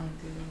 That sounds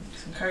good.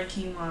 Some curry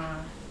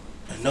quinoa.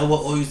 I know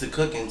what oil to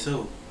cook in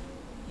too.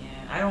 Yeah,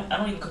 I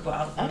don't even cook with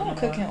olive oil. I don't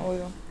cook in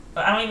oil.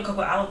 But I don't even cook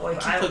with olive oil.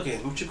 What you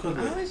cooking? What you cook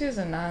I with? always use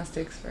a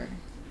non-stick spray.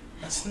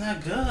 That's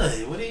not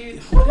good. What do you?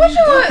 What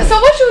you? So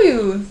what you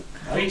use?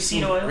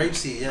 Grapeseed oil.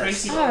 Grapeseed, yes.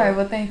 Grapeseed All right.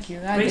 Well, thank you.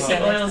 Grapeseed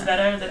oil is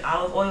better than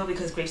olive oil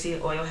because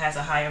grapeseed oil has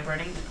a higher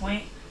burning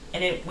point,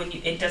 and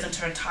it doesn't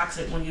turn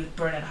toxic when you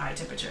burn at high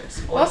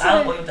temperatures.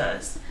 Olive oil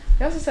does.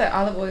 They also said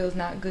olive oil is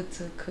not good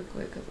to cook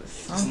with because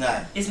it's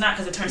not. It's not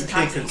because it turns you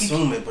toxic. Can't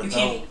consume it, but put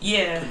no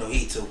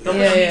heat to it. Don't put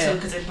no heat to it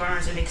because it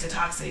burns and makes it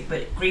toxic.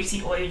 But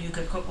grapeseed oil you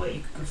can cook with,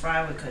 you can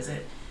fry with because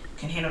it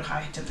can handle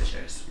high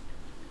temperatures.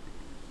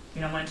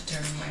 You don't want it to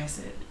turn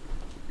rancid.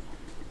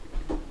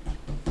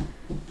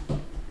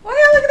 Why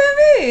y'all looking at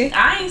me?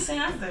 I ain't saying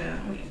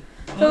nothing.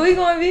 So we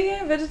going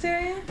vegan,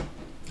 vegetarian?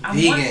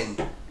 Vegan.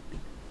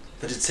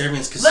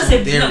 Vegetarians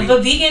consume dairy.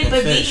 But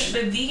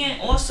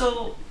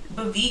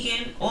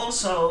vegan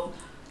also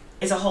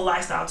is a whole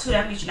lifestyle too.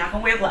 That means you're not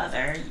gonna wear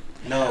leather.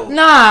 No.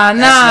 Nah.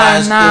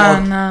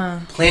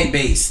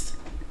 Plant-based.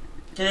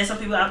 Cause there's some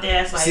people out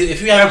there that's like. See,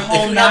 if you have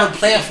a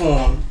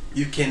platform,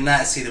 you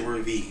cannot say the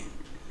word vegan.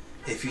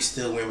 If you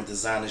still wearing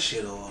designer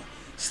shit or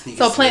sneakers.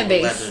 So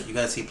plant-based. You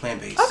gotta say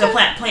plant-based. Okay. So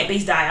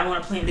plant-based diet. I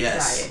want a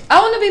plant-based diet. I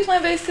want to be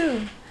plant-based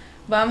too,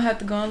 but I'm gonna have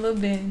to go on a little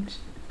binge.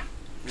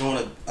 You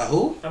want a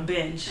who? A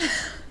binge.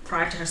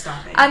 Prior to her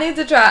stopping. I need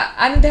to try.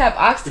 I need to have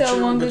oxtail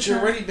one good But you're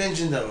already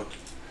binging though.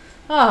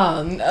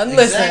 Oh, listen.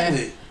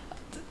 Exactly.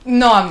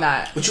 No, I'm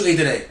not. What you ate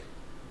today?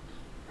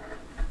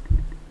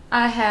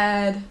 I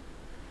had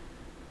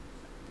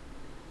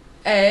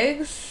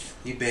eggs.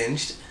 You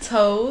binged.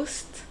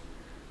 Toast.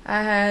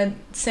 I had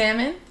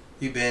salmon.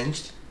 You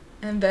binged.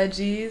 And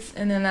veggies,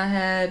 and then I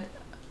had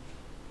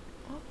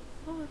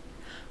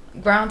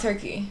ground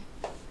turkey.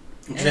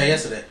 What you had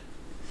yesterday?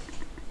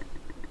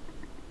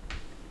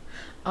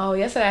 Oh,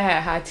 yesterday I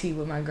had high tea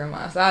with my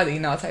grandma, so I was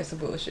eating all types of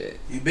bullshit.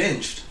 You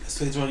binged.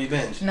 That's what you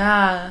binged.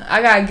 Nah, I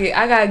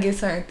gotta get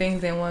certain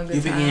things in one good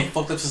You've been time. getting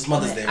fucked up since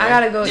Mother's Day, right? I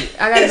gotta go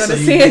to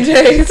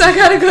C&J's. I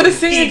gotta go to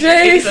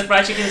C&J's. Yeah,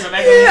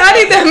 I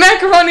need that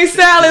macaroni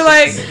salad.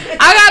 Like,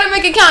 I gotta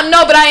make it count.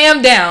 No, but I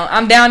am down.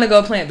 I'm down to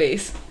go plant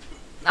based.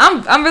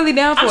 I'm really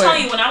down for it. I'm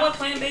telling you, when I went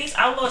plant based,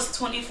 I lost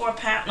 25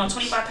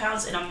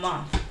 pounds in a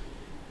month.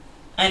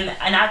 And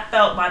I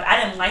felt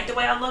I didn't like the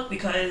way I looked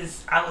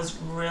because I was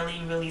really,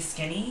 really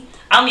skinny.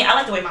 I mean, I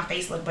like the way my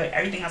face looked, but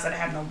everything else, I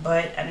didn't have no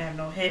butt. I didn't have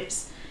no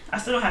hips. I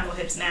still don't have no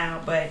hips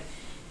now, but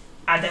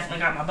I definitely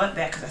got my butt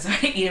back because I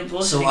started eating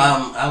bullshit. So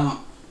I'm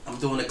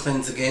doing a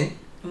cleanse again.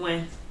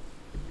 When?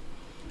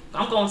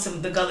 I'm going to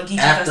the Gullah Geechee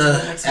Festival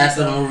next week.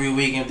 After the movie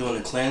week, I'm doing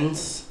a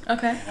cleanse.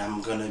 Okay.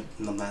 And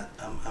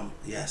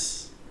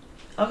yes.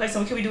 Okay,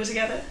 so can we do it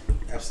together?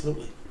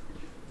 Absolutely.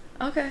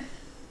 Okay.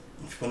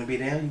 If you want to be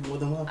there, you're more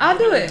than welcome. I'll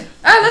do it.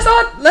 All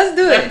right, let's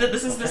do it.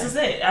 This is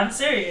it. I'm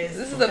serious.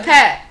 This is a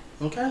pact.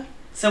 Okay.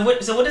 So what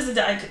does the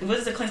diet? What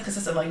does the cleanse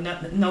consist of? Like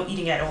no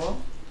eating at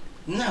all?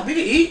 No, we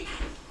can eat.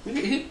 We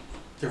can eat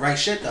the right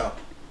shit though.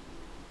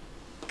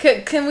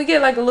 Can we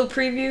get like a little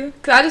preview?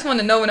 Cause I just want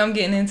to know what I'm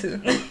getting into.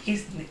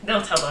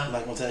 Don't tell her. I'm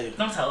not gonna tell you.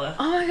 Don't tell her.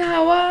 Oh my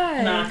god,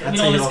 why? Nah, I'll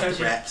tell you off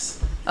the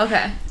raps.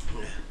 Okay.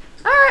 Yeah.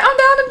 All right, I'm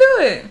down to do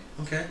it.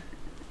 Okay.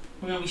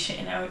 We're gonna be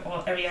shitting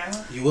every hour.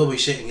 You will be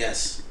shitting,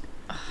 yes.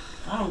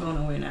 I don't go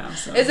nowhere now.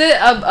 So. Is it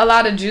a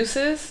lot of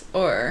juices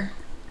or?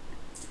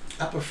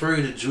 I prefer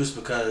the juice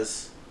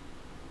because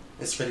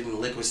it's ready in the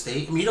liquid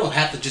state. I mean, you don't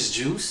have to just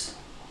juice,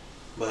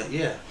 but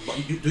yeah.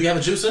 Do you have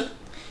a juicer?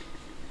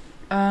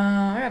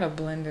 I got a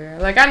blender.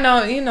 Like I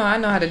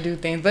know how to do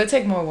things, but it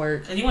take more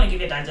work. Cause you want to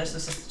give your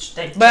digestive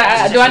system.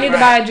 But do I need to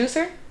buy a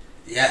juicer?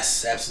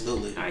 Yes,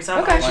 absolutely. All right, so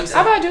I'll buy a juicer.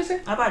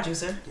 I'll buy a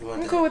juicer.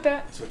 I'm cool with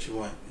that. That's what you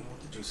want. You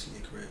want the juice in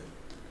your crib.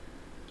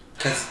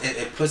 Cause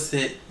it puts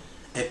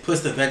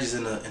the veggies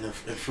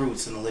in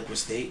fruits in the liquid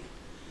state.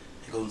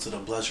 It goes into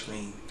the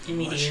bloodstream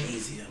much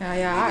easier.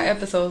 Yeah, our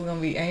episode's gonna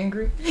be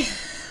angry.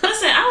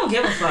 Listen, I don't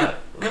give a fuck.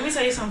 Let me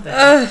tell you something.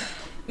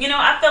 You know,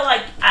 I feel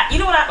like you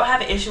know what I have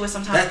an issue with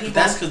sometimes people.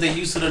 That's because they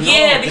used to the norm.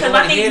 Yeah, because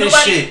I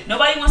think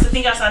nobody wants to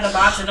think outside the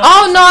box. And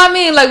I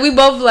mean, like we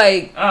both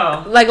like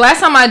last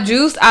time I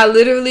juiced, I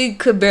literally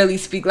could barely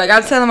speak. Like I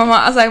was telling my mom,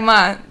 I was like,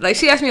 "Mom," like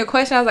she asked me a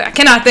question, I was like, "I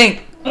cannot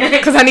think."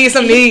 Because I need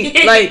something to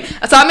eat. Like,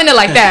 so I mean it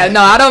like that.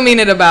 No, I don't mean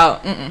it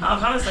about.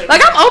 Honestly,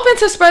 like, I'm open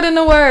to spreading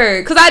the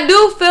word. Because I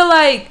do feel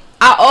like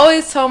I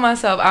always told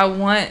myself I'm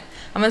going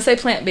to say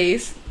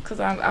plant-based. Because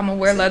I'm going to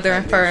wear leather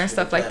and fur and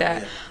stuff like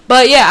that.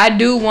 But yeah, I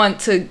do want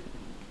to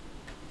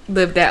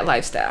live that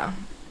lifestyle.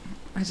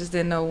 I just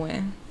didn't know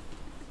when.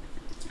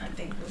 I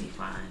think we'll be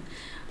fine.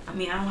 I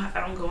mean, I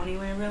don't go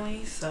anywhere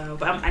really. So,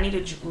 but I need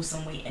to lose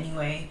some weight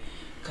anyway.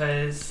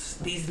 Because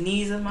these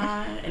knees of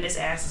mine and this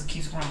ass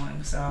keeps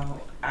growing,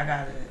 so I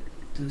gotta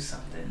do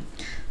something.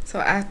 So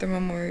after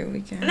Memorial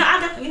Weekend. No,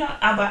 I'm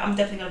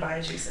definitely gonna buy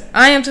a juicer.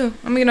 I am too.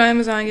 I'm gonna get on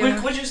Amazon.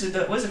 What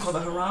juicer? What is it called?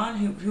 The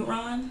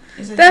Huron?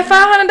 Is it that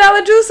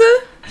 $500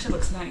 juicer? That shit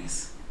looks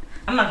nice.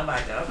 I'm not gonna buy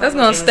it though. That's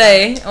gonna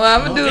stay. Well,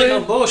 I'm gonna do it. No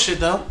bullshit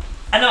though.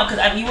 I know,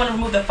 because you want to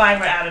remove the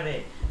fiber out of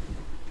it.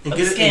 And Of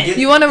get, the it, skin. and get,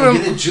 You wanna and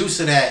get the juice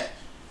of that.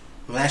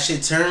 When that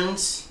shit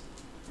turns.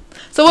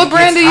 So what It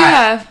brand do gets you hot.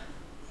 have?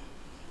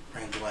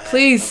 Brand do I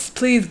have?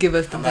 Please give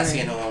us the I'm not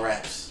seeing brand. no on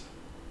wraps.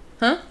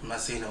 Huh? I'm not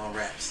seeing no on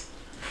wraps.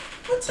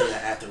 I'll tell you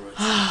that afterwards.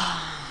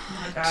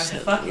 Oh my god,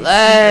 fucking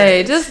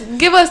Hey, just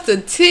give us the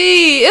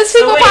tea. It's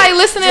people wait, probably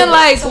listening so-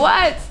 like, so-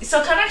 what?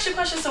 So can I ask you a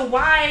question? So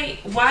why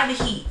the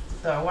heat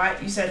though? Why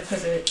you said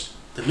because it?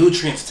 The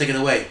nutrients take it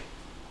away.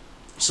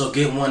 So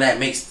get one that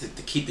makes to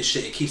keep the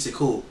shit. It keeps it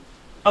cool.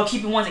 Oh,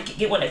 keep one that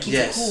get one that keeps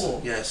Yes. it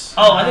cool. Yes.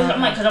 Oh,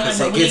 I'm like, Because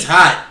but it we gets need-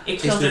 hot. It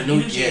Takes kills the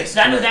nutrients. Yes.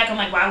 I knew correct. that. I'm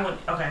like, why would?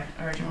 Okay,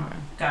 I heard you wrong.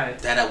 Got it.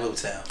 That I will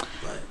tell.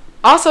 But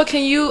Also,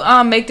 can you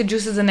make the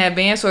juices in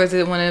advance, or is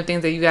it one of the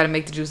things that you got to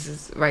make the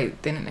juices right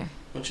then and there?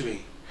 what you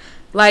mean?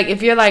 Like,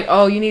 if you're like,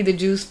 oh, you need the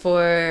juice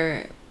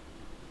for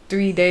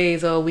 3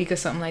 days or a week or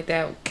something like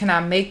that, can I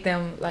make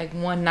them like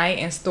one night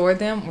and store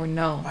them, or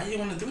no? Why you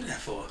want to do that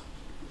for?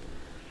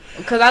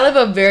 Because I live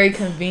a very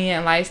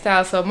convenient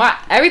lifestyle, so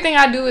everything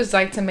I do is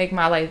like to make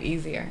my life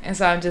easier, and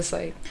so I'm just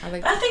like,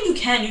 I think you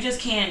can. You just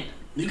can't.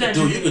 You gotta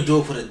can do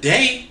it for the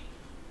day.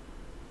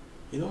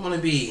 You don't want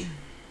to be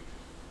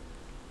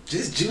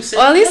just juice. or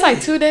at least every like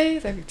day. 2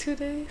 days, every 2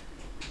 days.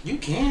 You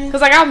can.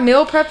 Cause like I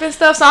meal prep and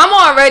stuff, so I'm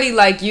already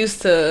like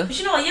used to. But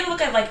you know, like, you ever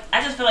look at like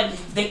I just feel like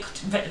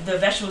the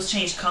vegetables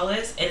change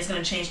colors, and it's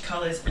gonna change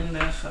colors in the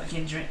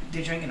fucking drink.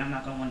 The drinking, I'm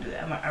not gonna want to do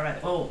that. I rather.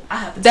 Oh, I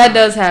have the That time.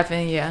 does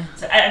happen, yeah.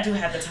 So I do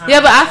have the time.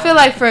 Yeah, but I so- feel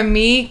like for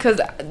me, cause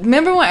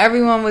remember when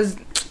everyone was,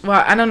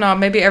 well, I don't know,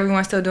 maybe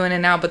everyone's still doing it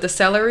now, but the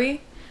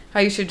celery,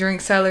 how you should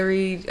drink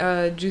celery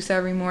juice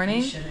every You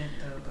morning. shouldn't,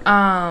 though,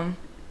 but-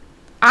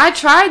 I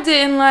tried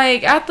it, and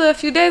like after a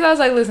few days, I was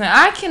like, listen,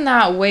 I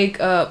cannot wake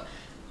up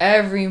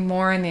every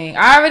morning.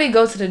 I already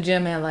go to the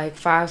gym at like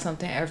 5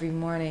 something every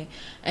morning,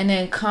 and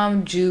then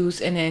come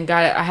juice, and then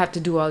I have to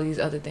do all these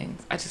other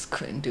things. I just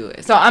couldn't do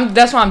it. So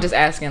that's why I'm just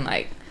asking,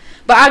 like,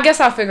 but I guess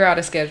I'll figure out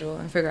a schedule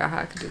and figure out how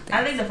I could do things.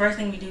 I think the first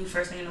thing we do,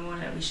 first thing in the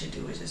morning that we should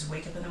do is just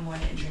wake up in the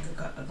morning and drink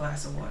a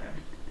glass of water.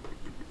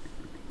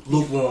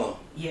 Lukewarm.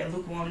 Yeah,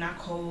 lukewarm, not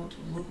cold.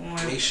 Lukewarm.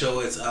 Make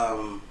sure it's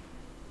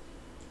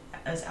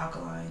As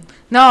alkaline.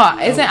 No,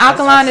 isn't that's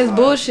alkaline is alkaline.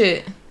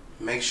 bullshit.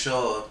 Make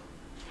sure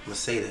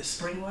Mercedes.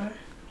 Spring water?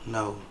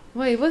 No.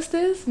 Wait, what's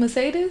this?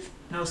 Mercedes?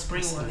 No,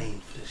 spring What's the water.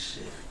 name for this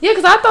shit? Yeah,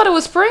 because I thought it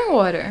was spring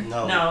water.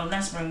 No. No,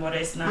 not spring water.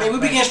 It's not. Man,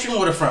 where we getting spring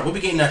water from? Where we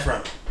getting that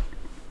from?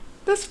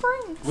 The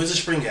spring. Where's the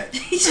spring at?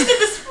 You should get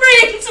the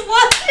springs.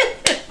 What?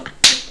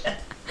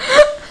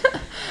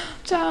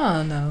 I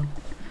don't know.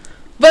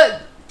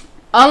 But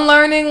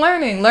unlearning,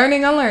 learning,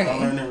 unlearning.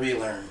 Unlearn and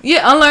relearn.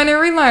 Yeah, unlearn and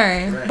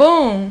relearn. Right.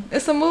 Boom.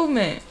 It's a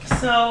movement.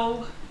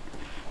 So,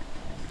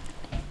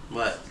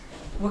 What?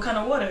 what kind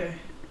of water?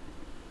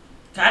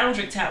 I don't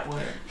drink tap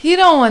water. He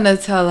don't want to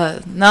tell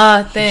us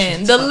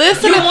nothing. The You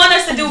listener. want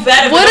us to do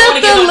better, but What you don't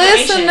if want to give the no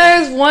information.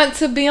 listeners want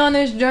to be on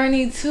this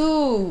journey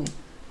too?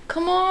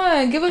 Come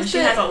on, give And us she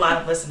has a that.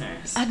 lot of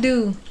listeners. I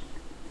do.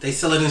 They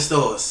sell it in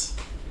stores.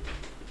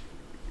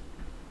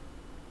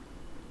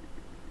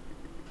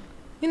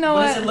 You know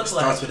What does what? it look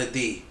Starts like? with a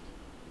D.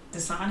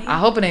 Dasani? I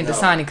hope it ain't No.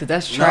 Dasani because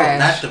that's No, trash.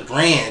 not the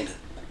brand.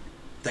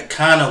 The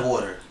kind of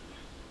water.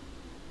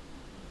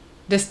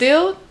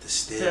 Distilled?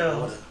 Distilled Still.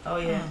 water. Oh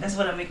yeah, that's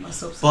what I make my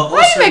soup. But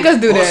Why you make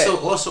us do that?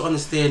 Also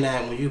understand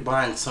that when you're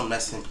buying something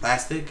that's in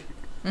plastic,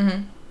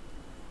 Mm-hmm.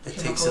 it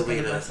takes away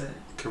the Blessed.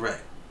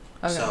 correct.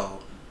 Okay. So,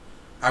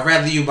 I'd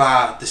rather you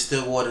buy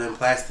distilled water in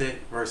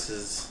plastic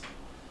versus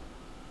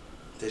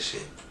this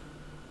shit,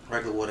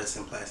 regular water that's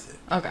in plastic.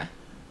 Okay.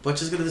 But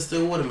just get a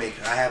distilled water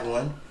maker. I have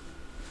one.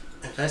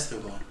 Invest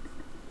in one.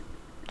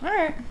 All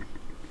right.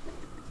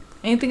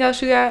 Anything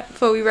else you got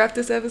before we wrap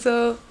this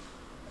episode?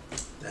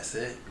 That's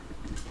it.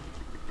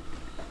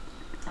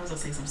 I was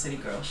gonna say some city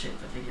girl shit,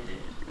 but they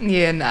did.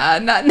 Yeah, nah.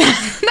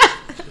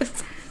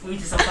 We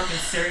just so fucking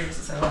serious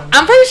as hell.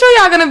 I'm pretty sure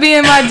y'all gonna be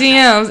in my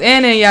DMs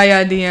and in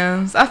Yaya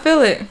DMs. I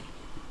feel it.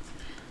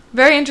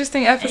 Very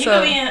interesting And you episode.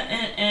 could be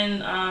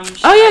in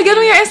Oh yeah, give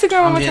me your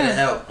Instagram one I'm more here to time.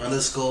 help.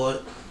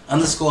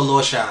 Underscore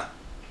Lorsha.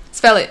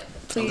 Spell it,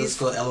 please.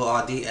 Underscore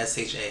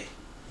LORDSHA.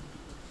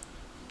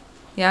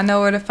 Y'all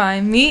know where to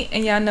find me,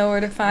 and y'all know where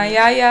to find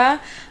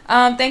Yaya.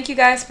 Thank you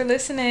guys for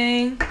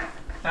listening.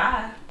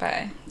 Bye.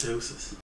 Bye. Deuces.